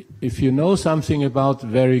 If you know something about,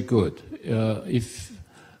 very good.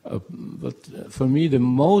 But for me, the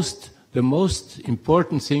most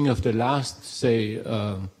important thing of the last, say,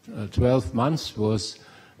 12 months was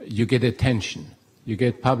you get attention. You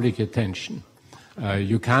get public attention.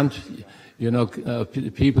 You can't.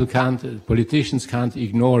 Politicians can't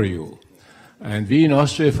ignore you. And we in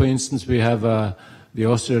Austria, for instance, we have the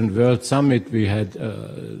Austrian World Summit. We had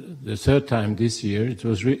the third time this year. It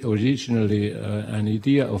was originally an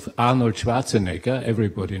idea of Arnold Schwarzenegger.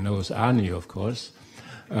 Everybody knows Arnie, of course.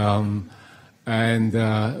 And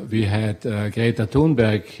we had Greta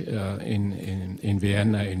Thunberg in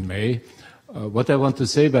Vienna in May. What I want to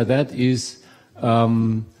say by that is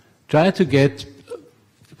try to get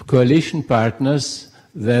coalition partners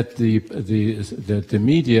that the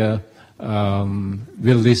media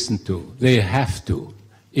will listen to. They have to.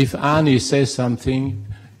 If Arnie says something,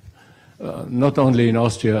 not only in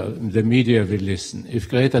Austria, the media will listen. If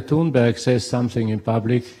Greta Thunberg says something in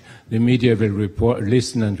public, the media will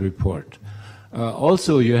listen and report.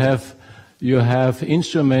 Also, you have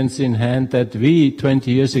instruments in hand that we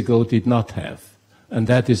 20 years ago did not have, and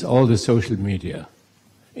that is all the social media.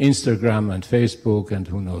 Instagram and Facebook and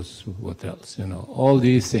who knows what else, all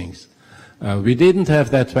these things. We didn't have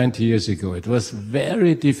that 20 years ago. It was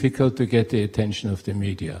very difficult to get the attention of the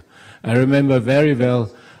media. I remember very well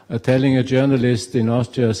telling a journalist in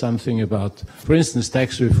Austria something about, for instance,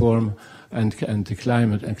 tax reform and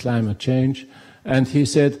climate change, and he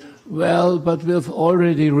said, well, but we've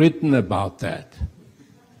already written about that.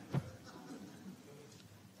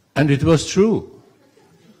 And it was true.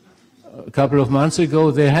 A couple of months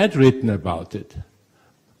ago, they had written about it,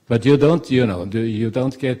 but you don't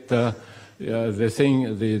get the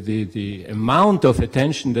amount of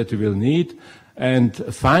attention that you will need. And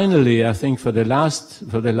finally, I think for the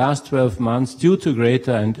last 12 months, due to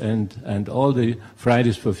Greta and all the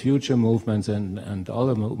Fridays for Future movements and all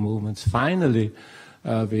the movements, finally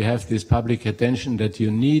we have this public attention that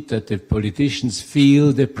you need, that the politicians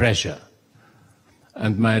feel the pressure.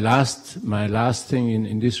 And my last thing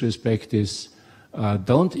in this respect is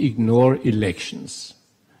don't ignore elections.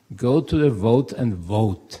 Go to the vote and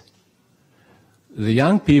vote. The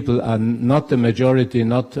young people are not the majority,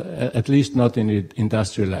 at least not in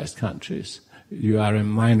industrialized countries. You are a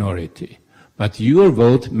minority. But your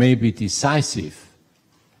vote may be decisive.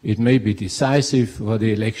 It may be decisive for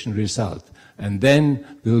the election result. And then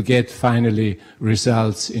we'll get finally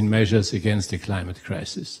results in measures against the climate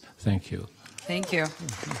crisis. Thank you. Thank you.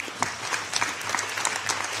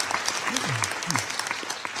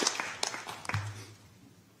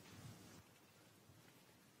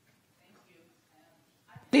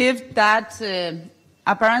 I believe that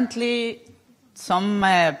apparently some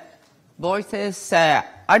voices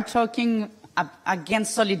are talking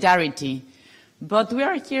against solidarity. But we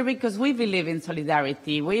are here because we believe in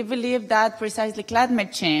solidarity. We believe that precisely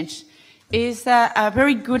climate change is a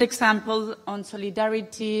very good example on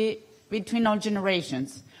solidarity between all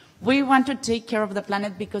generations. We want to take care of the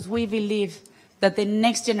planet because we believe that the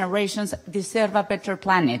next generations deserve a better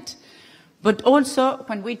planet. But also,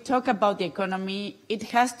 when we talk about the economy, it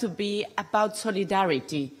has to be about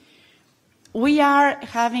solidarity. We are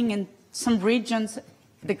having in some regions,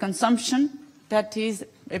 the consumption that is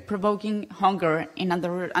provoking hunger in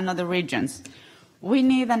other regions. We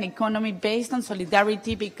need an economy based on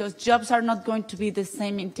solidarity because jobs are not going to be the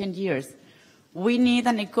same in 10 years. We need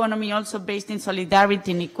an economy also based in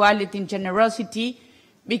solidarity, in equality, in generosity,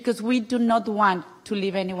 because we do not want to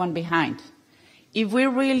leave anyone behind. If we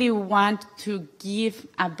really want to give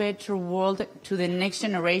a better world to the next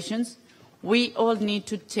generations, we all need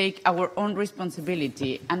to take our own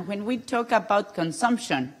responsibility. And when we talk about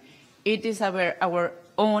consumption, it is our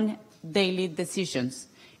own daily decisions.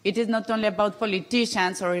 It is not only about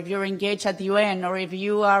politicians or if you're engaged at the UN or if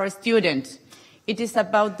you are a student. It is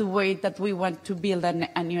about the way that we want to build a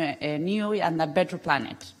new and a better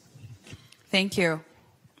planet. Thank you.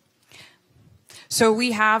 So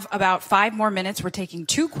we have about 5 more minutes. We're taking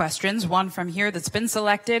 2 questions, one from here that's been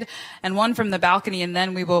selected and one from the balcony, and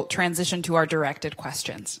then we will transition to our directed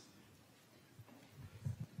questions.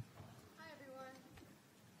 Hi, everyone.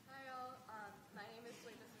 Hi, all. My name is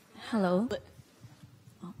Hello.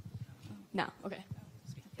 No, okay.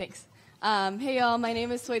 Thanks. Hey, y'all. My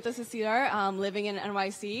name is Sweta Sasirar. I'm living in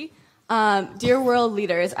NYC. Dear world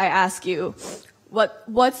leaders, I ask you,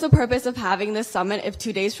 what's the purpose of having this summit if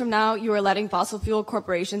 2 days from now you are letting fossil fuel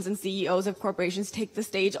corporations and CEOs of corporations take the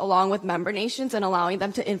stage along with member nations and allowing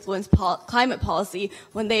them to influence climate policy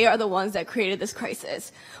when they are the ones that created this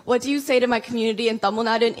crisis? What do you say to my community in Tamil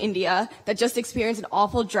Nadu in India that just experienced an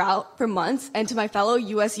awful drought for months, and to my fellow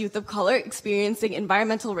U.S. youth of color experiencing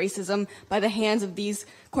environmental racism by the hands of these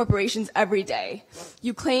corporations every day?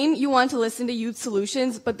 You claim you want to listen to youth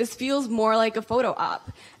solutions, but this feels more like a photo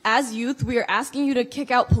op. As youth, we are asking you to kick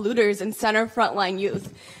out polluters and center frontline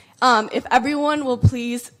youth. If everyone will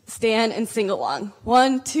please stand and sing along.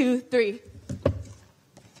 1, 2, 3.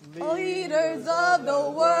 Leaders of the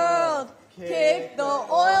world, kick the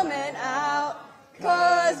oil men out,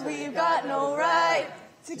 'cause we've got no right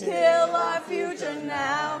to kill our future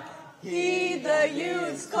now. Heed the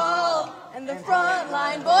youth's call and the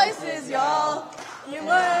frontline voices, y'all. The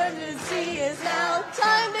emergency is now.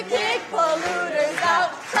 Time to kick polluters out.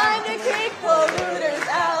 Time to kick polluters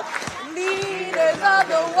out. Leaders of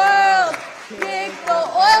the world, kick the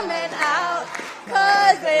oil men out,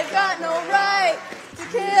 'cause they've got no right to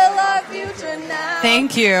kill our future now.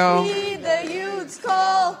 Thank you. Heed the youth's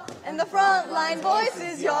call and the frontline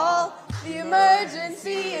voices, y'all. The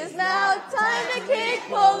emergency is now. Time to kick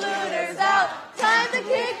polluters out. Time to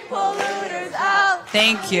kick polluters out.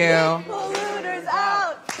 Thank you. Kick polluters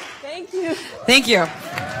out. Thank you. Thank you.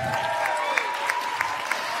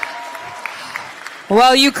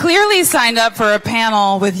 Well, you clearly signed up for a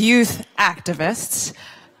panel with youth activists.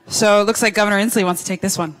 So it looks like Governor Inslee wants to take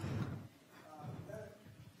this one.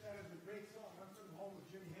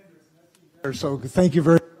 So thank you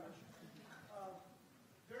very much.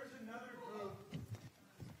 There's another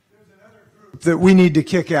group that we need to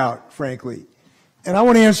kick out, frankly. And I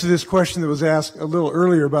want to answer this question that was asked a little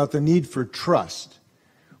earlier about the need for trust.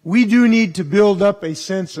 We do need to build up a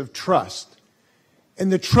sense of trust.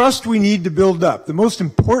 And the trust we need to build up, the most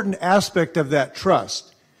important aspect of that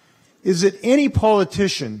trust, is that any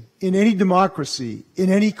politician in any democracy,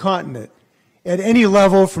 in any continent, at any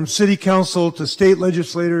level from city council to state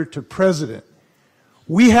legislator to president,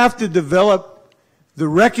 we have to develop the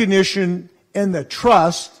recognition and the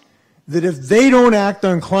trust that if they don't act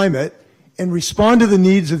on climate and respond to the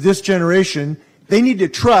needs of this generation, they need to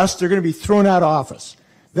trust they're going to be thrown out of office.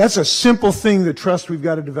 That's a simple thing, the trust we've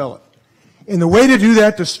got to develop. And the way to do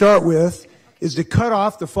that to start with is to cut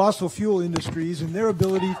off the fossil fuel industries and their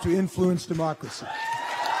ability to influence democracy.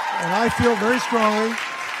 And I feel very strongly,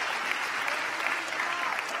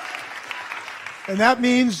 and that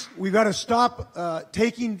means we've got to stop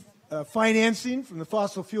taking financing from the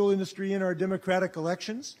fossil fuel industry in our democratic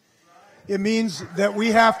elections. It means that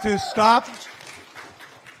we have to stop.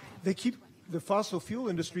 The fossil fuel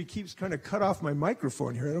industry keeps trying to cut off my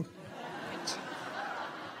microphone here.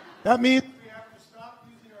 That means we have to stop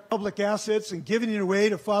using our public assets and giving it away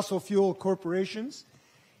to fossil fuel corporations.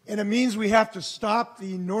 And it means we have to stop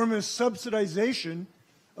the enormous subsidization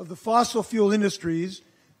of the fossil fuel industries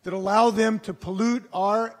that allow them to pollute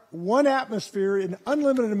our one atmosphere in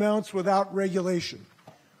unlimited amounts without regulation.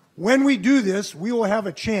 When we do this, we will have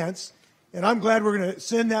a chance, and I'm glad we're going to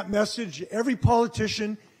send that message to every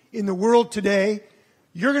politician in the world today.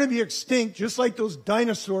 You're going to be extinct, just like those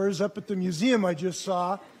dinosaurs up at the museum I just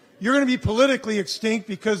saw. You're going to be politically extinct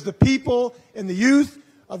because the people and the youth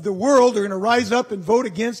of the world are going to rise up and vote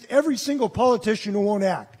against every single politician who won't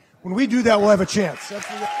act. When we do that, we'll have a chance.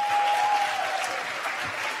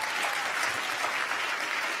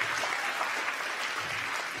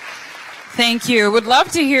 Thank you. Would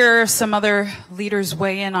love to hear some other leaders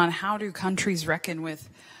weigh in on how do countries reckon with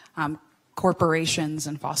corporations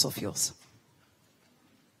and fossil fuels.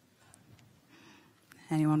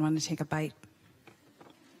 Anyone want to take a bite?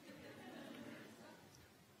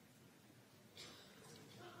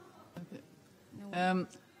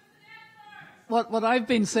 What I've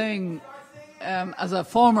been saying as a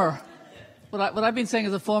former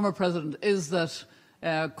president is that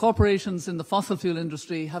corporations in the fossil fuel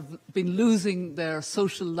industry have been losing their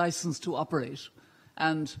social license to operate,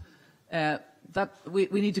 and that we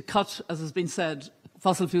need to cut, as has been said,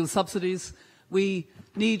 fossil fuel subsidies. We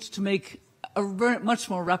need to make a much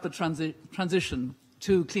more rapid transition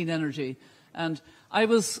to clean energy. And I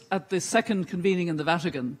was at the second convening in the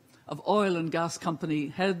Vatican of oil and gas company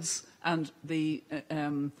heads and the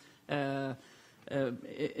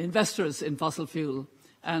investors in fossil fuel.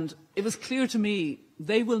 And it was clear to me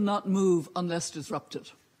they will not move unless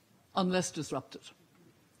disrupted.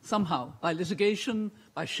 Somehow, by litigation,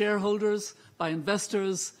 by shareholders, by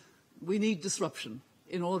investors, we need disruption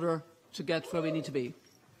in order to get where we need to be.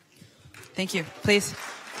 Thank you. Please.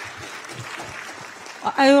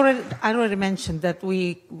 I already mentioned that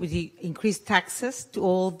we increase taxes to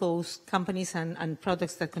all those companies and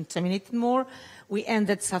products that contaminate more. We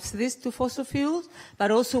ended subsidies to fossil fuels,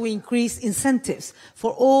 but also we increase incentives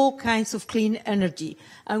for all kinds of clean energy.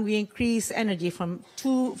 And we increase energy from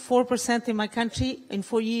 4% in my country in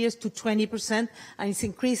 4 years to 20%, and it's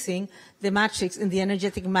increasing the matrix in the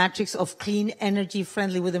energetic matrix of clean energy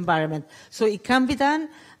friendly with environment. So it can be done,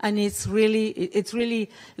 and it's really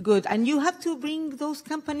good. And you have to bring those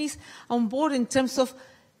companies on board in terms of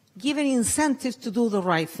giving incentives to do the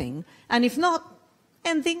right thing. And if not,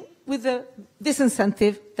 ending with a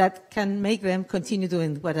disincentive that can make them continue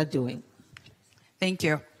doing what they're doing. Thank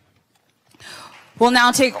you. We'll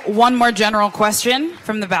now take one more general question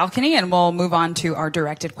from the balcony, and we'll move on to our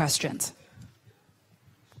directed questions.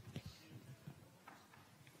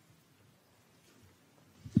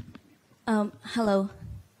 Hello.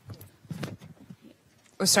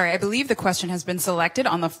 Oh, sorry, I believe the question has been selected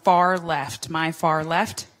on the far left, my far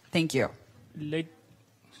left. Thank you.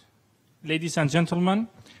 Ladies and gentlemen,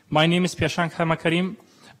 my name is Piashank Hamakarim,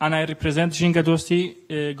 and I represent Jinga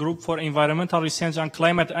Dosti Group for Environmental Research and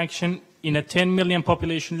Climate Action in a 10 million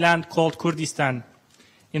population land called Kurdistan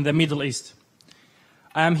in the Middle East.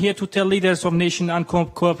 I am here to tell leaders of nation and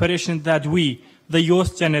cooperation that we, the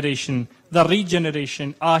youth generation, the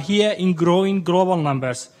regeneration, are here in growing global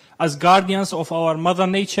numbers as guardians of our mother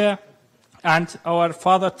nature and our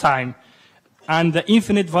father time, and the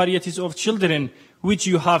infinite varieties of children which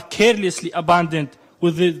you have carelessly abandoned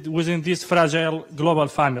within this fragile global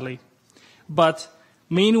family. But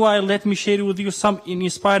meanwhile, let me share with you some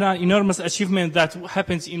inspiring and enormous achievement that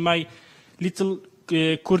happens in my little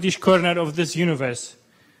Kurdish corner of this universe.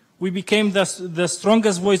 We became the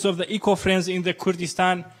strongest voice of the eco-friends in the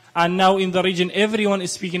Kurdistan, and now in the region, everyone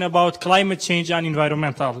is speaking about climate change and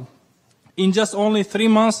environmental. In just only 3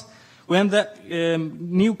 months, when the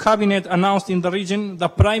new cabinet announced in the region, the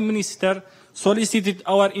Prime Minister solicited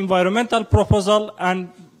our environmental proposal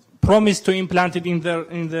and promised to implement it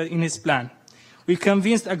in his plan. We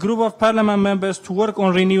convinced a group of parliament members to work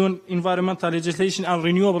on renewing environmental legislation and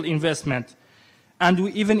renewable investment. And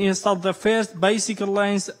we even installed the first bicycle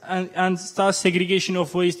lines and start segregation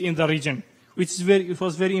of waste in the region, which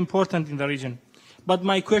was very important in the region. But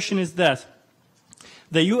my question is that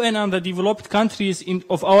the UN and the developed countries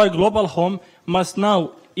of our global home must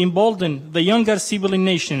now embolden the younger civilian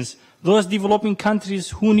nations, those developing countries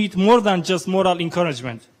who need more than just moral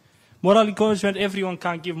encouragement. Moral encouragement, everyone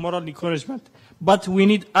can give moral encouragement, but we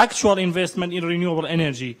need actual investment in renewable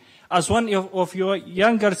energy. As one of your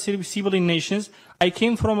younger civilian nations, I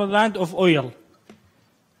came from a land of oil,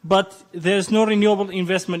 but there is no renewable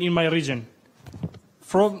investment in my region.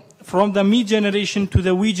 From the me generation to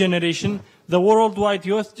the we generation, the worldwide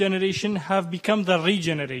youth generation have become the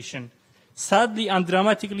regeneration. Sadly and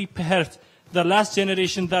dramatically, perhaps, the last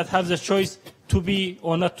generation that have the choice to be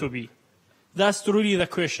or not to be. That's truly the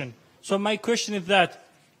question. So my question is that,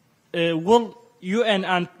 will UN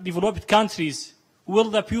and developed countries, will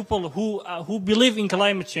the people who believe in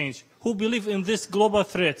climate change, who believe in this global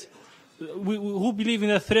threat, who believe in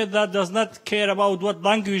a threat that does not care about what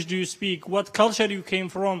language do you speak, what culture you came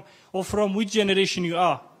from, or from which generation you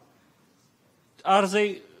are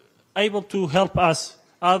they able to help us?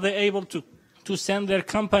 Are they able to send their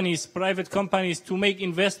companies, private companies, to make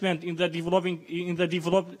investment in the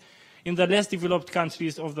less developed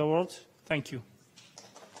countries of the world? Thank you.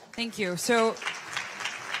 Thank you. So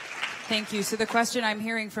the question I'm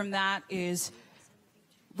hearing from that is,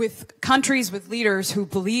 with countries, with leaders who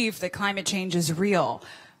believe that climate change is real,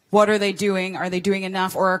 what are they doing? Are they doing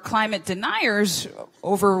enough? Or are climate deniers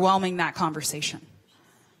overwhelming that conversation?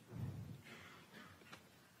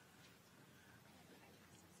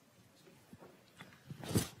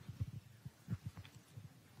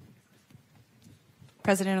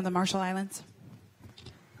 President of the Marshall Islands.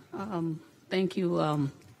 Thank you.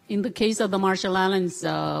 In the case of the Marshall Islands,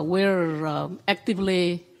 we're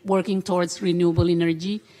actively working towards renewable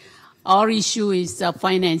energy. Our issue is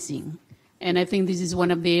financing. And I think this is one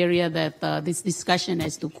of the areas that this discussion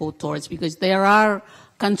has to go towards, because there are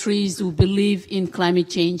countries who believe in climate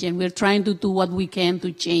change, and we're trying to do what we can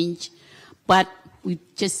to change, but we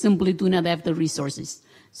just simply do not have the resources.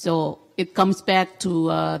 So it comes back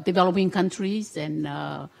to developing countries and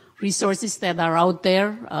resources that are out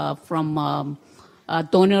there from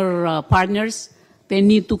donor partners. They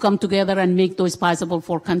need to come together and make those possible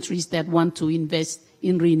for countries that want to invest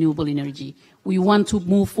in renewable energy. We want to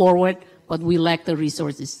move forward, but we lack the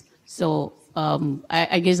resources. So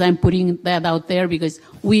I guess I'm putting that out there because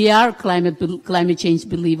we are climate change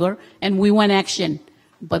believer and we want action,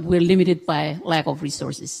 but we're limited by lack of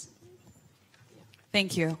resources.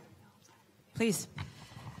 Thank you. Please.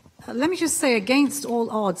 Let me just say, against all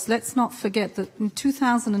odds, let's not forget that in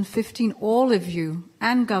 2015, all of you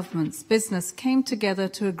and governments, business, came together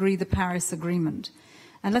to agree the Paris Agreement.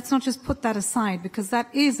 And let's not just put that aside, because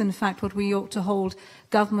that is, in fact, what we ought to hold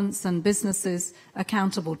governments and businesses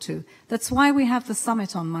accountable to. That's why we have the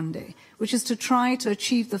summit on Monday, which is to try to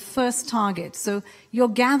achieve the first target. So your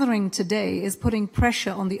gathering today is putting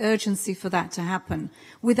pressure on the urgency for that to happen.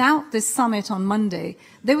 Without this summit on Monday,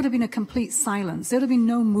 there would have been a complete silence. There would have been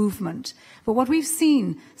no movement. But what we've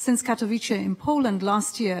seen since Katowice in Poland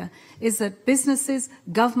last year is that businesses,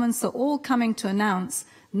 governments are all coming to announce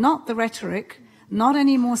not the rhetoric, not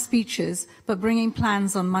any more speeches, but bringing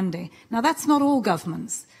plans on Monday. Now, that's not all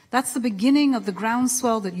governments. That's the beginning of the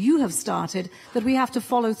groundswell that you have started, that we have to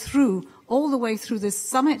follow through all the way through this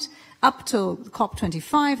summit, up to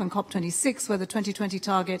COP25 and COP26, where the 2020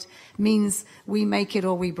 target means we make it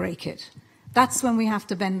or we break it. That's when we have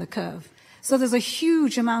to bend the curve. So there's a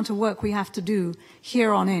huge amount of work we have to do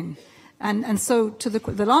here on in. And so to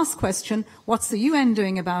the last question, what's the UN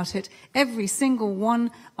doing about it? Every single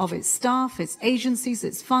one of its staff, its agencies,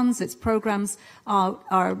 its funds, its programs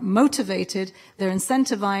are motivated, they're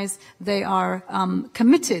incentivized, they are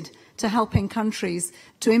committed to helping countries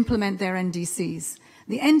to implement their NDCs.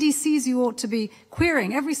 The NDCs you ought to be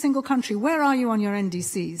querying, every single country, where are you on your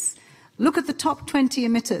NDCs? Look at the top 20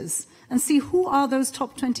 emitters and see who are those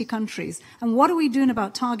top 20 countries and what are we doing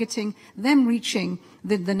about targeting them reaching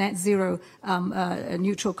the net zero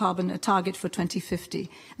neutral carbon target for 2050.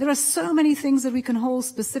 There are so many things that we can hold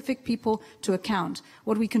specific people to account.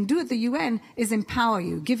 What we can do at the UN is empower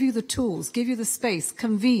you, give you the tools, give you the space,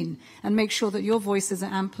 convene, and make sure that your voices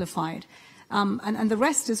are amplified. And the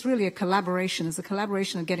rest is really a collaboration. It's a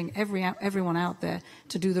collaboration of getting everyone out there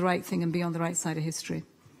to do the right thing and be on the right side of history.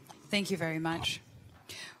 Thank you very much.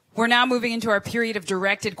 We're now moving into our period of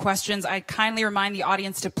directed questions. I kindly remind the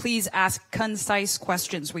audience to please ask concise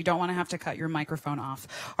questions. We don't want to have to cut your microphone off.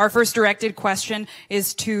 Our first directed question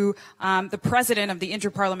is to the President of the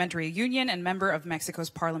Interparliamentary Union and member of Mexico's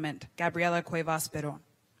Parliament, Gabriela Cuevas Perón.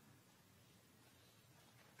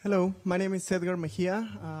 Hello, my name is Edgar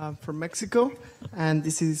Mejia from Mexico, and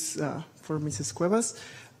this is for Mrs. Cuevas.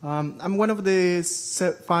 I'm one of the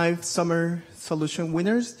 5 summer solution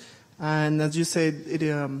winners. And as you said, it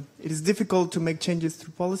is difficult to make changes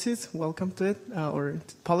through policies. Welcome to it, or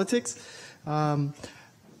politics.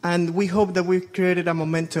 And we hope that we've created a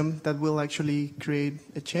momentum that will actually create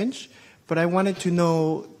a change. But I wanted to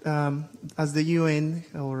know, as the UN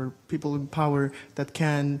or people in power that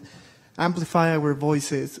can amplify our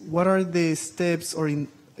voices, what are the steps or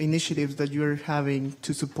initiatives that you're having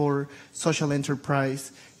to support social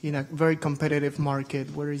enterprise in a very competitive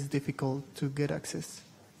market where it's difficult to get access?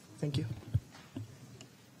 Thank you.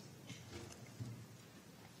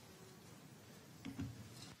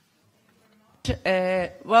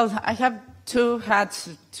 Well, I have 2 hats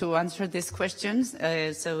to answer these questions.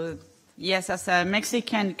 So, yes, as a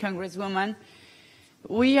Mexican congresswoman,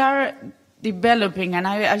 we are developing, and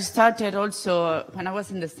I started also when I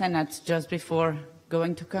was in the Senate just before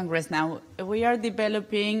going to Congress now, we are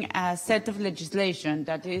developing a set of legislation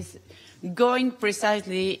that is going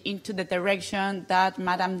precisely into the direction that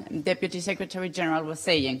Madam Deputy Secretary General was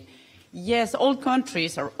saying. Yes, all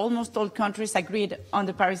countries, or almost all countries, agreed on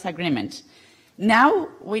the Paris Agreement. Now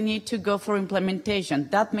we need to go for implementation.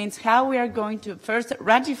 That means how we are going to first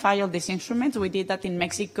ratify all these instruments. We did that in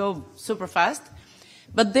Mexico super fast.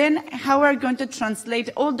 But then how are we going to translate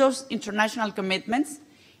all those international commitments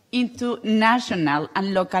into national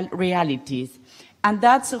and local realities? And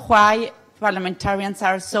that's why parliamentarians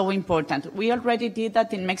are so important. We already did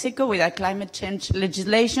that in Mexico with our climate change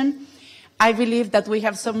legislation. I believe that we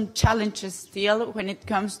have some challenges still when it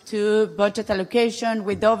comes to budget allocation,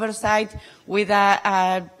 with oversight, with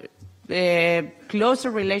a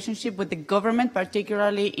closer relationship with the government,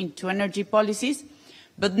 particularly into energy policies.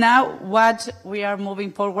 But now what we are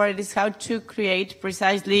moving forward is how to create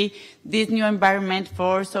precisely this new environment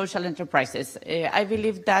for social enterprises. I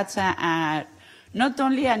believe that's not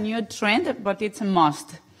only a new trend, but it's a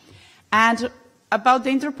must. And about the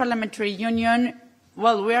Interparliamentary Union,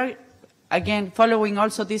 well, we are, again, following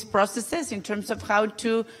also these processes in terms of how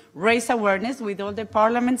to raise awareness with all the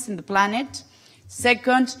parliaments in the planet.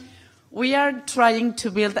 Second, we are trying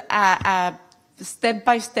to build a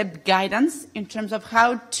step-by-step guidance in terms of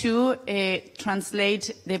how to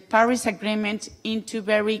translate the Paris Agreement into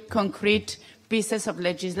very concrete pieces of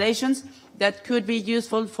legislation that could be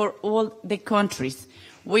useful for all the countries.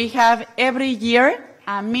 We have every year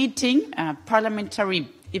a meeting, a parliamentary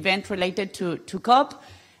event related to COP,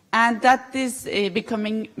 and that is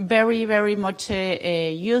becoming very, very much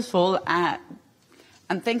useful.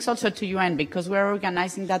 And thanks also to UN, because we're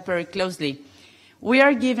organizing that very closely. We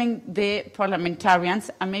are giving the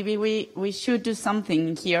parliamentarians, and maybe we should do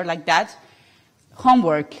something here like that,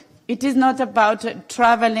 homework. It is not about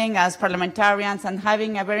traveling as parliamentarians and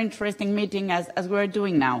having a very interesting meeting as we're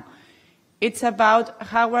doing now. It's about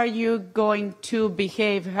how are you going to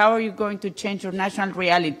behave, how are you going to change your national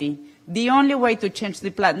reality. The only way to change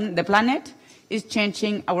the planet is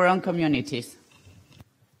changing our own communities.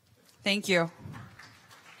 Thank you.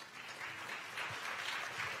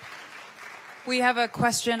 We have a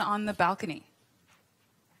question on the balcony.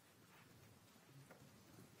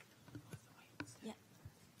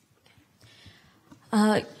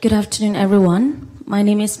 Good afternoon, everyone. My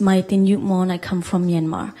name is Maitin Yutmon. I come from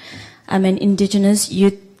Myanmar. I'm an Indigenous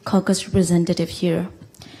Youth Caucus representative here.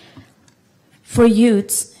 For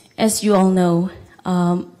youths, as you all know,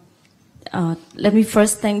 let me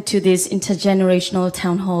first thank to this intergenerational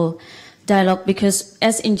town hall dialogue, because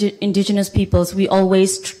as indigenous peoples, we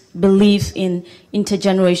always believe in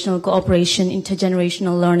intergenerational cooperation,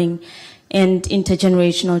 intergenerational learning, and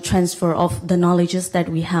intergenerational transfer of the knowledges that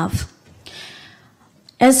we have.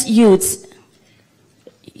 As youths,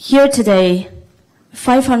 here today,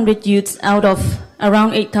 500 youths out of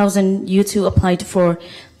around 8,000 youths who applied for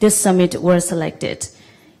this summit were selected.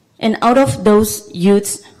 And out of those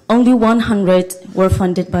youths, only 100 were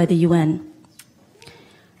funded by the UN.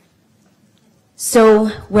 So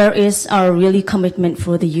where is our really commitment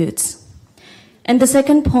for the youths? And the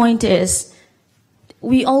second point is,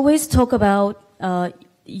 we always talk about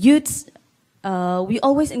youths, we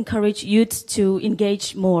always encourage youth to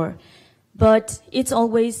engage more, but it's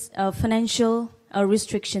always financial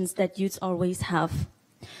restrictions that youths always have.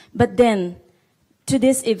 But then, to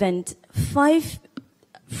this event, 5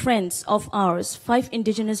 friends of ours, 5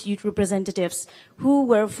 indigenous youth representatives who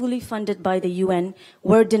were fully funded by the UN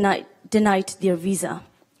were denied their visa.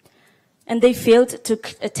 And they failed to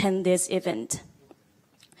attend this event.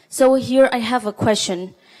 So here I have a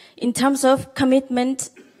question. In terms of commitment,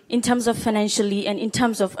 in terms of financially, and in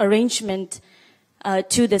terms of arrangement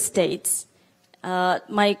to the states,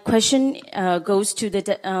 my question goes to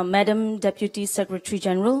the Madam Deputy Secretary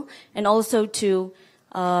General, and also to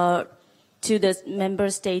the member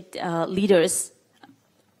state leaders.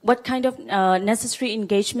 What kind of necessary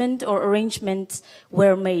engagement or arrangements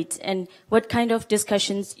were made, and what kind of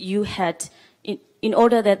discussions you had in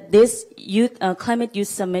order that this Climate Youth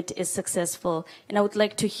Summit is successful? And I would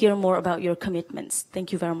like to hear more about your commitments.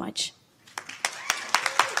 Thank you very much.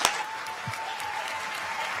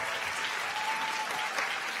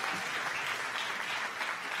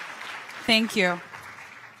 Thank you.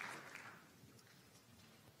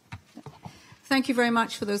 Thank you very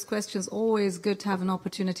much for those questions. Always good to have an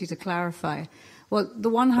opportunity to clarify. Well, the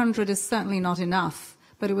 100 is certainly not enough,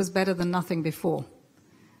 but it was better than nothing before.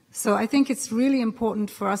 So I think it's really important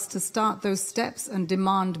for us to start those steps and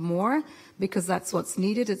demand more, because that's what's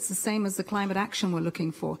needed. It's the same as the climate action we're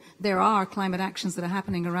looking for. There are climate actions that are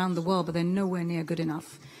happening around the world, but they're nowhere near good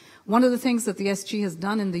enough. One of the things that the SG has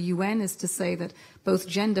done in the UN is to say that both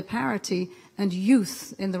gender parity and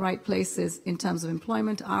youth in the right places in terms of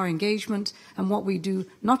employment, our engagement, and what we do,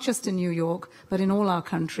 not just in New York, but in all our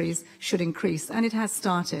countries, should increase. And it has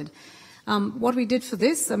started. What we did for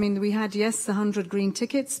this, I mean, we had, yes, 100 green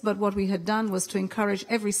tickets, but what we had done was to encourage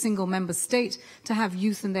every single member state to have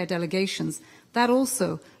youth in their delegations. That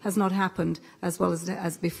also has not happened as well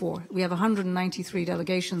as before. We have 193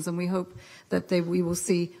 delegations, and we hope that we will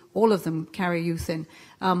see all of them carry youth in.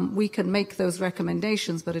 We can make those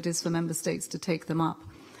recommendations, but it is for member states to take them up.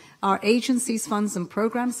 Our agencies, funds and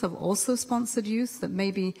programs have also sponsored youth that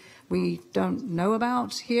maybe we don't know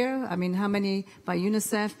about here. I mean, how many by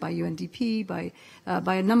UNICEF, by UNDP, by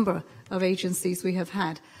a number of agencies we have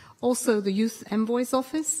had. Also, the Youth Envoys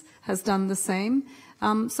Office has done the same.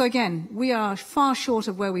 So again, we are far short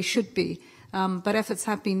of where we should be, but efforts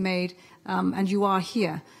have been made, and you are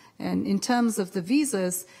here. And in terms of the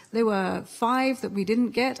visas, there were 5 that we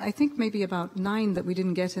didn't get. I think maybe about 9 that we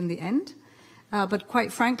didn't get in the end. But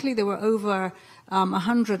quite frankly, there were over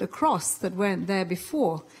 100 across that weren't there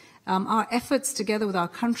before. Our efforts together with our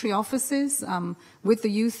country offices, with the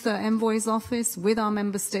Youth Envoys Office, with our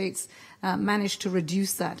member states, managed to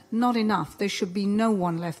reduce that. Not enough. There should be no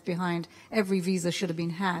one left behind. Every visa should have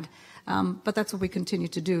been had. But that's what we continue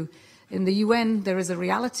to do. In the UN, there is a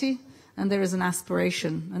reality and there is an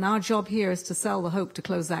aspiration. And our job here is to sell the hope to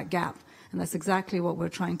close that gap. And that's exactly what we're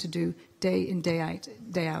trying to do day in, day out.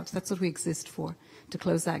 That's what we exist for, to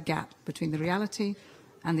close that gap between the reality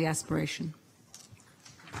and the aspiration.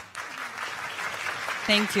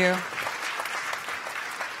 Thank you.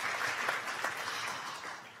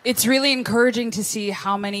 It's really encouraging to see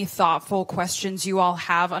how many thoughtful questions you all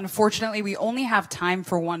have. Unfortunately, we only have time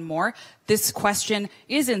for one more. This question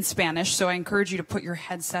is in Spanish, so I encourage you to put your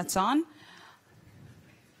headsets on.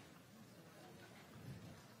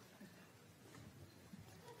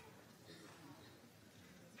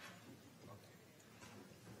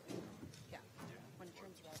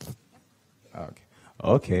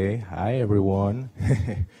 Okay. Hi everyone.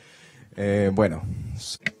 Bueno.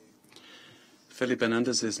 Felipe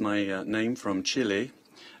Hernandez is my name from Chile,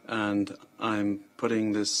 and I'm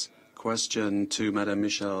putting this question to Madame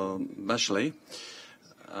Michelle Bachelet,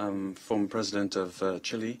 former president of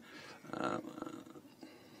Chile.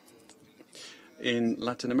 In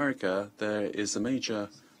Latin America, there is a major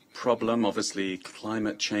problem. Obviously,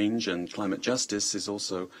 climate change and climate justice is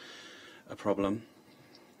also a problem.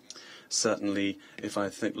 Certainly, if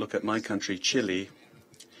I look at my country, Chile,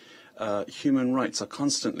 human rights are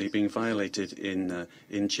constantly being violated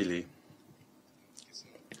in Chile.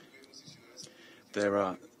 There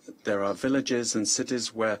are villages and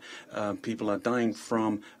cities where people are dying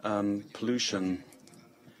from pollution.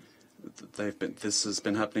 This has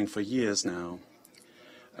been happening for years now.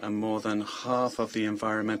 And more than half of the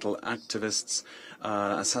environmental activists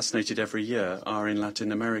assassinated every year are in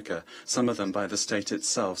Latin America, some of them by the state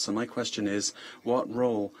itself. So my question is, what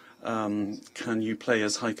role can you play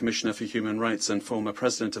as High Commissioner for Human Rights and former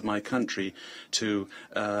president of my country to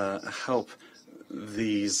help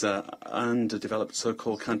these underdeveloped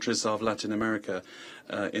so-called countries of Latin America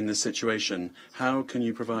in this situation? How can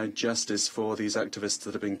you provide justice for these activists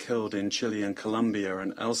that have been killed in Chile and Colombia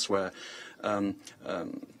and elsewhere,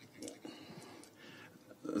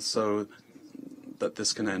 so that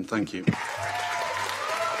this can end? Thank you.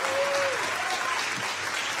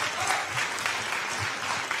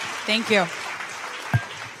 Thank you.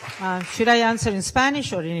 Should I answer in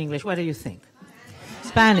Spanish or in English? What do you think?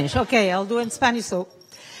 Spanish. Okay, I'll do it in Spanish. So,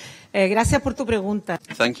 gracias por tu pregunta.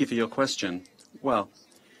 Thank you for your question. Well,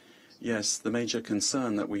 yes, the major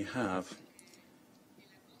concern that we have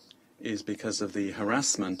is because of the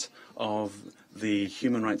harassment of the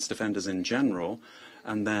human rights defenders in general,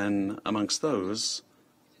 and then amongst those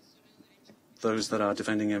that are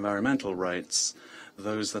defending environmental rights,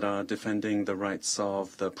 those that are defending the rights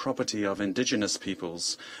of the property of indigenous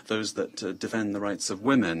peoples, those that defend the rights of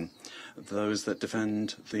women, those that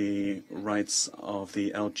defend the rights of the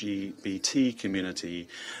LGBT community,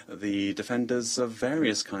 the defenders of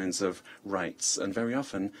various kinds of rights, and very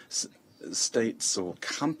often states or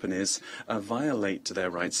companies violate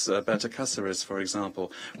their rights. Berta Cáceres, for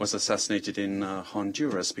example, was assassinated in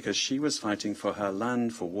Honduras because she was fighting for her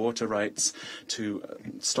land, for water rights, to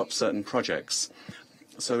stop certain projects.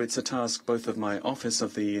 So it's a task both of my office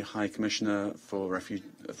of the High Commissioner for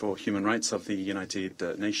Human Rights of the United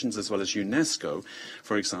Nations, as well as UNESCO,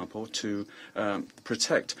 for example, to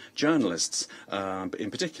protect journalists.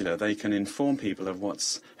 In particular, they can inform people of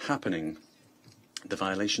what's happening, the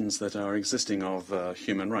violations that are existing of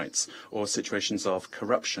human rights, or situations of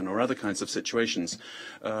corruption, or other kinds of situations.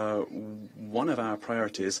 One of our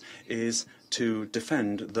priorities is to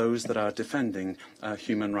defend those that are defending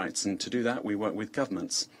human rights, and to do that we work with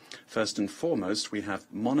governments. First and foremost, we have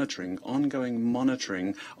monitoring, ongoing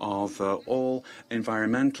monitoring of all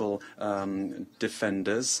environmental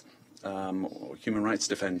defenders, or human rights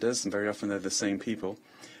defenders, and very often they're the same people.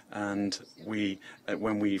 And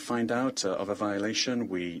when we find out of a violation,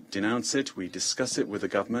 we denounce it, we discuss it with the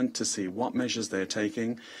government to see what measures they're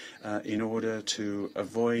taking in order to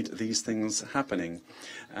avoid these things happening.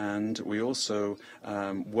 And we also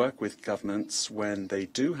work with governments when they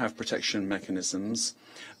do have protection mechanisms,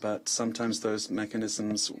 but sometimes those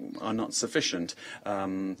mechanisms are not sufficient.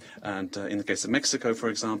 In the case of Mexico, for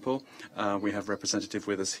example, we have a representative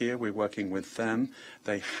with us here. We're working with them.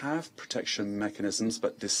 They have protection mechanisms,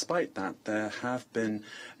 but despite that, there have been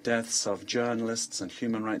deaths of journalists and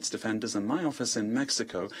human rights defenders. And my office in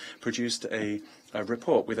Mexico produced a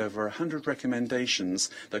report with over 100 recommendations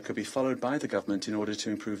that could be followed by the government in order to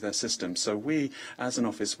improve their system. So we, as an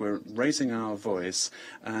office, we're raising our voice,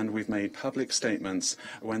 and we've made public statements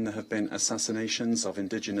when there have been assassinations of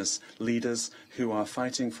indigenous leaders who are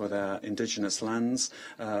fighting for their indigenous lands,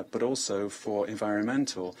 but also for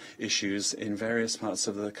environmental issues in various parts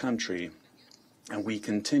of the country. And we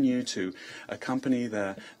continue to accompany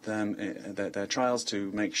their trials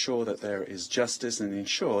to make sure that there is justice and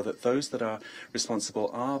ensure that those that are responsible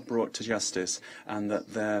are brought to justice and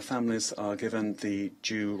that their families are given the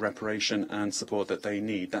due reparation and support that they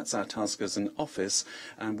need. That's our task as an office,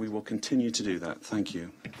 and we will continue to do that. Thank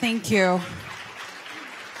you. Thank you.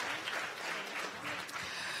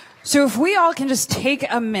 So if we all can just take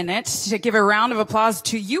a minute to give a round of applause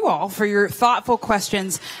to you all for your thoughtful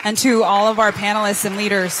questions and to all of our panelists and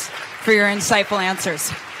leaders for your insightful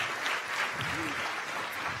answers.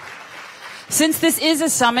 Since this is a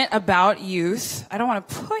summit about youth, I don't want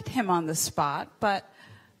to put him on the spot, but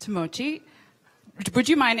Timothy, would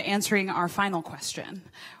you mind answering our final question,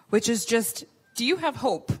 which is just, do you have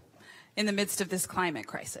hope in the midst of this climate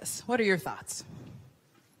crisis? What are your thoughts?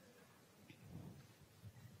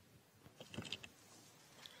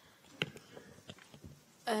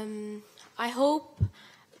 I hope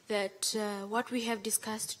that what we have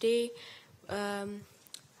discussed today,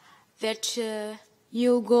 that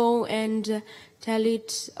you'll go and tell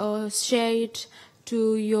it or share it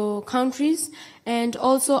to your countries. And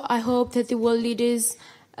also I hope that the world leaders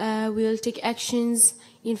will take actions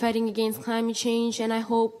in fighting against climate change. And I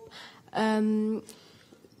hope the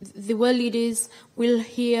world leaders will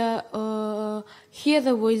hear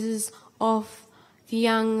the voices of the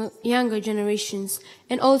younger generations.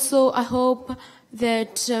 And also I hope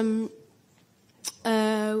that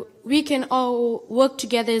we can all work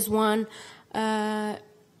together as one, never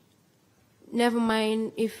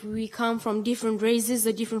mind if we come from different races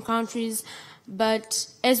or different countries, but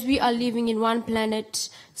as we are living in one planet,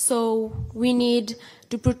 so we need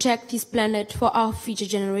to protect this planet for our future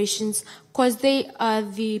generations, because they are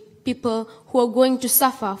the people who are going to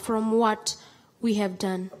suffer from what we have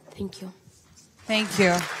done. Thank you. Thank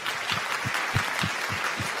you.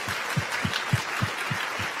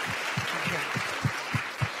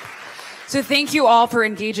 So thank you all for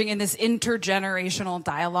engaging in this intergenerational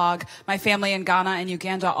dialogue. My family in Ghana and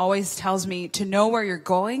Uganda always tells me to know where you're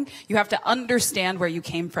going, you have to understand where you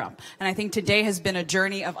came from. And I think today has been a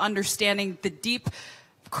journey of understanding the deep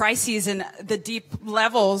crises and the deep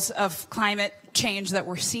levels of climate change that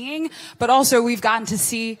we're seeing, but also we've gotten to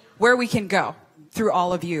see where we can go through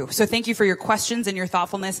all of you. So thank you for your questions and your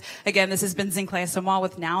thoughtfulness. Again, this has been Zinklea Samoa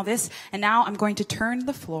with NowThis, and now I'm going to turn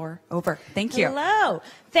the floor over. Thank you. Hello.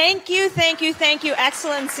 Thank you, thank you, thank you,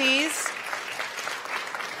 Excellencies.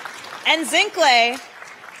 And Zinklea.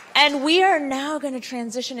 And we are now going to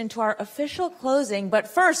transition into our official closing. But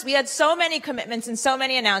first, we had so many commitments and so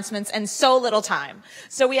many announcements and so little time.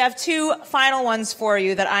 So we have two final ones for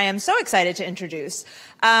you that I am so excited to introduce.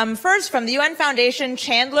 First, from the UN Foundation,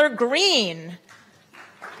 Chandler Green.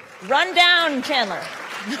 Run down, Chandler.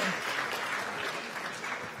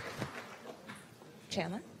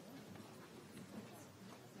 Chandler?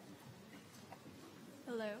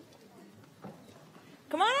 Hello.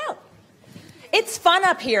 Come on out. It's fun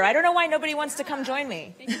up here. I don't know why nobody wants to come join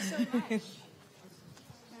me. Thank you so much. I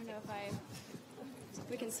don't know if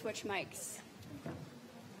we can switch mics.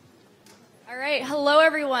 All right. Hello,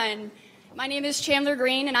 everyone. My name is Chandler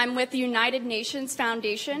Green, and I'm with the United Nations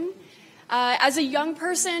Foundation. As a young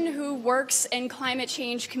person who works in climate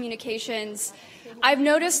change communications, I've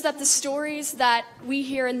noticed that the stories that we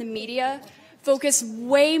hear in the media focus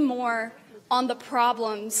way more on the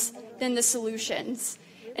problems than the solutions.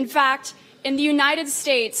 In fact, in the United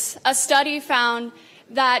States, a study found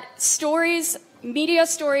that media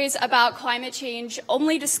stories about climate change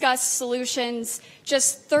only discuss solutions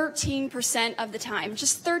just 13% of the time,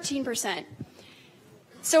 just 13%.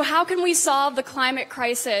 So how can we solve the climate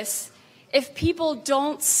crisis if people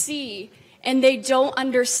don't see and they don't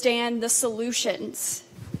understand the solutions?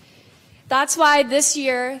 That's why this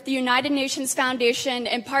year, the United Nations Foundation,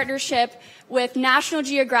 in partnership with National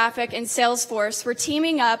Geographic and Salesforce, we're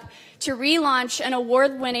teaming up to relaunch an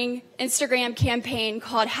award-winning Instagram campaign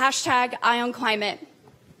called #EyeOnClimate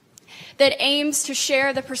that aims to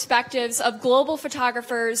share the perspectives of global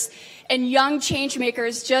photographers and young change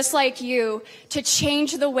makers just like you to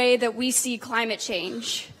change the way that we see climate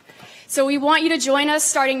change. So we want you to join us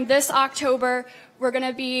starting this October. We're going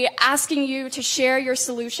to be asking you to share your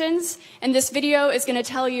solutions, and this video is going to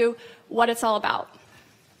tell you what it's all about.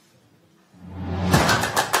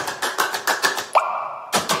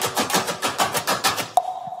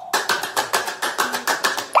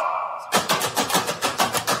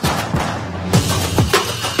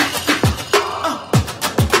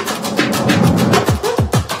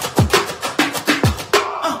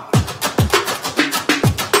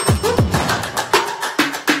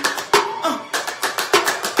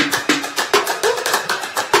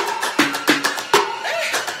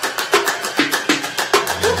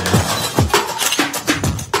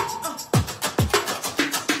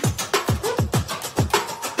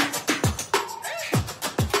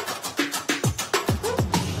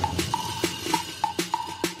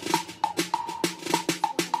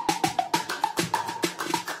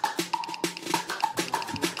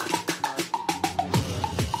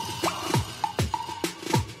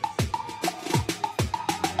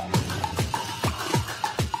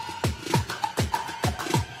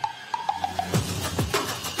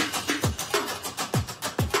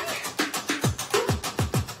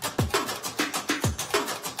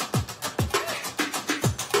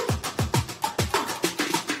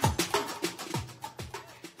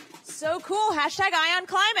 So cool.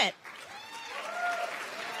 #EyeOnClimate.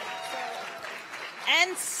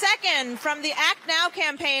 And second, from the Act Now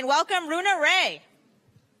campaign, welcome Runa Ray.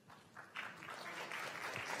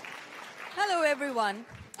 Hello, everyone.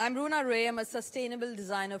 I'm Runa Ray. I'm a sustainable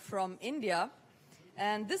designer from India.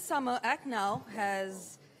 And this summer, Act Now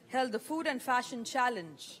has held the Food and Fashion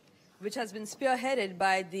Challenge, which has been spearheaded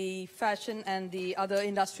by the fashion and the other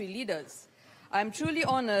industry leaders. I'm truly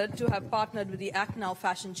honored to have partnered with the Act Now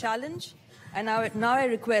Fashion Challenge. And now I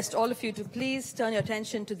request all of you to please turn your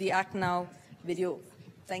attention to the Act Now video.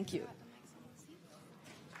 Thank you.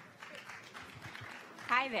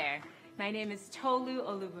 Hi there. My name is Tolu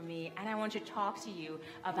Olubumi, and I want to talk to you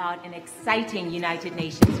about an exciting United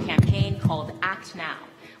Nations campaign called Act Now,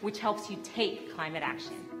 which helps you take climate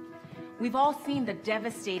action. We've all seen the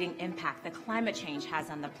devastating impact that climate change has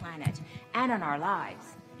on the planet and on our lives,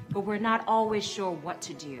 but we're not always sure what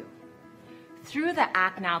to do. Through the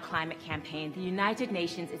Act Now climate campaign, the United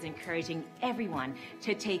Nations is encouraging everyone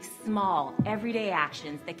to take small, everyday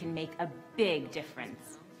actions that can make a big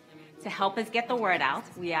difference. To help us get the word out,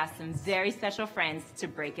 we asked some very special friends to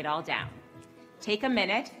break it all down. Take a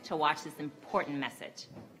minute to watch this important message.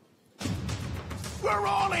 We're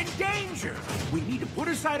all in danger. We need to put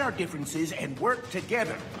aside our differences and work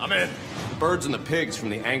together. I'm in. The birds and the pigs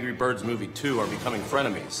from the Angry Birds movie 2 are becoming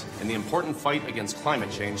frenemies in the important fight against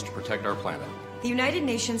climate change to protect our planet. The United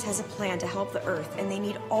Nations has a plan to help the Earth, and they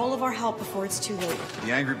need all of our help before it's too late.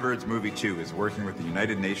 The Angry Birds movie 2 is working with the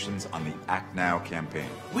United Nations on the Act Now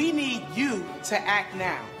campaign. We need you to act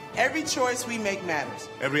now. Every choice we make matters.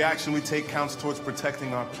 Every action we take counts towards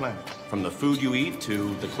protecting our planet. From the food you eat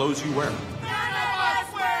to the clothes you wear.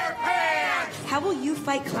 How will you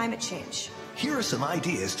fight climate change? Here are some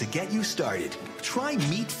ideas to get you started. Try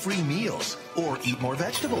meat-free meals, or eat more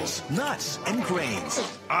vegetables, nuts, and grains.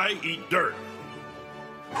 I eat dirt.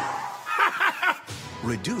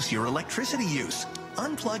 Reduce your electricity use.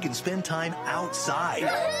 Unplug and spend time outside.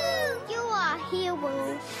 You are a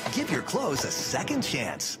hero. Give your clothes a second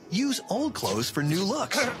chance. Use old clothes for new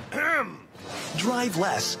looks. Drive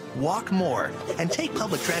less, walk more, and take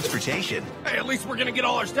public transportation. Hey, at least we're gonna get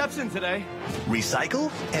all our steps in today.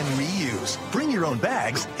 Recycle and reuse. Bring your own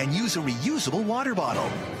bags and use a reusable water bottle.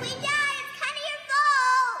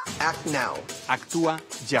 Act now. Actúa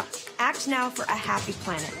ya. Act now for a happy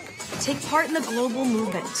planet. Take part in the global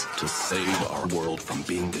movement. To save our world from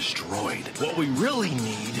being destroyed, what we really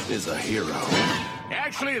need is a hero.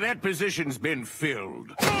 Actually, that position's been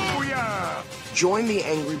filled. Oh, yeah! Join the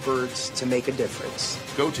Angry Birds to make a difference.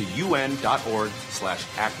 Go to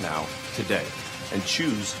un.org/actnow today and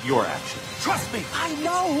choose your action. Trust me, I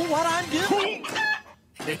know what I'm doing.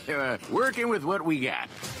 Working with what we got.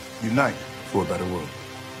 Unite for a better world.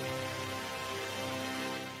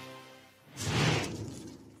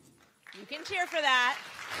 You can cheer for that.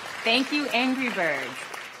 Thank you, Angry Birds.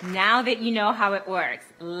 Now that you know how it works,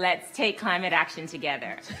 let's take climate action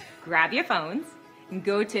together. Grab your phones and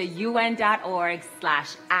go to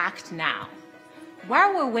un.org/actnow.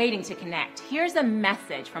 While we're waiting to connect, here's a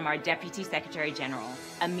message from our Deputy Secretary General,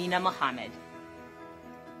 Amina Mohammed.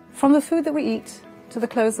 From the food that we eat to the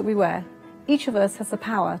clothes that we wear, each of us has the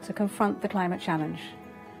power to confront the climate challenge.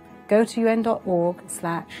 Go to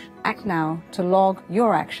un.org/actnow to log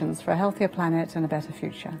your actions for a healthier planet and a better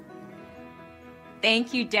future.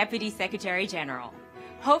 Thank you, Deputy Secretary General.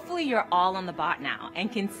 Hopefully you're all on the bot now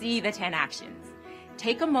and can see the 10 actions.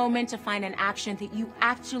 Take a moment to find an action that you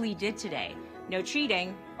actually did today. No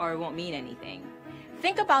cheating, or it won't mean anything.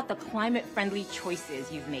 Think about the climate-friendly choices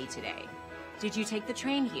you've made today. Did you take the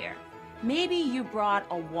train here? Maybe you brought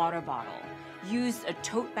a water bottle, used a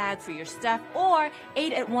tote bag for your stuff, or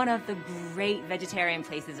ate at one of the great vegetarian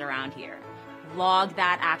places around here. Log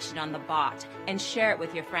that action on the bot and share it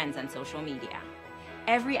with your friends on social media.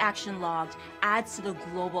 Every action logged adds to the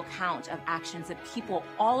global count of actions that people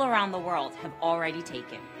all around the world have already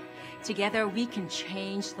taken. Together, we can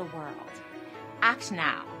change the world. Act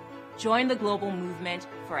now. Join the global movement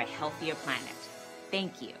for a healthier planet.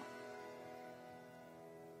 Thank you.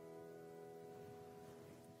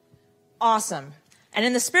 Awesome. And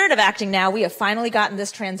in the spirit of acting now, we have finally gotten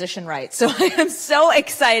this transition right. So I am so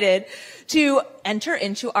excited to enter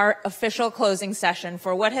into our official closing session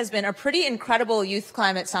for what has been a pretty incredible Youth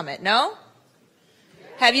Climate Summit. No?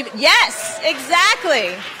 Have you? Yes,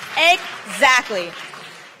 exactly. Exactly.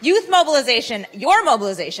 Youth mobilization, your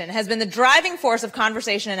mobilization, has been the driving force of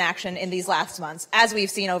conversation and action in these last months, as we've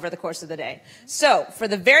seen over the course of the day. So, for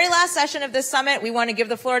the very last session of this summit, we want to give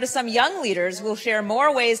the floor to some young leaders who will share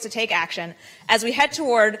more ways to take action as we head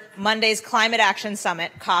toward Monday's Climate Action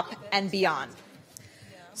Summit, COP, and beyond.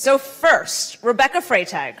 So first, Rebecca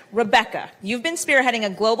Freytag. Rebecca, you've been spearheading a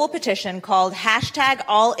global petition called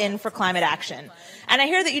 #AllInForClimateAction. And I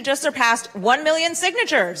hear that you just surpassed 1 million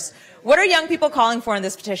signatures. What are young people calling for in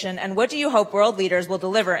this petition, and what do you hope world leaders will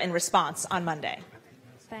deliver in response on Monday?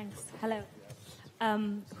 Thanks. Hello.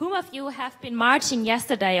 Whom of you have been marching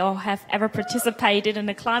yesterday or have ever participated in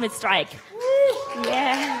a climate strike?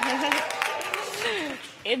 Yeah.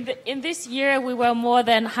 In this year, we were more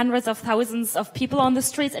than hundreds of thousands of people on the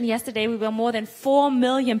streets, and yesterday we were more than 4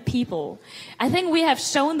 million people. I think we have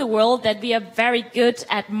shown the world that we are very good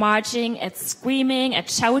at marching, at screaming, at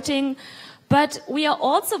shouting, but we are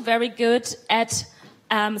also very good at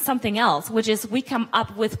something else, which is we come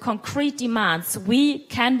up with concrete demands. We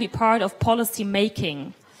can be part of policy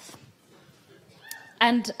making.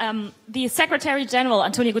 And the Secretary General,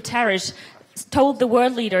 Antonio Guterres, told the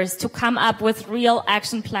world leaders to come up with real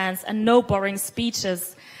action plans and no boring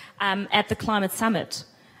speeches at the climate summit.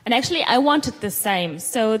 And actually, I wanted the same.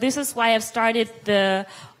 So this is why I've started the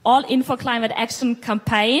All In for Climate Action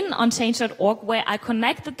campaign on change.org, where I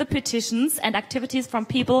connected the petitions and activities from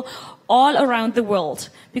people all around the world.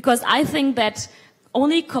 Because I think that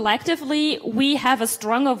only collectively we have a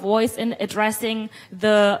stronger voice in addressing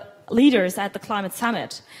the leaders at the climate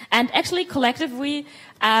summit. And actually, collectively,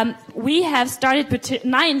 we have started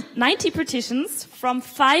 90 petitions from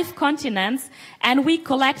 5 continents, and we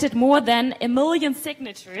collected more than 1 million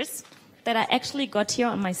signatures that I actually got here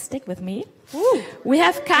on my stick with me. Ooh. We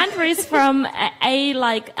have countries from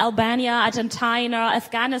like Albania, Argentina,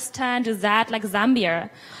 Afghanistan to that, like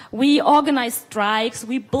Zambia. We organized strikes,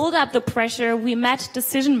 we built up the pressure, we met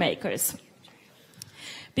decision makers.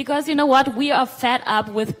 Because you know what? We are fed up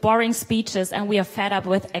with boring speeches and we are fed up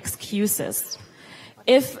with excuses.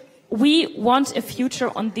 If we want a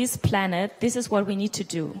future on this planet, this is what we need to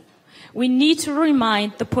do. We need to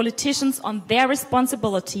remind the politicians on their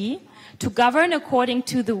responsibility to govern according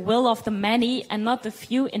to the will of the many and not the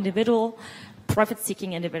few individual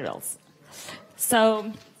profit-seeking individuals.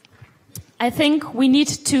 So I think we need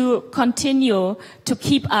to continue to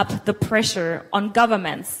keep up the pressure on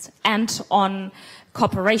governments and on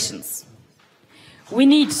corporations. We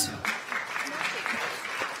need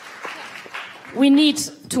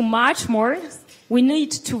to march more, we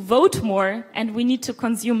need to vote more, and we need to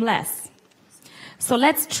consume less. So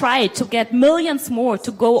let's try to get millions more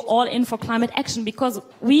to go all in for climate action, because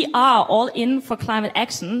we are all in for climate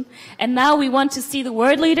action. And now we want to see the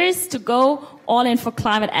world leaders to go all in for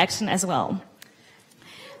climate action as well.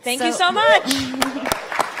 Thank you so much.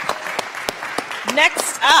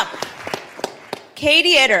 Next up,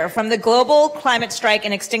 Katie Itter from the Global Climate Strike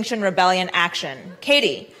and Extinction Rebellion Action.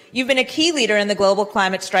 Katie, you've been a key leader in the global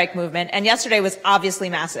climate strike movement, and yesterday was obviously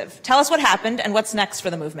massive. Tell us what happened and what's next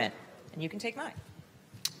for the movement. And you can take mine.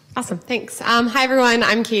 Awesome, thanks. Hi everyone,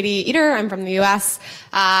 I'm Katie Itter, I'm from the US,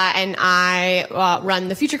 and I run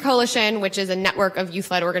the Future Coalition, which is a network of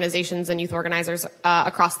youth-led organizations and youth organizers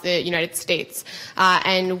across the United States.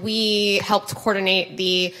 And we helped coordinate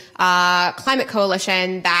the climate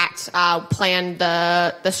coalition that fact, planned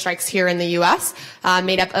the strikes here in the U.S.,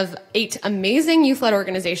 made up of 8 amazing youth-led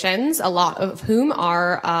organizations, a lot of whom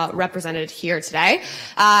are represented here today.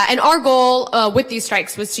 And our goal with these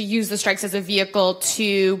strikes was to use the strikes as a vehicle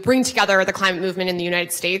to bring together the climate movement in the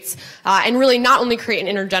United States, and really not only create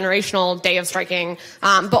an intergenerational day of striking,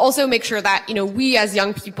 but also make sure that, you know, we as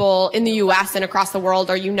young people in the U.S. and across the world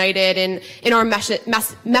are united in our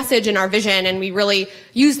message and our vision. And we really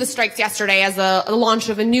used the strikes yesterday as a launch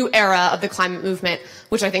of a new era of the climate movement,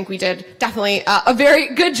 which I think we did definitely a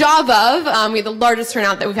very good job of. We had the largest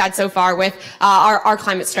turnout that we've had so far with our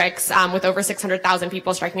climate strikes, with over 600,000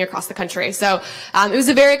 people striking across the country. So it was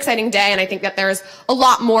a very exciting day, and I think that there's a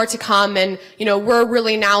lot more to come. And, you know, we're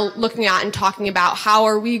really now looking at and talking about how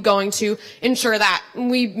are we going to ensure that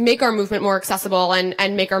we make our movement more accessible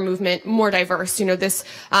and make our movement more diverse. You know, this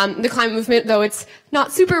the climate movement, though it's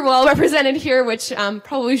not super well represented here, which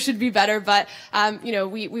probably should be better, but you know,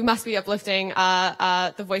 we must be uplifting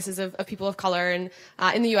the voices of people of color and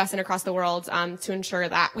in the U.S. and across the world to ensure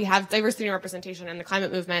that we have diversity and representation in the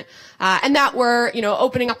climate movement, and that we're, you know,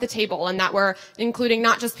 opening up the table, and that we're including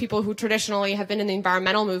not just people who traditionally have been in the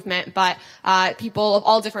environmental movement, but people of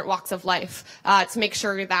all different walks of life, to make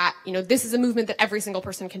sure that, you know, this is a movement that every single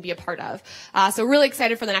person can be a part of. So really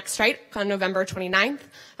excited for the next strike on November 29th,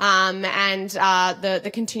 and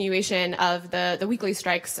the continuation of the weekly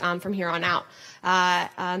strikes from here on out.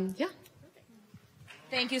 Yeah.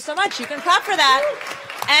 Thank you so much. You can clap for that.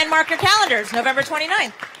 And mark your calendars, November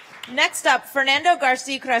 29th. Next up, Fernando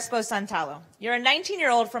Garcia Crespo Santalo. You're a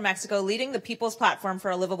 19-year-old from Mexico leading the People's Platform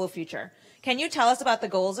for a Livable Future. Can you tell us about the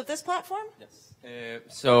goals of this platform?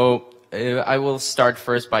 Yes. I will start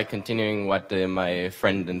first by continuing what my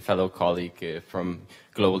friend and fellow colleague from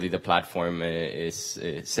Globally the Platform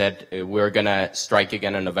said. We're going to strike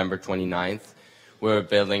again on November 29th. We're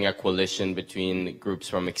building a coalition between groups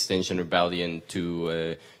from Extinction Rebellion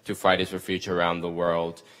to Fridays for Future around the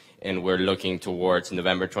world. And we're looking towards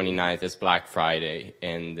November 29th as Black Friday,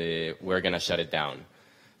 and we're going to shut it down.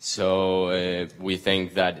 So we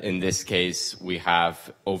think that in this case we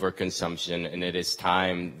have overconsumption, and it is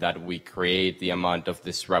time that we create the amount of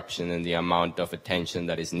disruption and the amount of attention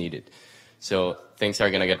that is needed. So things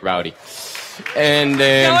are going to get rowdy. And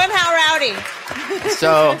show him how rowdy.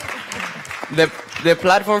 So the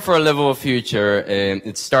Platform for a Livable Future,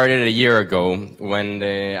 it started a year ago when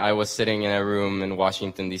I was sitting in a room in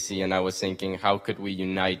Washington, D.C., and I was thinking, how could we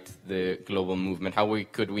unite the global movement?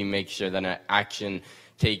 Could we make sure that an action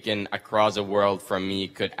taken across the world from me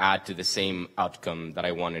could add to the same outcome that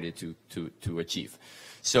I wanted it to achieve?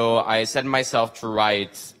 So I set myself to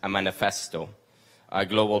write a manifesto, a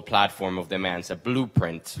global platform of demands, a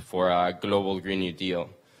blueprint for a global Green New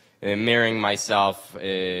Deal. Mirroring myself,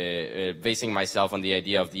 basing myself on the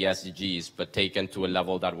idea of the SDGs, but taken to a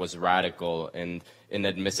level that was radical and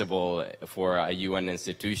inadmissible for a UN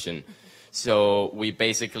institution. So we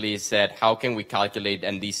basically said, how can we calculate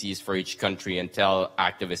NDCs for each country and tell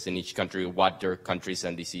activists in each country what their country's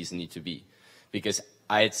NDCs need to be? Because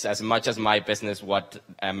it's as much as my business what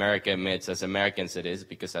America emits as Americans it is,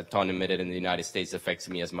 because a ton emitted in the United States affects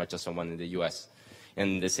me as much as someone in the US.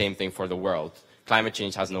 And the same thing for the world. Climate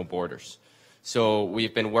change has no borders. So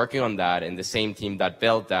we've been working on that, and the same team that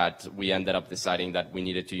built that, we ended up deciding that we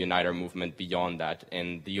needed to unite our movement beyond that.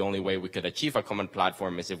 And the only way we could achieve a common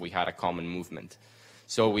platform is if we had a common movement.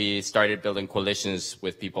 So we started building coalitions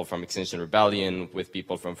with people from Extinction Rebellion, with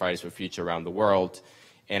people from Fridays for Future around the world,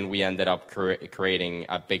 and we ended up creating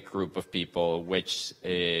a big group of people, which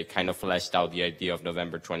kind of fleshed out the idea of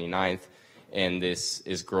November 29th, and this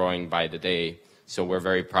is growing by the day. So we're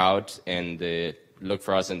very proud, and look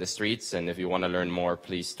for us in the streets. And if you want to learn more,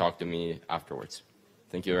 please talk to me afterwards.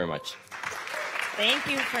 Thank you very much. Thank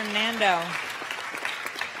you, Fernando.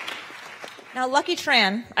 Now, Lucky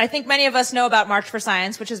Tran, I think many of us know about March for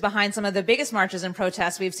Science, which is behind some of the biggest marches and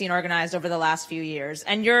protests we've seen organized over the last few years.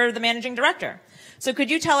 And you're the managing director. So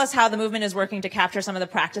could you tell us how the movement is working to capture some of the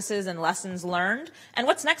practices and lessons learned? And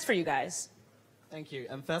what's next for you guys? Thank you.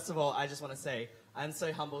 And first of all, I just want to say, I'm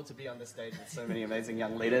so humbled to be on this stage with so many amazing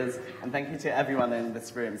young leaders, and thank you to everyone in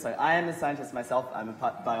this room. So I am a scientist myself. I'm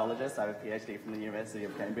a biologist. I have a PhD from the University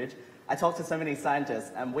of Cambridge. I talk to so many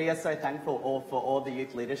scientists, and we are so thankful for all the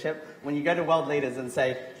youth leadership. When you go to world leaders and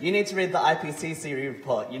say, you need to read the IPCC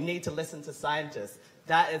report, you need to listen to scientists,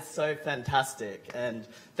 that is so fantastic. And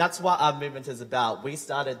that's what our movement is about. We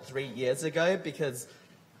started 3 years ago because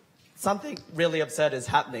something really absurd is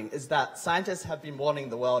happening, is that scientists have been warning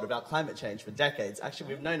the world about climate change for decades. Actually,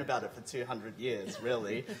 we've known about it for 200 years,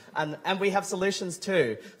 really. And we have solutions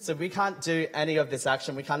too. So we can't do any of this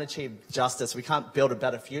action. We can't achieve justice. We can't build a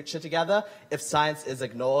better future together if science is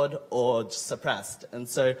ignored or suppressed. And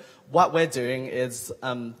so what we're doing is,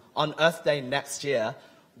 on Earth Day next year,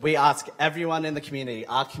 we ask everyone in the community,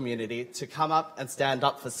 our community, to come up and stand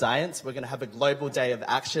up for science. We're going to have a global day of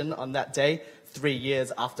action on that day, 3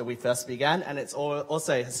 years after we first began, and it's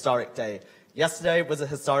also a historic day. Yesterday was a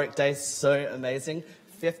historic day, so amazing.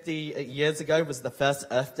 50 years ago was the first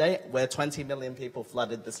Earth Day, where 20 million people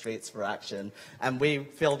flooded the streets for action. And we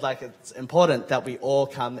feel like it's important that we all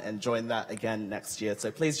come and join that again next year.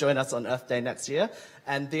 So please join us on Earth Day next year.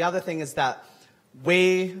 And the other thing is that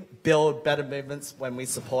we build better movements when we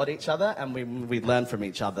support each other and we learn from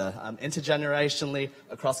each other, intergenerationally,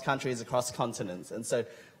 across countries, across continents. And so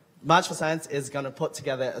March for Science is going to put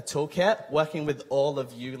together a toolkit working with all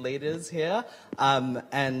of you leaders here,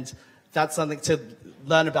 and that's something to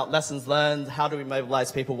learn about lessons learned, how do we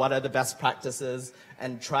mobilize people, what are the best practices,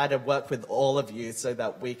 and try to work with all of you so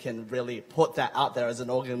that we can really put that out there as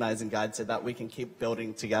an organizing guide so that we can keep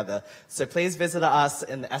building together. So please visit us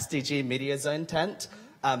in the SDG Media Zone tent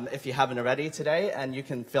if you haven't already today, and you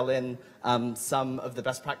can fill in some of the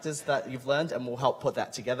best practice that you've learned, and we'll help put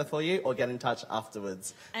that together for you, or get in touch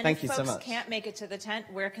afterwards. And Thank you so much. if folks can't make it to the tent,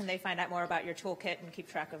 where can they find out more about your toolkit and keep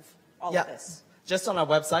track of all of this? Just on our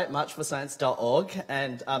website, marchforscience.org,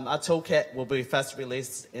 and our toolkit will be first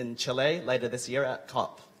released in Chile later this year at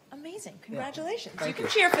COP. Amazing. Congratulations. Thank You you.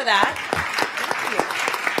 can cheer for that. Thank you.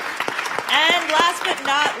 And last but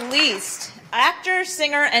not least, actor,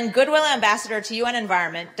 singer, and Goodwill Ambassador to UN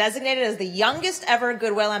Environment, designated as the youngest ever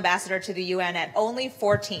Goodwill Ambassador to the UN at only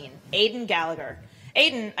 14, Aidan Gallagher.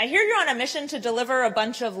 Aidan, I hear you're on a mission to deliver a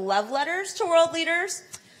bunch of love letters to world leaders.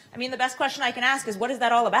 I mean, the best question I can ask is, what is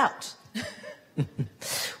that all about?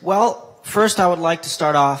 Well, first I would like to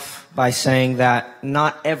start off by saying that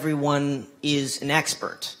not everyone is an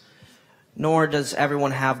expert, nor does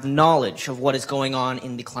everyone have the knowledge of what is going on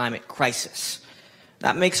in the climate crisis.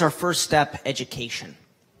 That makes our first step education.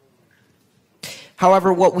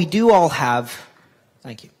 However, what we do all have,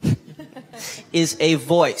 thank you, is a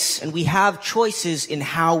voice, and we have choices in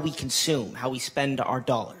how we consume, how we spend our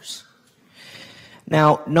dollars.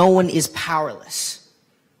 Now, no one is powerless.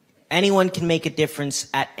 Anyone can make a difference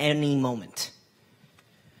at any moment.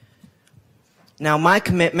 Now, my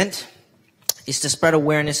commitment is to spread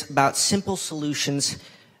awareness about simple solutions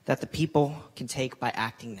that the people can take by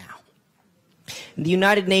acting now. The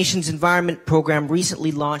United Nations Environment Program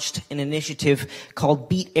recently launched an initiative called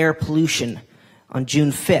Beat Air Pollution on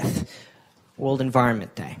June 5th, World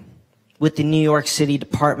Environment Day, with the New York City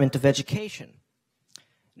Department of Education.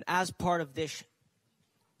 And as part of this,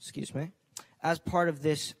 as part of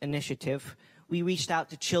this initiative, we reached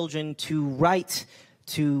out to children to write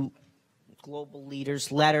to global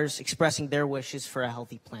leaders letters expressing their wishes for a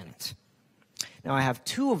healthy planet. Now, I have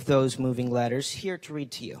 2 of those moving letters here to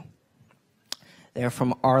read to you. They are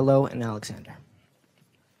from Arlo and Alexander.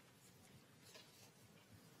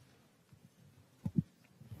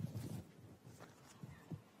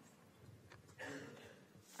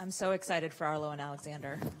 I'm so excited for Arlo and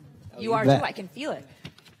Alexander. Oh, You you are bet. too. I can feel it.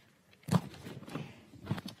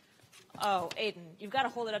 Oh, Aidan, you've got to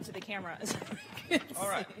hold it up to the camera. All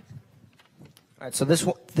right. All right, so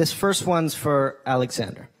this first one's for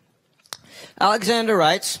Alexander. Alexander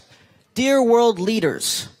writes, "Dear world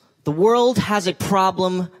leaders, the world has a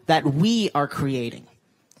problem that we are creating.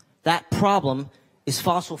 That problem is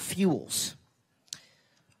fossil fuels.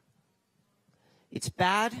 It's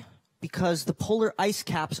bad because the polar ice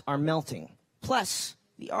caps are melting, plus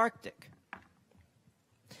the Arctic.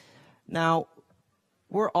 Now,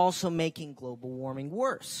 we're also making global warming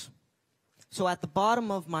worse. So at the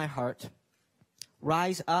bottom of my heart,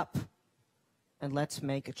 rise up and let's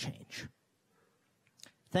make a change."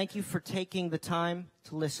 Thank you for taking the time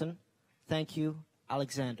to listen. Thank you,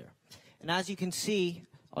 Alexander. And as you can see,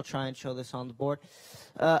 I'll try and show this on the board.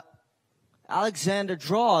 Alexander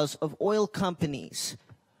draws of oil companies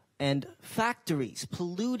and factories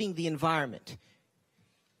polluting the environment.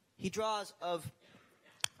 He draws of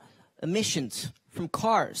emissions from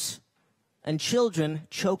cars and children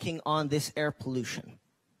choking on this air pollution.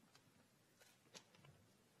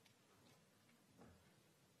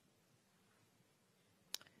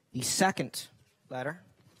 The second letter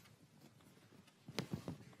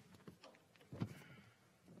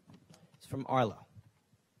is from Arlo.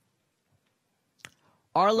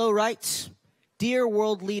 Arlo writes, "Dear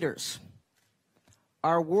world leaders,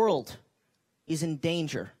 our world is in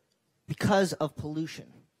danger because of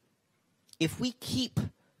pollution. if we keep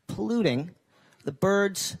polluting, the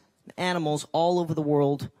birds and animals all over the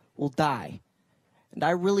world will die. And I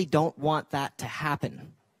really don't want that to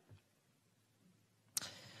happen.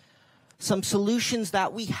 Some solutions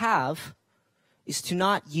that we have is to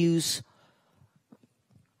not use,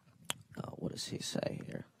 what does he say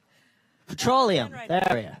here? Petroleum,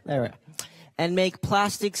 there we are. And make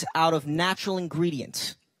plastics out of natural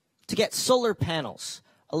ingredients. To get solar panels,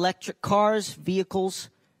 electric cars, vehicles,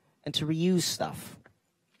 and to reuse stuff.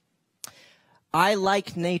 I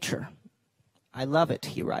like nature. I love it,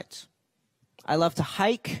 he writes. I love to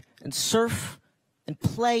hike and surf and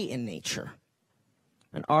play in nature.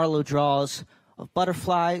 And Arlo draws of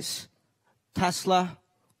butterflies, Tesla,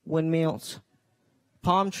 windmills,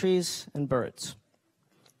 palm trees, and birds.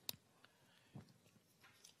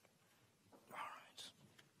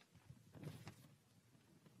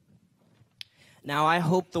 Now, I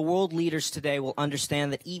hope the world leaders today will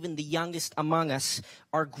understand that even the youngest among us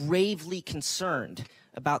are gravely concerned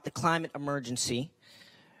about the climate emergency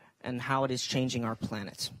and how it is changing our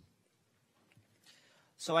planet.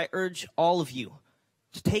 So I urge all of you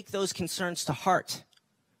to take those concerns to heart,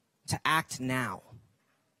 to act now.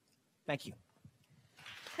 Thank you.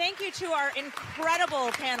 Thank you to our incredible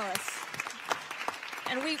panelists.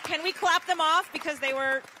 And can we clap them off because they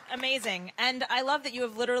were amazing. And I love that you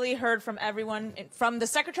have literally heard from everyone, from the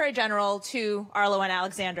Secretary General to Arlo and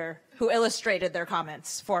Alexander, who illustrated their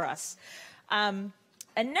comments for us. And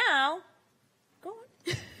now, go on.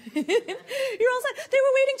 You're all set. They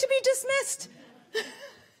were waiting to be dismissed.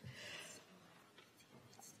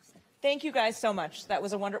 Thank you guys so much. That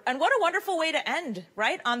was and what a wonderful way to end,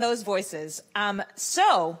 right, on those voices.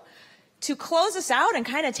 So, to close us out and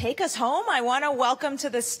kind of take us home, I want to welcome to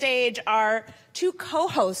the stage our two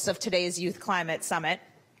co-hosts of today's Youth Climate Summit.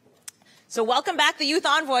 So welcome back the Youth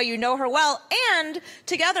Envoy, you know her well, and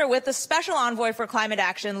together with the Special Envoy for Climate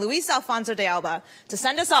Action, Luis Alfonso de Alba, to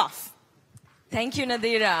send us off. Thank you,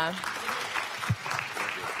 Nadira.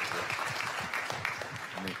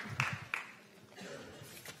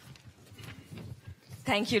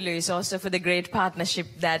 Thank you, Luis, also for the great partnership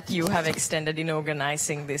that you have extended in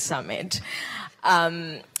organizing this summit.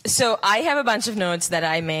 So I have a bunch of notes that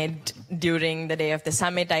I made during the day of the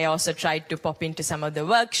summit. I also tried to pop into some of the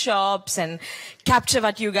workshops and capture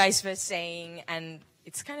what you guys were saying, and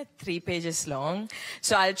it's kind of 3 pages long.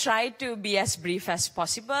 So I'll try to be as brief as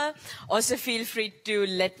possible. Also feel free to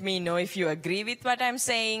let me know if you agree with what I'm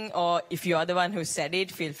saying, or if you're the one who said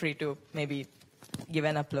it, feel free to maybe give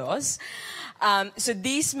an applause. So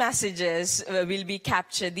these messages will be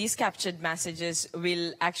captured. These captured messages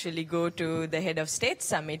will actually go to the Head of State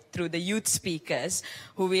Summit through the youth speakers,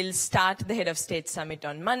 who will start the Head of State Summit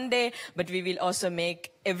on Monday. But we will also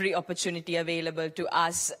make every opportunity available to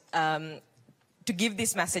us to give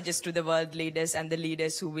these messages to the world leaders and the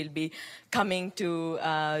leaders who will be coming to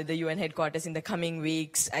the UN headquarters in the coming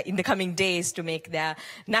weeks, in the coming days, to make their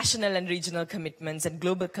national and regional commitments and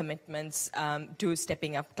global commitments to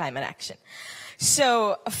stepping up climate action.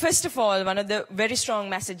 So, first of all, one of the very strong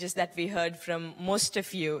messages that we heard from most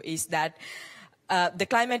of you is that the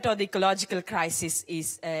climate or the ecological crisis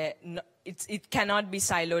is it cannot be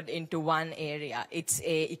siloed into one area. It's an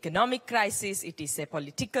economic crisis, it is a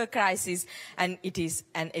political crisis, and it is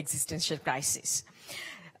an existential crisis.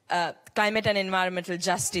 Climate and environmental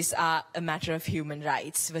justice are a matter of human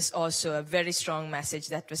rights was also a very strong message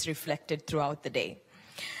that was reflected throughout the day.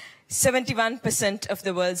 71% of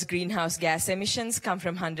the world's greenhouse gas emissions come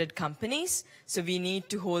from 100 companies, so we need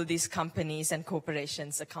to hold these companies and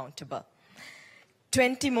corporations accountable.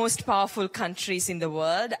 20 most powerful countries in the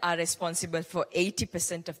world are responsible for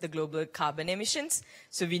 80% of the global carbon emissions,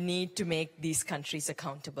 so we need to make these countries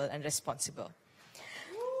accountable and responsible.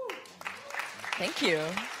 Thank you.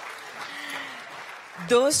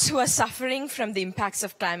 Those who are suffering from the impacts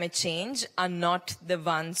of climate change are not the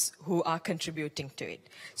ones who are contributing to it.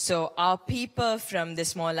 So our people from the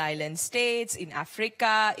small island states in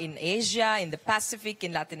Africa, in Asia, in the Pacific,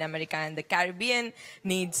 in Latin America, and the Caribbean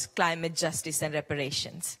needs climate justice and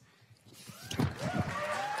reparations.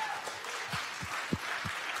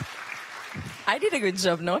 I did a good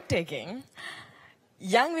job note-taking.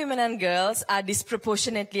 Young women and girls are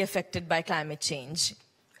disproportionately affected by climate change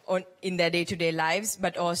in their day-to-day lives,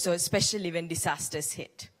 but also especially when disasters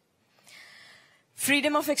hit.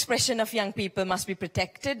 Freedom of expression of young people must be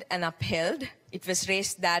protected and upheld. It was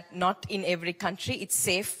raised that not in every country it's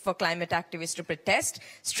safe for climate activists to protest,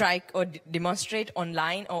 strike, or demonstrate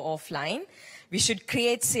online or offline. We should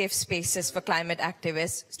create safe spaces for climate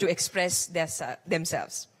activists to express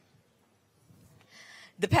themselves.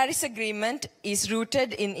 The Paris Agreement is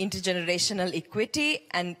rooted in intergenerational equity,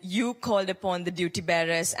 and you called upon the duty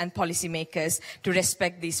bearers and policymakers to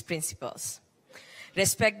respect these principles.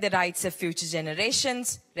 Respect the rights of future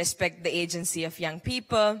generations, respect the agency of young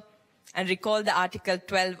people, and recall the Article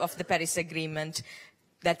 12 of the Paris Agreement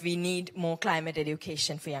that we need more climate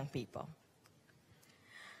education for young people.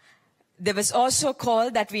 There was also a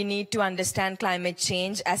call that we need to understand climate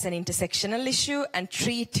change as an intersectional issue and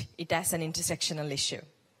treat it as an intersectional issue.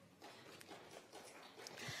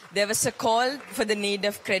 There was a call for the need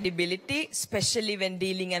of credibility, especially when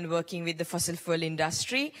dealing and working with the fossil fuel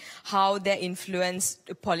industry, how their influence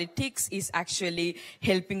to politics is actually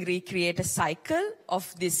helping recreate a cycle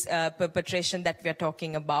of this perpetration that we are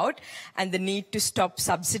talking about, and the need to stop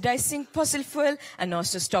subsidizing fossil fuel and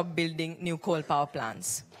also stop building new coal power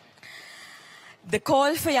plants. The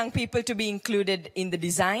call for young people to be included in the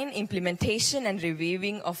design, implementation, and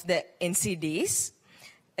reviewing of the NCDs,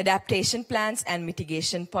 adaptation plans, and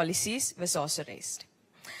mitigation policies was also raised.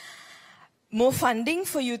 More funding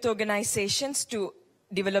for youth organizations to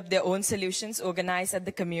develop their own solutions organized at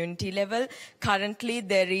the community level. Currently,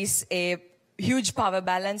 there is a huge power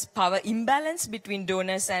imbalance between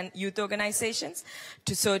donors and youth organizations.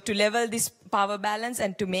 To level this power balance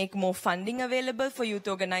and to make more funding available for youth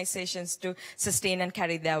organizations to sustain and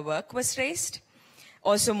carry their work was raised.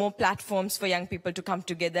 Also, more platforms for young people to come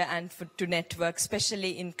together and to network,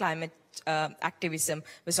 especially in climate activism,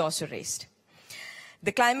 was also raised.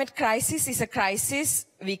 The climate crisis is a crisis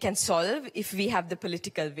we can solve if we have the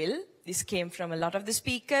political will. This came from a lot of the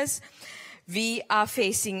speakers. We are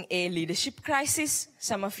facing a leadership crisis,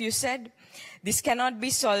 some of you said. This cannot be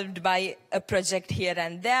solved by a project here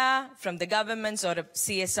and there from the governments or a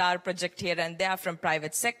CSR project here and there from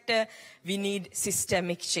private sector. We need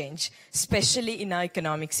systemic change, especially in our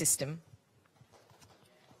economic system.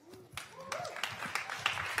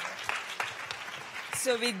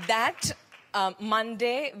 So with that,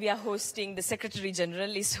 Monday we are hosting, the Secretary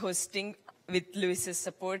General is hosting, with Luis's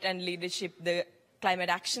support and leadership, the Climate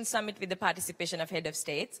Action Summit with the participation of head of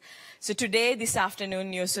states. So today, this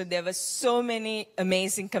afternoon, there were so many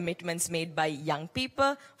amazing commitments made by young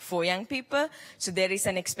people, for young people. So there is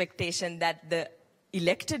an expectation that the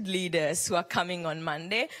elected leaders who are coming on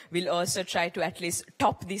Monday will also try to at least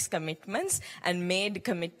top these commitments and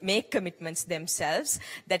make commitments themselves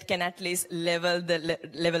that can at least level the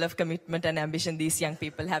level of commitment and ambition these young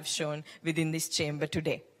people have shown within this chamber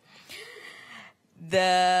today.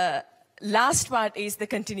 The last part is the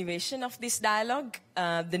continuation of this dialogue,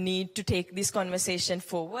 the need to take this conversation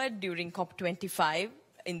forward during COP25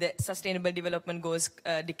 in the Sustainable Development Goals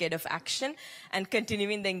Decade of Action, and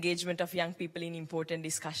continuing the engagement of young people in important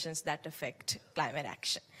discussions that affect climate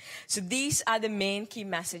action. So these are the main key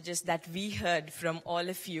messages that we heard from all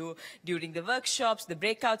of you during the workshops, the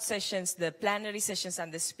breakout sessions, the plenary sessions,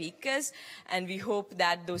 and the speakers. And we hope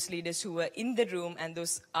that those leaders who were in the room and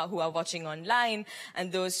those who are watching online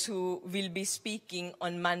and those who will be speaking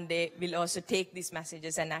on Monday will also take these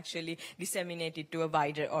messages and actually disseminate it to a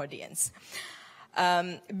wider audience.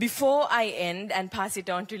 Before I end and pass it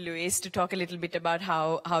on to Luis to talk a little bit about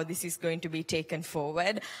how this is going to be taken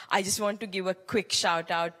forward, I just want to give a quick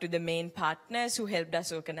shout out to the main partners who helped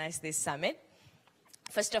us organize this summit.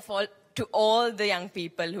 First of all, to all the young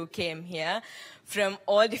people who came here from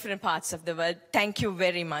all different parts of the world, thank you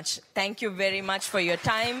very much. Thank you very much for your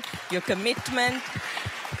time, your commitment,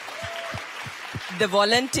 the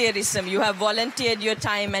volunteerism. You have volunteered your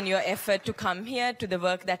time and your effort to come here to the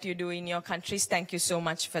work that you do in your countries. Thank you so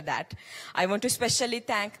much for that. I want to especially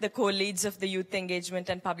thank the co-leads of the Youth Engagement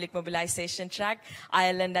and Public Mobilization track,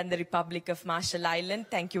 Ireland and the Republic of Marshall Island.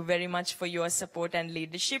 Thank you very much for your support and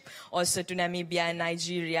leadership. Also to Namibia and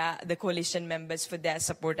Nigeria, the coalition members, for their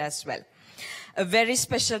support as well. A very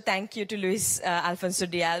special thank you to Luis Alfonso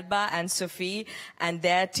de Alba and Sophie and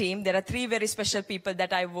their team. There are three very special people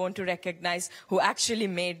that I want to recognize who actually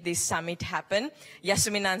made this summit happen.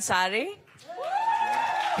 Yasmin Ansari,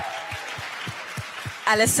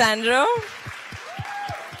 Alessandro,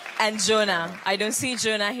 and Jonah. I don't see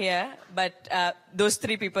Jonah here, but those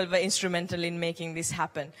three people were instrumental in making this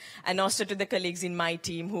happen. And also to the colleagues in my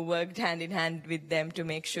team who worked hand in hand with them to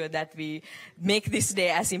make sure that we make this day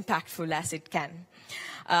as impactful as it can.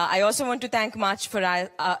 I also want to thank March for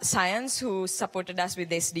Science, who supported us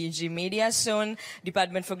with SDG Media Zone,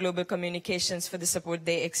 Department for Global Communications for the support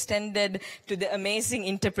they extended, to the amazing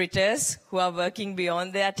interpreters who are working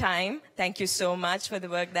beyond their time. Thank you so much for the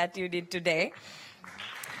work that you did today.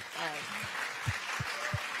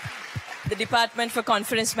 the Department for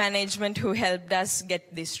Conference Management, who helped us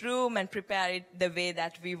get this room and prepare it the way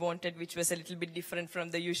that we wanted, which was a little bit different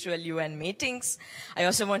from the usual UN meetings. I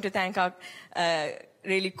also want to thank our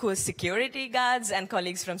really cool security guards and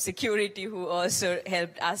colleagues from security who also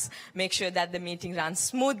helped us make sure that the meeting runs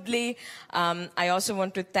smoothly. I also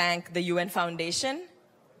want to thank the UN Foundation.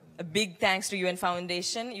 A big thanks to UN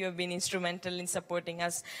Foundation. You have been instrumental in supporting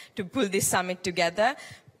us to pull this summit together.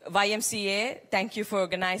 YMCA, thank you for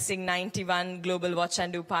organizing 91 global watch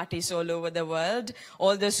and do parties all over the world.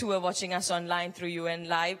 All those who are watching us online through UN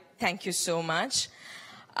Live, thank you so much.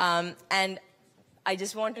 And I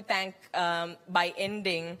just want to thank, by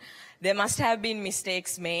ending, there must have been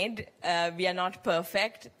mistakes made. We are not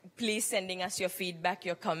perfect. Please sending us your feedback,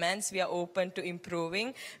 your comments. We are open to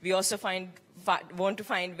improving. We also want to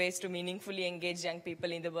find ways to meaningfully engage young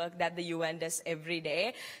people in the work that the UN does every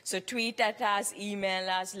day. So tweet at us, email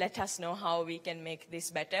us, let us know how we can make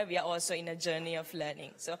this better. We are also in a journey of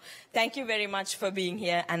learning. So thank you very much for being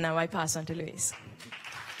here. And now I pass on to Luis.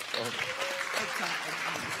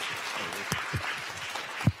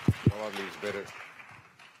 Probably it's better.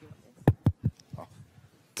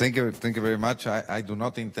 Thank you very much. I do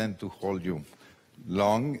not intend to hold you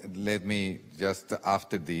long. Let me just,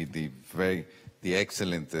 after the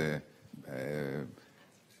excellent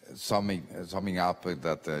summing up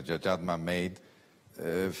that Jayathma made,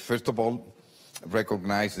 first of all,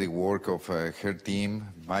 recognize the work of her team,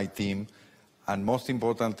 my team, and most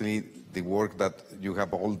importantly, the work that you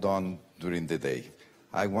have all done during the day.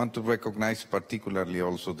 I want to recognize particularly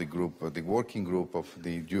also the group, the working group of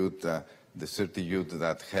the youth, the 30 youth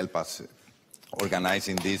that help us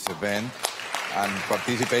organizing this event and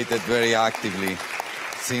participated very actively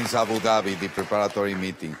since Abu Dhabi, the preparatory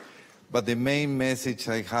meeting. But the main message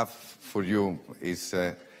I have for you is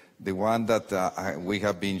the one that we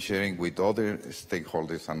have been sharing with other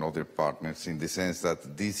stakeholders and other partners, in the sense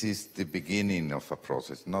that this is the beginning of a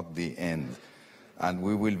process, not the end. And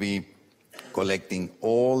we will be collecting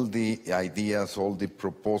all the ideas, all the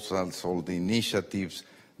proposals, all the initiatives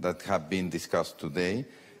that have been discussed today.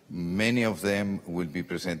 Many of them will be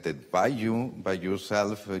presented by you, by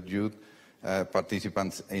yourself, youth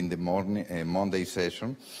participants in the Monday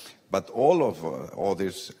session, but all of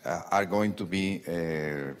others are going to be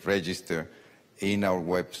registered in our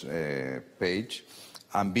web page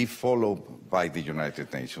and be followed by the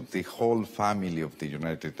United Nations. The whole family of the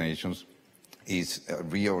United Nations is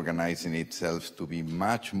reorganizing itself to be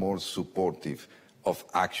much more supportive of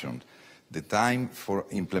action. The time for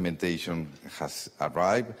implementation has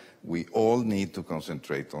arrived. We all need to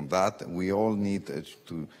concentrate on that. We all need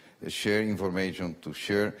to share information, to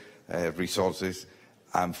share resources,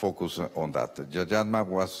 and focus on that. Jayathma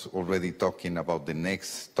was already talking about the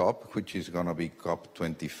next stop, which is going to be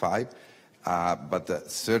COP25, but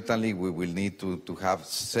certainly we will need to have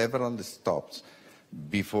several stops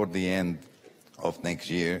before the end of next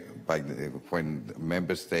year, when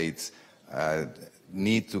member states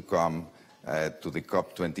need to come to the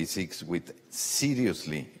COP26 with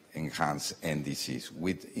seriously enhanced NDCs,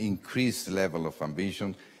 with increased level of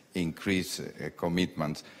ambition, increased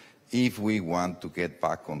commitments, if we want to get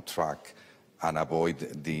back on track and avoid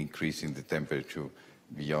the increase in the temperature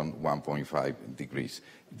beyond 1.5 degrees.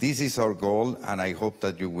 This is our goal, and I hope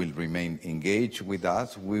that you will remain engaged with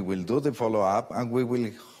us. We will do the follow-up, and we will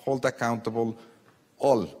hold accountable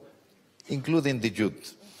all, including the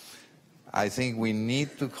youth. I think we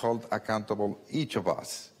need to hold accountable each of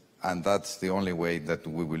us, and that's the only way that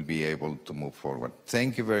we will be able to move forward.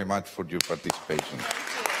 Thank you very much for your participation.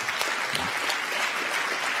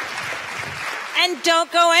 And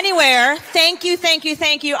don't go anywhere. Thank you, thank you,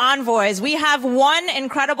 thank you, envoys. We have one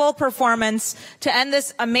incredible performance to end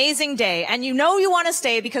this amazing day. And you know you want to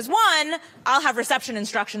stay because, one, I'll have reception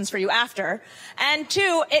instructions for you after. And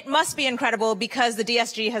two, it must be incredible because the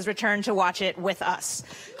DSG has returned to watch it with us.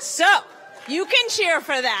 So you can cheer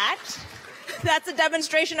for that. That's a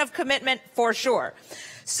demonstration of commitment for sure.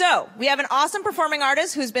 So we have an awesome performing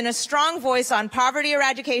artist who's been a strong voice on poverty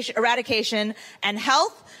eradication and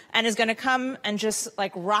health, and is going to come and just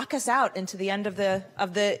like rock us out into the end of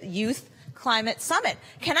the Youth Climate Summit.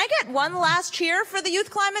 Can I get one last cheer for the Youth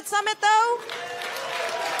Climate Summit, though?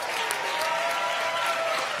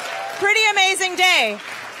 Pretty amazing day.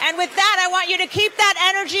 And with that, I want you to keep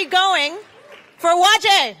that energy going for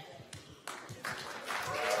Waje.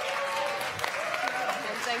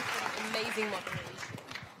 Amazing moderation.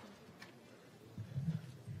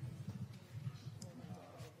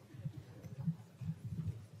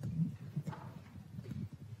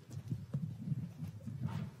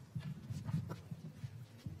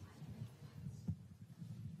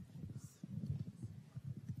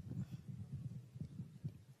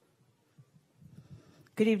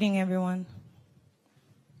 Good evening, everyone.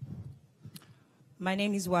 My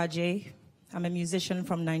name is Waje. I'm a musician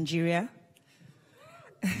from Nigeria.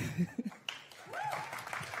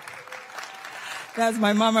 That's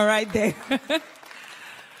my mama right there.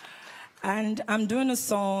 And I'm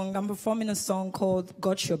performing a song called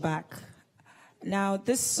Got Your Back. Now,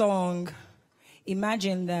 this song,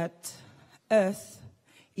 imagine that Earth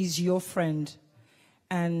is your friend,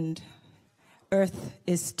 and Earth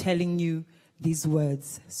is telling you these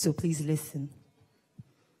words. So please listen.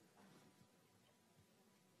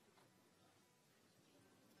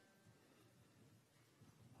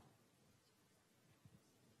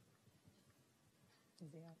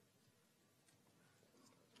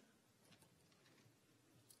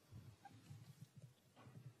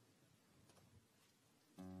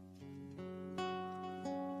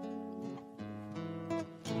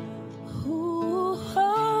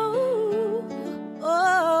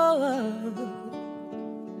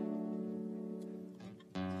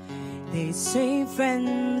 They say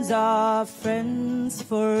friends are friends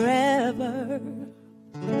forever.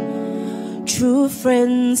 True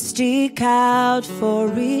friends stick out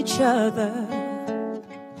for each other.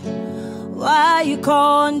 Why you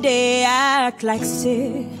can't they act like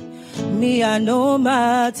say me I no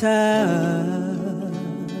matter?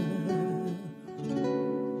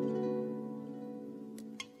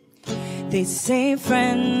 They say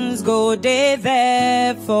friends go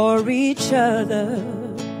there for each other.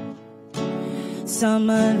 Some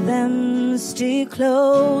of them stick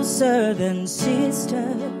closer than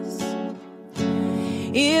sisters.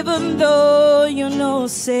 Even though you know,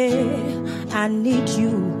 say, I need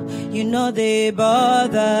you, you know they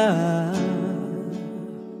bother.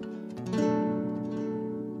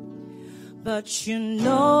 But you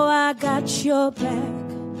know I got your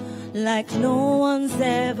back like no one's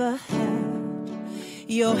ever had.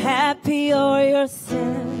 You're happy or you're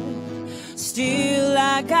sad, still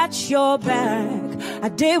I got your back. I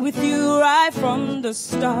did with you right from the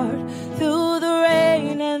start, through the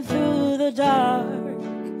rain and through the dark.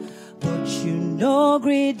 But you know,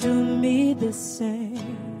 agree to me the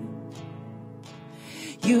same.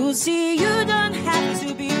 You see, you don't have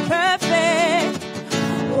to be perfect.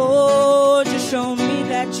 Oh, just show me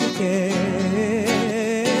that you care.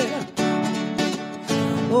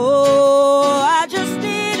 Oh, I just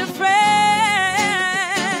need a friend,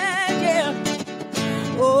 yeah.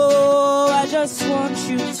 Oh, I just want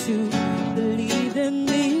you to believe in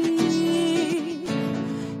me,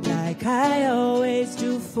 like I always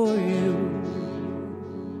do for you.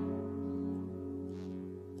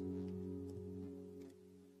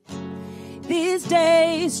 These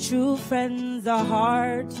days, true friends are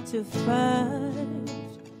hard to find,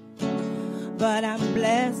 but I'm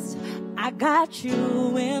blessed I got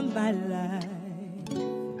you in my life.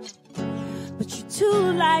 But you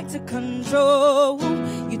too like to control,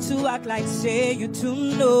 you too act like say you too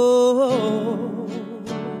know.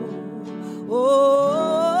 Oh,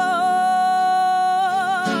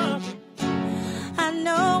 I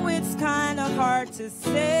know it's kind of hard to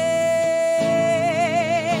say,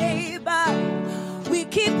 but we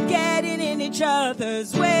keep getting in each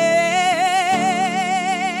other's way.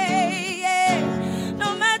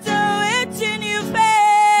 No matter which in your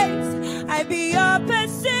face, I be your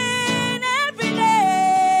person every day.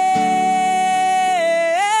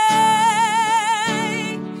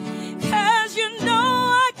 'Cause you know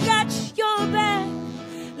I got your back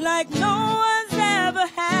like no one's ever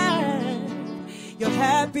had. You're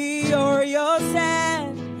happy or you're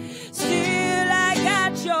sad, still I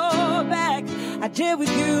got your back. I did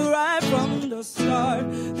with you right from the start,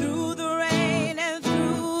 through the rain and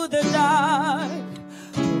through the dark.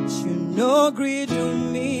 But you know, agree to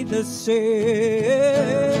me the same.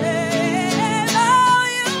 Oh,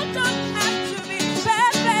 you don't have to be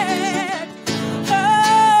perfect.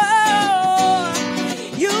 Oh,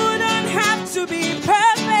 you don't have to be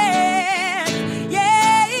perfect.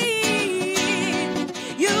 Yeah,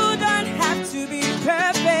 you don't have to be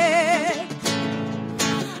perfect.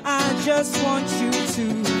 I just want you to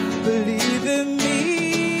believe in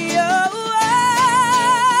me. Oh,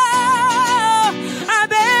 I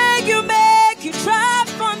beg you, make you try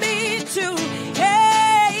for me too.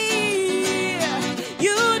 Hey,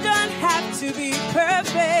 you don't have to be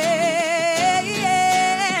perfect.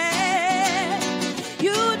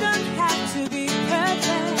 You don't have to be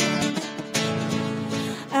perfect.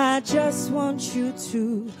 I just want you to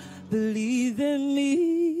believe in me.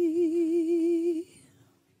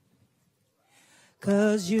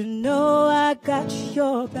 'Cause you know I got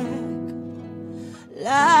your back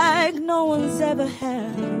like no one's ever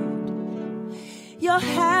had. You're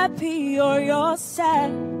happy or you're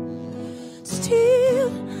sad, still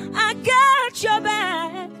still I got your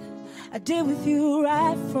back. I did with you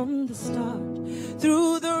right from the start,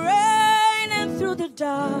 through the rain and through the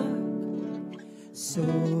dark. So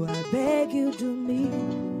I beg you, do me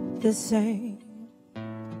the same.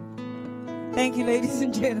 Thank you, ladies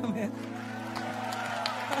and gentlemen.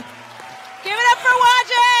 Give it up for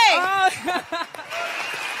Waje!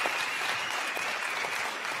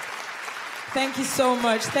 Thank you so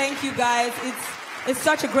much. Thank you, guys. It's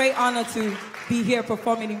such a great honor to be here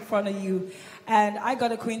performing in front of you. And I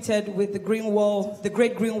got acquainted with the Green Wall, the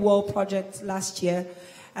Great Green Wall project last year.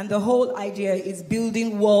 And the whole idea is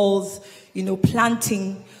building walls,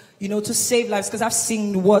 planting, to save lives. Because I've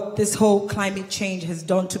seen what this whole climate change has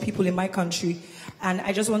done to people in my country. And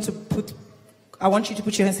I just want I want you to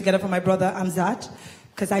put your hands together for my brother, Amzat,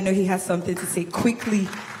 because I know he has something to say quickly.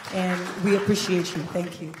 And we appreciate you.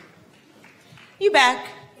 Thank you. You back.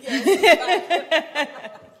 Yes.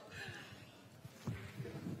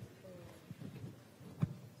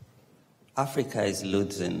 Africa is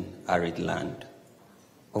losing arid land.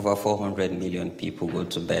 Over 400 million people go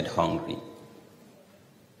to bed hungry.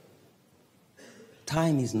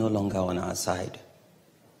 Time is no longer on our side.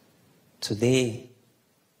 Today,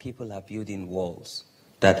 people are building walls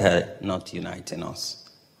that are not uniting us.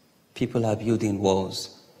 People are building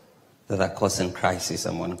walls that are causing crisis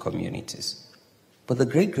among communities. But the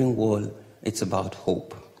Great Green Wall, it's about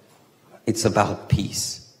hope. It's about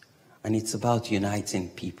peace. And it's about uniting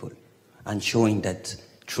people and showing that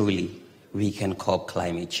truly we can curb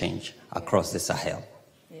climate change across the Sahel.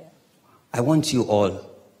 Yeah. I want you all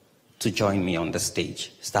to join me on the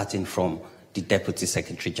stage, starting from the Deputy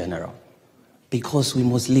Secretary General, because we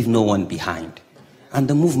must leave no one behind. And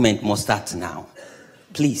the movement must start now.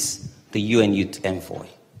 Please, the UN Youth Envoy,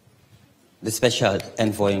 the Special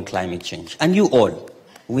Envoy on Climate Change, and you all,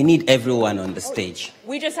 we need everyone on the stage.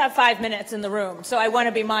 We just have 5 minutes in the room, so I want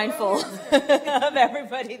to be mindful of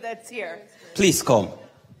everybody that's here. Please come.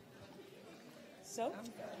 So?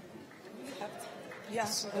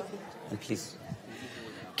 Yes. And please.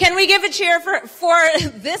 Can we give a cheer for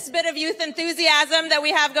this bit of youth enthusiasm that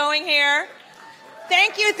we have going here?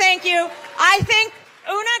 Thank you, thank you. I think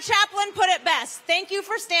Una Chaplin put it best. Thank you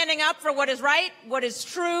for standing up for what is right, what is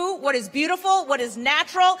true, what is beautiful, what is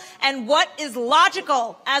natural, and what is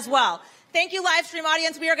logical as well. Thank you, live stream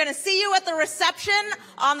audience. We are going to see you at the reception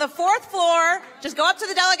on the 4th floor. Just go up to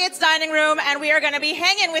the delegates' dining room, and we are going to be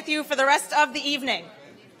hanging with you for the rest of the evening.